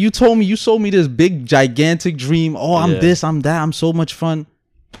 together, you sold me this big gigantic dream. Oh, I'm Yeah. this, I'm that, I'm so much fun.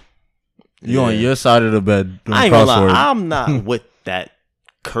 You on your side of the bed doing I ain't gonna lie. crossword. I'm not with that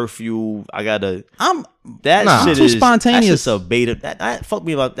curfew. I gotta. I'm That Nah. shit Too is spontaneous. That's just a beta. That fuck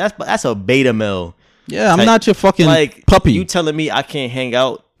me about. That's a beta male. yeah, I'm Like- not your fucking Like puppy. You telling me I can't hang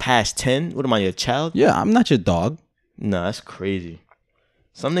out past 10? What am I, your child? Yeah, I'm not your dog. Nah, that's crazy.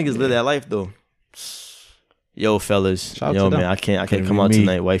 Some niggas live that life though. Yo, fellas. Shout out Yo, to man, them. I can't Couldn't come be out me.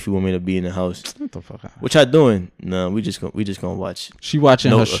 tonight. Wifey want me to be in the house. What the fuck? What y'all doing? No, we just gonna watch. She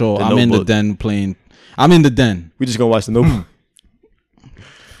watching No- her show. the I'm in the Notebook. den playing. I'm in the den. We just gonna watch the Notebook.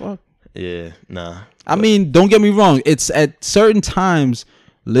 Fuck. Yeah, nah. I mean, don't get me wrong. It's at certain times,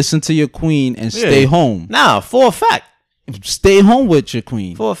 listen to your queen and stay home. Nah, for a fact. Stay home with your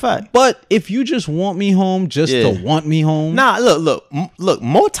queen. For a fact. But if you just want me home just Yeah. to want me home, Nah, look.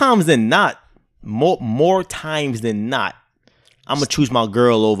 More times than not, more times than not, I'm gonna choose my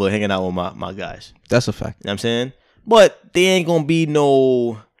girl over hanging out with my guys. that's a fact. You know what I'm saying? But there ain't gonna be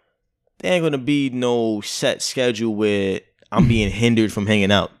no set schedule where I'm being hindered from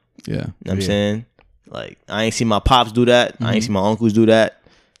hanging out. Yeah. You know what I'm saying? Like, I ain't seen my pops do that. I ain't seen my uncles do that.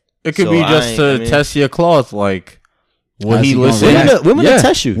 It could So be I just ain't- to I mean- test your claws. Like, will How's he he gonna listen? react? Women Yeah. will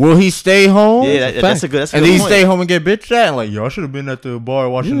test you. Will he stay home? Yeah, that's a good. That's a and good then he point. stay home and get bitched at. And like, yo, I should have been at the bar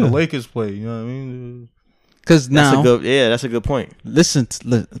watching Yeah. the Lakers play. You know what I mean? Because That's now, a good. Yeah, that's a good point.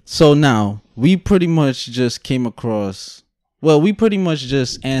 so now we pretty much just came across. Well, we pretty much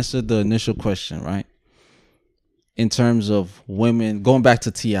just answered the initial question, right? In terms of women, going back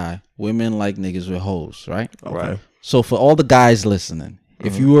to T.I., women like niggas with hoes, right? Right. So for all the guys listening,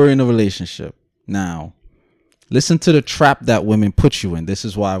 if you were in a relationship now, Listen to the trap that women put you in. This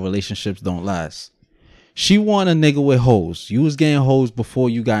is why relationships don't last. She want a nigga with hoes. You was getting hoes before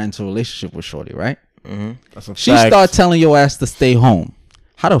you got into a relationship with shorty, right? That's a She fact. start telling your ass to stay home.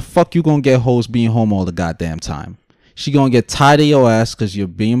 How the fuck you gonna get hoes being home all the goddamn time? She gonna get tired of your ass because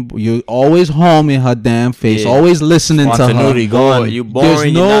you're always home in her damn face, Yeah. always listening to her. Continuity gone. You're There's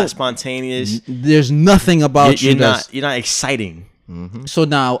boring. no- You're not spontaneous. There's nothing about You're you that's not. You're not exciting. So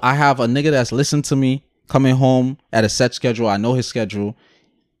now I have a nigga that's listened to me coming home at a set schedule. I know his schedule.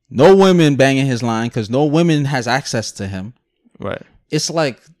 No women banging his line because no women has access to him. Right. It's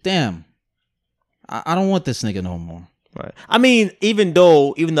like, damn, I don't want this nigga no more. Right. I mean, even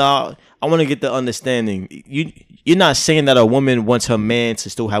though I want to get the understanding, you're not saying that a woman wants her man to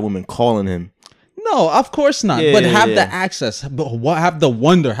still have women calling him. No, of course not. Yeah, but yeah, have yeah. the access. But what? Have the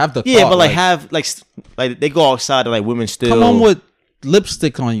wonder. Have the Yeah, thought, but like have like they go outside and like women still come on with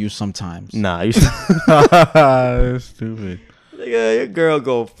lipstick on you sometimes. Nah, you That's stupid. Nigga, your girl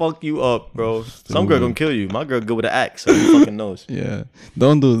go fuck you up, bro. Some girl gonna kill you. My girl good with an axe, so who fucking knows. Yeah,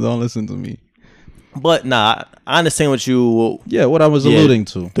 don't listen to me. But nah, I understand what you. Yeah, what I was Yeah, alluding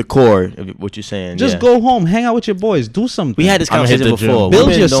to. The core of what you're saying. Just yeah. go home, hang out with your boys, do something. We had this I'ma hit conversation the gym. before. Build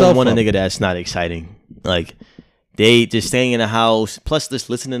Women yourself don't want a up. nigga that's not exciting. Like they just staying in the house, plus just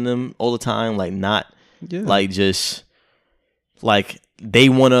listening to them all the time. Like not, Yeah. like just like they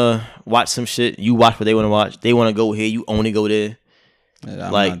want to watch some shit. You watch what they want to watch. They want to go here. You only go there. Yeah,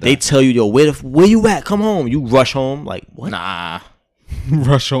 I'm Like not they that. tell you, yo, where you at? Come home. You rush home. Like what? Nah.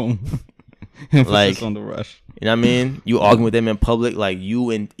 rush home. Like- on the rush. You know what I mean? You arguing with them in public, like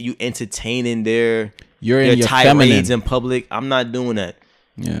you entertaining their You're in your tirades feminine. in public. I'm not doing that.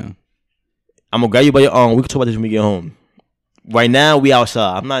 Yeah. I'm gonna grab you by your arm. We can talk about this when we get home. Right now, we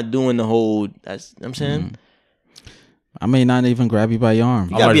outside. I'm not doing the whole. That's you know what I'm saying. I may not even grab you by your arm.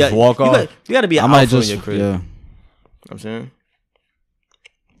 You I gotta might be just a- walk you off. gotta- You gotta be I an might alpha just in your crib. yeah. You know what I'm saying?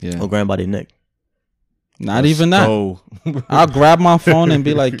 Yeah. Or grab by their neck. Not even that. Oh. I'll grab my phone and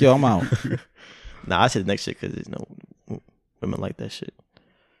be like, yo, I'm out. Nah, I said the next shit because there's no women like that shit.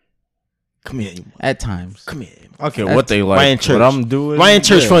 Come here, you- At times. come here. Okay, what they like. Ryan Church. What I'm doing. Ryan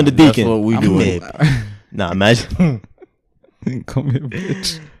Church from the that's Deacon. what we I'm doing. here. Nah, imagine. Come here,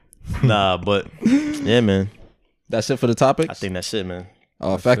 bitch. Nah, but yeah, man. That's it for the topics? I think that's it, man.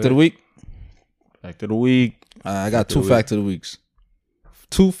 Fact of the week. Back of the week. I got two fact of the weeks.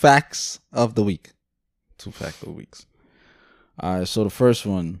 2 facts of the week. 2 fact of the weeks. All right, so the first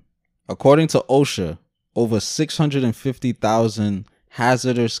one. According to OSHA, over 650,000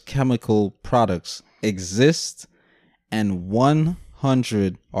 hazardous chemical products exist and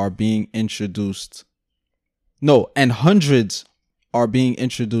 100 are being introduced. No, and hundreds are being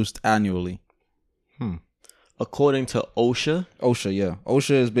introduced annually. According to OSHA, OSHA, yeah.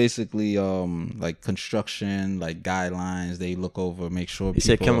 OSHA is basically like construction, like guidelines. They look over, make sure he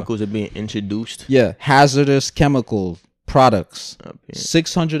said chemicals are being introduced. Yeah, hazardous chemical products. Okay.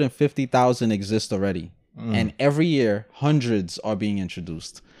 650,000 exist already. And every year, hundreds are being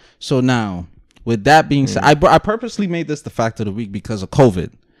introduced. So now, with that being said, I purposely made this the fact of the week because of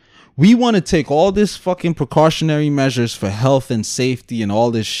COVID. We want to take all this fucking precautionary measures for health and safety and all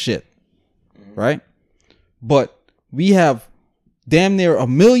this shit. Right? But we have damn near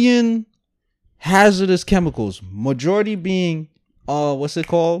 1 million hazardous chemicals, majority being what's it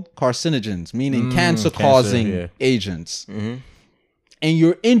called? Carcinogens, meaning cancer causing yeah. agents. And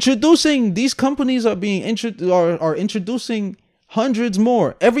you're introducing, these companies are being are introducing hundreds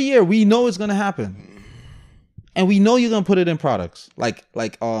more every year. We know it's gonna happen, and we know you're gonna put it in products like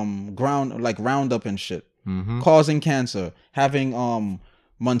Roundup and shit, causing cancer. Having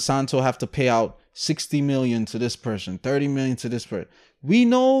Monsanto have to pay out 60 million to this person, 30 million to this person. We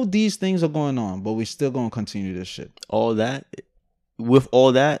know these things are going on, but we still gonna continue this shit. All that, with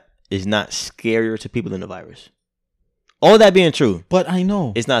all that, is not scarier to people than the virus. All that being true, But I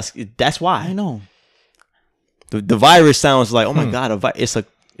know, it's not. That's why I know. the virus sounds like, oh my god, it's a.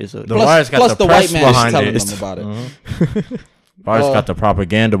 The Plus, virus got plus the the press white man is behind telling it. them about it. Virus got the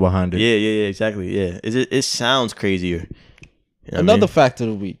propaganda behind it. Yeah, exactly. Yeah, it sounds crazier. You know what I Another mean? fact of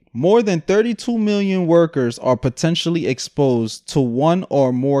the week. More than 32 million workers are potentially exposed to one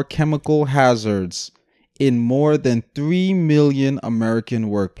or more chemical hazards in more than 3 million American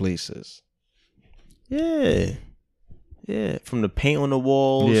workplaces. Yeah. From the paint on the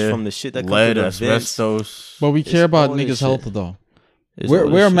walls, Yeah. from the shit that comes Lead, to the vents. asbestos. But we It's care about all this niggas' shit. health though. It's all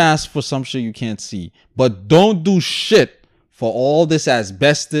Wear a this mask for some shit you can't see. But don't do shit for all this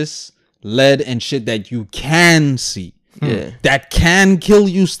asbestos, lead, and shit that you can see. shit. Yeah. That can kill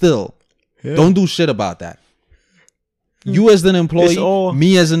you still. Don't do shit about that. You as an employee, all-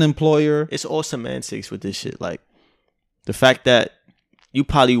 me as an employer. It's all semantics with this shit. Like the fact that you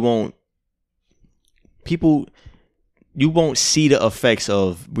probably won't you won't see the effects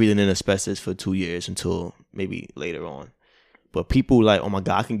of breathing in asbestos for 2 years until maybe later on. But people like, oh my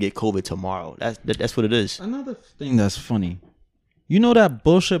God, I can get COVID tomorrow. That's what it is. Another thing that's funny. You know that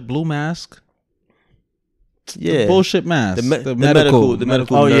bullshit blue mask? Yeah, The bullshit mask. the The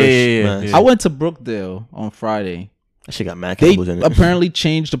medical Oh, nurse yeah. mask. I went to Brookdale on Friday. That shit got mad They chemicals in it. apparently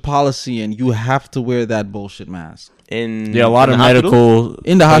changed the policy and you have to wear that bullshit mask Yeah, a lot in of the hospital? medical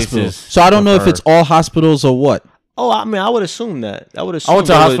in the hospital. places So I don't know if prefer- it's all hospitals or what. Oh, I mean, I would assume that. I would assume I went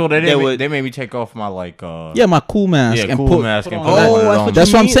to the hospital. would- They made me take off my like. Yeah, my cool mask Yeah, and cool put, mask put and on put that. one of that's them. what That's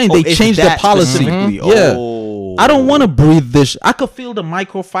you what I'm mean? saying. Oh, They it's changed the that policy. specifically. Yeah. Oh. I don't want to breathe this. I could feel the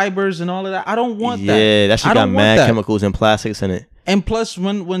microfibers and all of that. I don't want that. Yeah, that shit I got don't want mad that. chemicals and plastics in it. And plus,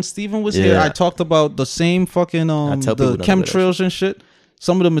 when Steven was here, Yeah. I talked about the same fucking tell people the not to do that chemtrails and shit.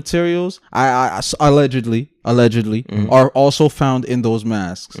 Some of the materials I allegedly Mm-hmm. are also found in those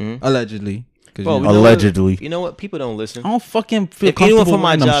masks. Allegedly. 'Cause, Bro, you you know, know what? Allegedly. You know what? People don't listen. I don't fucking feel If anyone comfortable from my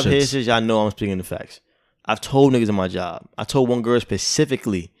wearing them job shits. hears this, y'all know I'm speaking the facts. I've told niggas in my job. I told one girl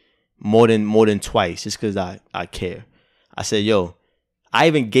specifically more than twice just because I care. I said, yo, I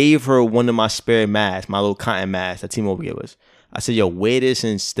even gave her one of my spare masks, my little cotton mask that T-Mobile gave us. I said, yo, wear this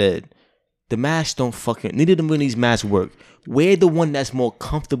instead. The masks don't fucking, neither of them when these masks work. Wear the one that's more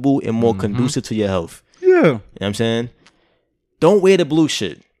comfortable and more conducive to your health. Yeah. You know what I'm saying? Don't wear the blue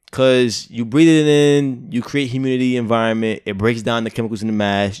shit. Cause you breathe it in, you create humidity environment. It breaks down the chemicals in the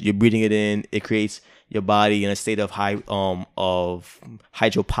mask. You're breathing it in. It creates your body in a state of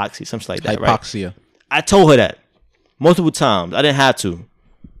hydropoxy, something like that. Right? Hypoxia. I told her that multiple times. I didn't have to.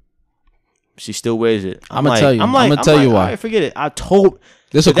 She still wears it. I'ma tell you. I'ma tell you why. All right, forget it. I told.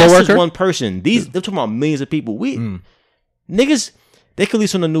 This a That's just coworker? one person. They're talking about millions of people. Niggas. They could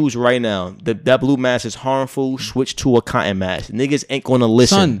release on the news right now that blue mask is harmful. Switch to a cotton mask. Niggas ain't gonna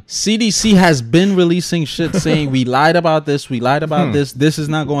listen. Son, CDC has been releasing shit saying we lied about this, we lied about this. This is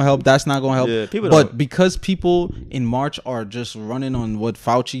not going to help. That's not going to help. Yeah, people but don't- because people in March are just running on what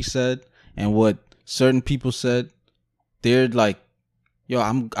Fauci said and what certain people said, they're like, "Yo,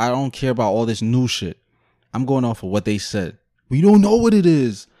 I don't care about all this new shit. I'm going off of what they said. We don't know what it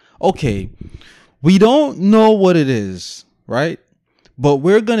is. Okay, we don't know what it is, right? But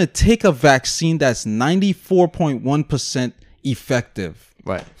we're gonna take a vaccine that's 94.1% effective."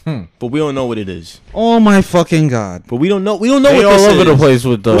 Right. But we don't know what it is. Oh my fucking god! But we don't know. We don't know They what all this over is. the place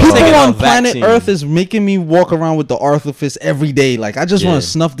with the. People People taking on a planet vaccine. Earth is making me walk around with the Arthur every day. Like I just want Yeah. to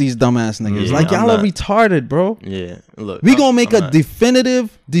snuff these dumbass niggas. Yeah, like I'm y'all are not. retarded, bro. Yeah. Look. We gonna make I'm a not.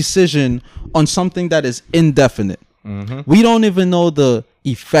 definitive decision on something that is indefinite. We don't even know the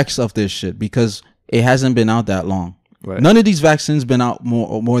effects of this shit because it hasn't been out that long. Right. None of these vaccines been out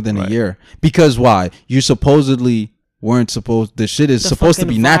more than Right. a year. Because why? You supposedly weren't supposed. The shit is The supposed to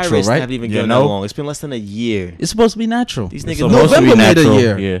fucking be natural, virus right? Haven't even You gone that know? long. It's been less than a year. It's supposed to be natural. These It's niggas. supposed to be November made a natural.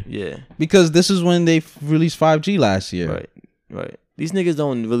 year. Yeah. Yeah. Because this is when they released 5G last year. Right. Right. These niggas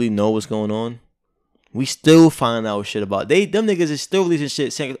don't really know what's going on. We still find out shit about them niggas is still releasing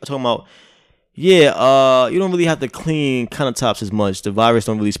shit saying, talking about, yeah, you don't really have to clean countertops as much. The virus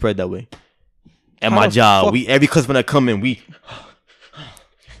don't really spread that way. At How my the job, fuck- every customer that come in, we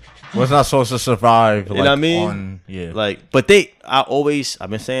Was not supposed to survive. know what I mean? Yeah. but I've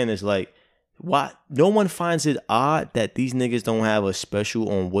been saying this, like, why no one finds it odd that these niggas don't have a special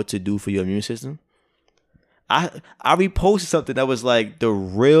on what to do for your immune system? I reposted something that was like the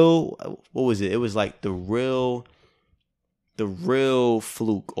real, what was it? It was like the real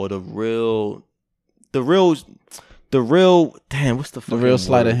fluke or the real damn, what's the The fucking real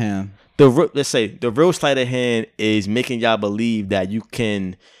sleight of word? hand. Let's say the real sleight of hand is making y'all believe that you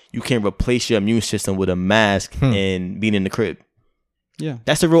can replace your immune system with a mask and being in the crib. Yeah.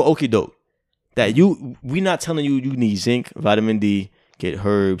 That's the real okie doke. That we not telling you need zinc, vitamin D, get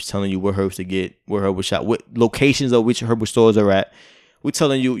herbs, telling you what herbs to get, what herbal shot, what locations of which herbal stores are at. We're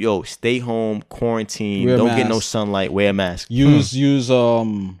telling you, yo, stay home, quarantine, Wear a don't get no mask. sunlight, wear a mask. Use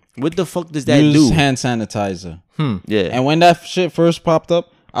What the fuck does that use do? hand sanitizer. Yeah. And when that shit first popped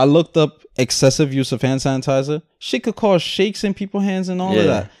up, I looked up excessive use of hand sanitizer. Shit could cause shakes in people's hands and all Yeah. of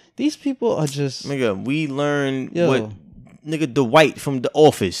that. These people are just Nigga, we learned Yo. what nigga Dwight from The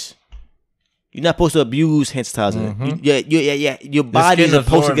Office. You're not supposed to abuse hand sanitizer. Yeah. Your body is skin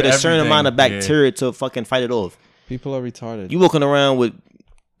supposed to absorb get a certain amount of everything. bacteria to fucking fight it off. people are retarded. You walking around with,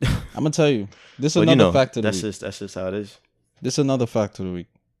 I'm gonna tell you. This is but another you know, fact of the that's week. just how it is. This is another fact of the week.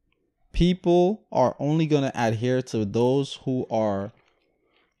 People are only gonna adhere to those who are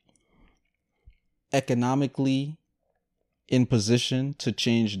economically in position to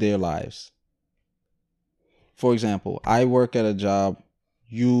change their lives. For example, I work at a job.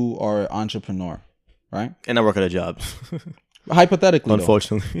 You are an entrepreneur, right? And I work at a job. Hypothetically,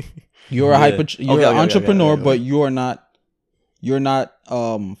 Unfortunately. you're Okay, an entrepreneur, okay. but you're not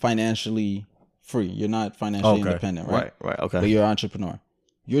financially free. You're not financially independent, right? Right, okay. But you're an entrepreneur.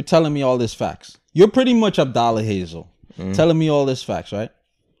 You're telling me all this facts. You're pretty much Abdallah Hazel, telling me all this facts, right?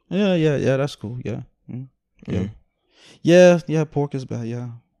 Yeah, that's cool. Yeah. Yeah, pork is bad. Yeah.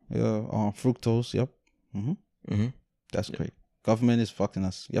 Fructose. Yep. That's great. Government is fucking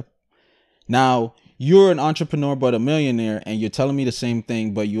us. Yep. Now, you're an entrepreneur but a millionaire, and you're telling me the same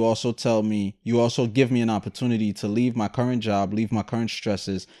thing, but you also give me an opportunity to leave my current job, leave my current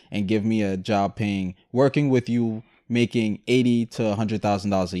stresses, and give me a job working with you, making $80,000 to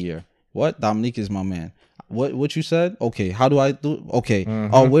 $100,000 a year. What? Dominique is my man. What you said? Okay. How do I do? Okay.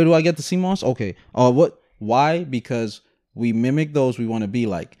 Where do I get the CMOS? Okay. What? Why? Because we mimic those we want to be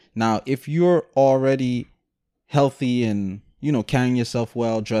like. Now, if you're already healthy and carrying yourself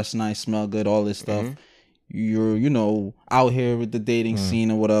well, dress nice, smell good, all this stuff, you're out here with the dating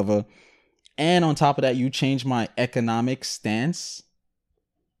scene or whatever, and on top of that, you change my economic stance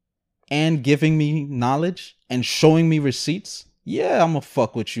and giving me knowledge and showing me receipts, yeah, I'm gonna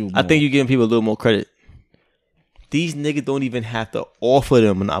fuck with you more. I think you're giving people a little more credit. These niggas don't even have to offer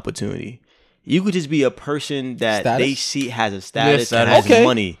them an opportunity. You could just be a person that they see has a status and has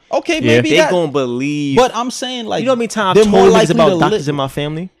money. Okay, maybe they gonna believe. But I'm saying, like, you know how many times I've told niggas about doctors in my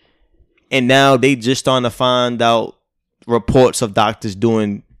family, and now they just starting to find out reports of doctors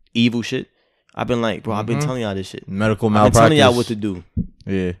doing evil shit. I've been like, bro, I've been telling y'all this shit. Medical malpractice. I've been telling y'all what to do.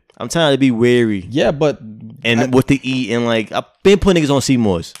 Yeah, I'm telling y'all to be wary. Yeah, but what to eat, and like I've been putting niggas on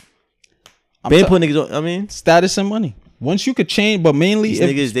CMOS. Putting niggas on. I mean, status and money. Once you could change, but mainly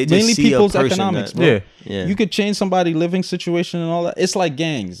niggas, they just see people's a person economics, that, bro. Yeah. You could change somebody's living situation and all that. It's like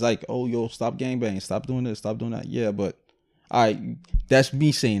gangs. Like, oh, yo, stop gangbanging. Stop doing this. Stop doing that. Yeah, but all right, that's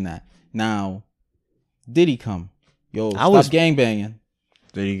me saying that. Now, Diddy come. Yo, stop gangbanging.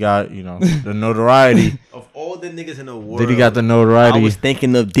 Diddy got, the notoriety. Of all the niggas in the world, Diddy got the notoriety. I was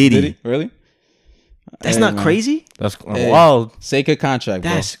thinking of Diddy. Really? That's not crazy. That's wild. Sacred contract,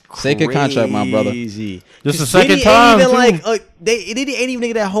 bro. That's sacred contract, my brother. Just the second time. Diddy ain't even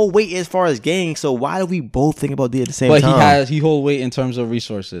nigga that whole weight as far as gang. So why do we both think about Diddy at the same time? But he hold weight in terms of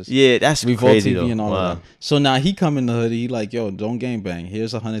resources. Yeah, that's Revolt crazy TV though. and all of that. So now he come in the hood. He like, yo, don't gangbang.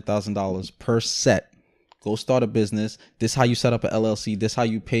 Here's $100,000 per set. Go start a business. This how you set up an LLC. This how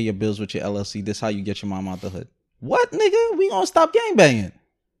you pay your bills with your LLC. This how you get your mom out the hood. What, nigga? We gonna stop gangbanging.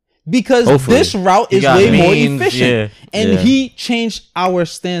 Because this route is way more efficient. And he changed our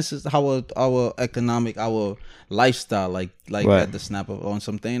stances, our economic, our lifestyle, like at the snap of on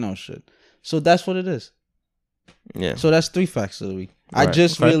some Thanos shit. So that's what it is. Yeah. So that's 3 facts of the week. Right. I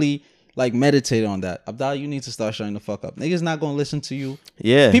just really meditated on that. Abdallah, you need to start shutting the fuck up. Niggas not gonna listen to you.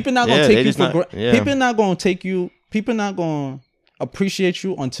 Yeah. People not gonna take you for granted. People not gonna take you. People not gonna appreciate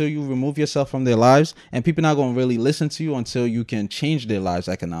you until you remove yourself from their lives, and people not going to really listen to you until you can change their lives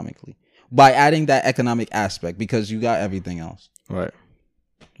economically by adding that economic aspect, because you got everything else. Right.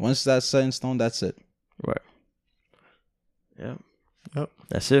 Once that's set in stone, that's it. Right. Yep.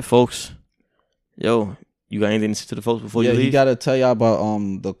 That's it, folks. Yo, you got anything to say to the folks before you leave? Yeah, you got to tell y'all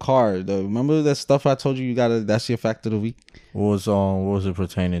about the car. Remember that stuff I told you that's your fact of the week? What was it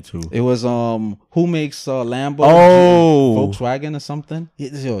pertaining to? It was who makes Lambo? Volkswagen or something?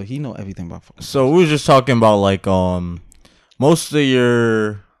 Yo, he know everything about Volkswagen. So we were just talking about like most of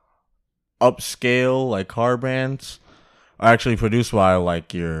your upscale like car brands are actually produced by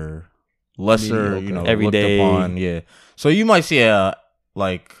like your lesser, everyday. Looked upon, yeah. So you might see a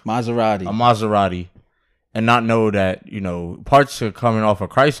Maserati and not know that, parts are coming off a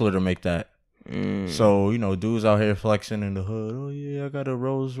Chrysler to make that. So, dudes out here flexing in the hood. Oh yeah, I got a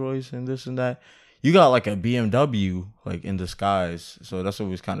Rolls Royce and this and that. You got like a BMW like in disguise. So that's what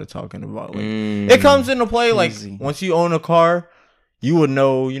we was kind of talking about. Like, it comes into play like once you own a car, you would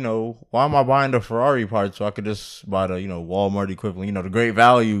know, why am I buying the Ferrari part so I could just buy the, Walmart equivalent, the great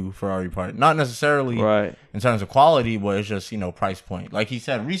value Ferrari part. Not necessarily in terms of quality, but it's just, price point. Like he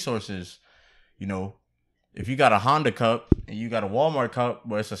said, resources, if you got a Honda Cup and you got a Walmart Cup,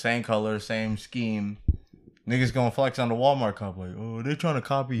 but it's the same color, same scheme, niggas gonna flex on the Walmart Cup. Like, oh, they trying to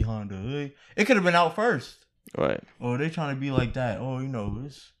copy Honda. It could have been out first. Right. Oh, they trying to be like that. Oh,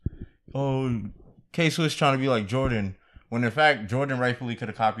 K-Swiss trying to be like Jordan. When in fact, Jordan rightfully could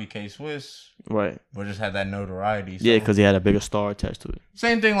have copied K-Swiss. Right. But just had that notoriety. So. Yeah, because he had a bigger star attached to it.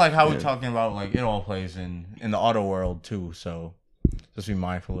 Same thing like how we're talking about, like, it all plays in the auto world too. So just be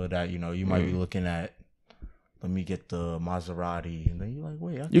mindful of that. You might be looking at let me get the Maserati, and then you're like,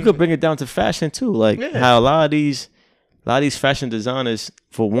 wait, You could bring it down to fashion too, like how a lot of these fashion designers,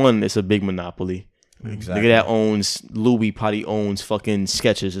 for one, it's a big monopoly. exactly. Nigga that owns Louis probably owns fucking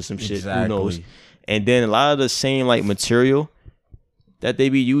Skechers or some shit. Exactly. Who knows? And then a lot of the same like material that they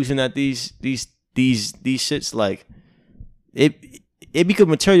be using at these shits, like it be good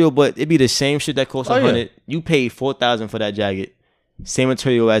material, but it be the same shit that costs $100. Yeah. You paid $4,000 for that jacket, same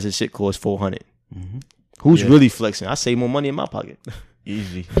material as the shit costs $400. Mm-hmm. Who's really flexing? I save more money in my pocket.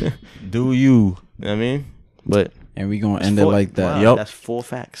 Easy. Do you? You know what I mean? But and we gonna end it like that. Wow, that's 4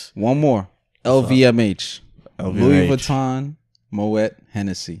 facts. One more. LVMH. Louis Vuitton, Moet,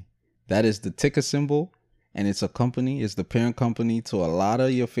 Hennessy. That is the ticker symbol, and it's a company. It's the parent company to a lot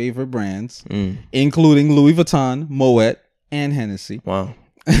of your favorite brands, including Louis Vuitton, Moet, and Hennessy. Wow.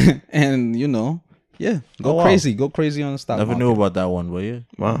 And you know, go crazy. Go crazy on the stock Never market. knew about that one, but yeah.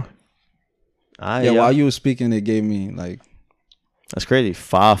 Wow. While you were speaking, it gave me like... That's crazy.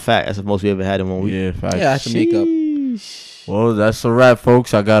 5 facts. That's the most we ever had in 1 week. Yeah, facts. Yeah, I have to make up. Well, that's a wrap,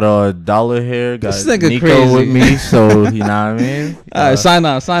 folks. I got a $1 here. Got This nigga Nico crazy. with me, so you know what I mean. All right, sign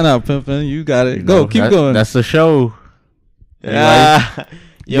out, pimpin'. You got it. Go, keep going. That's the show.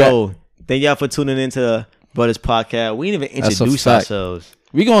 Yo, thank y'all for tuning into Brothers Podcast. We didn't even introduce ourselves.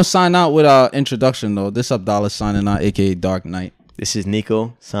 We gonna sign out with our introduction though. This Abdallah signing out, aka Dark Knight. This is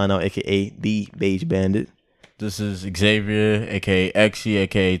Nico signing out, aka The Beige Bandit. This is Xavier, aka Xy,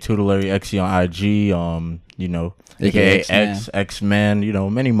 aka Tutelary Xy on IG. You know, aka X-Man. You know,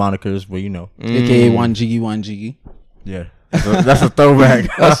 many monikers, but you know, aka One Jiggy. Yeah, that's a throwback.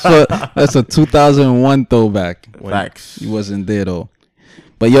 that's a 2001 throwback. Facts. He wasn't there though.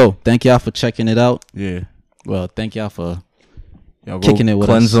 But yo, thank y'all for checking it out. Yeah. Well, thank y'all for kicking it with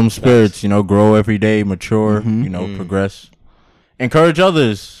us. Cleanse them spirits. You know, grow every day, mature. You know, progress. Encourage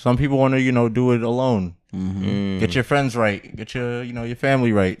others. Some people want to, you know, do it alone. Get your friends right. Get your, you know, your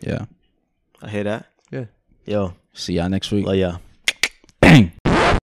family right. Yeah. I hear that. Yeah. Yo. See y'all next week. Love y'all.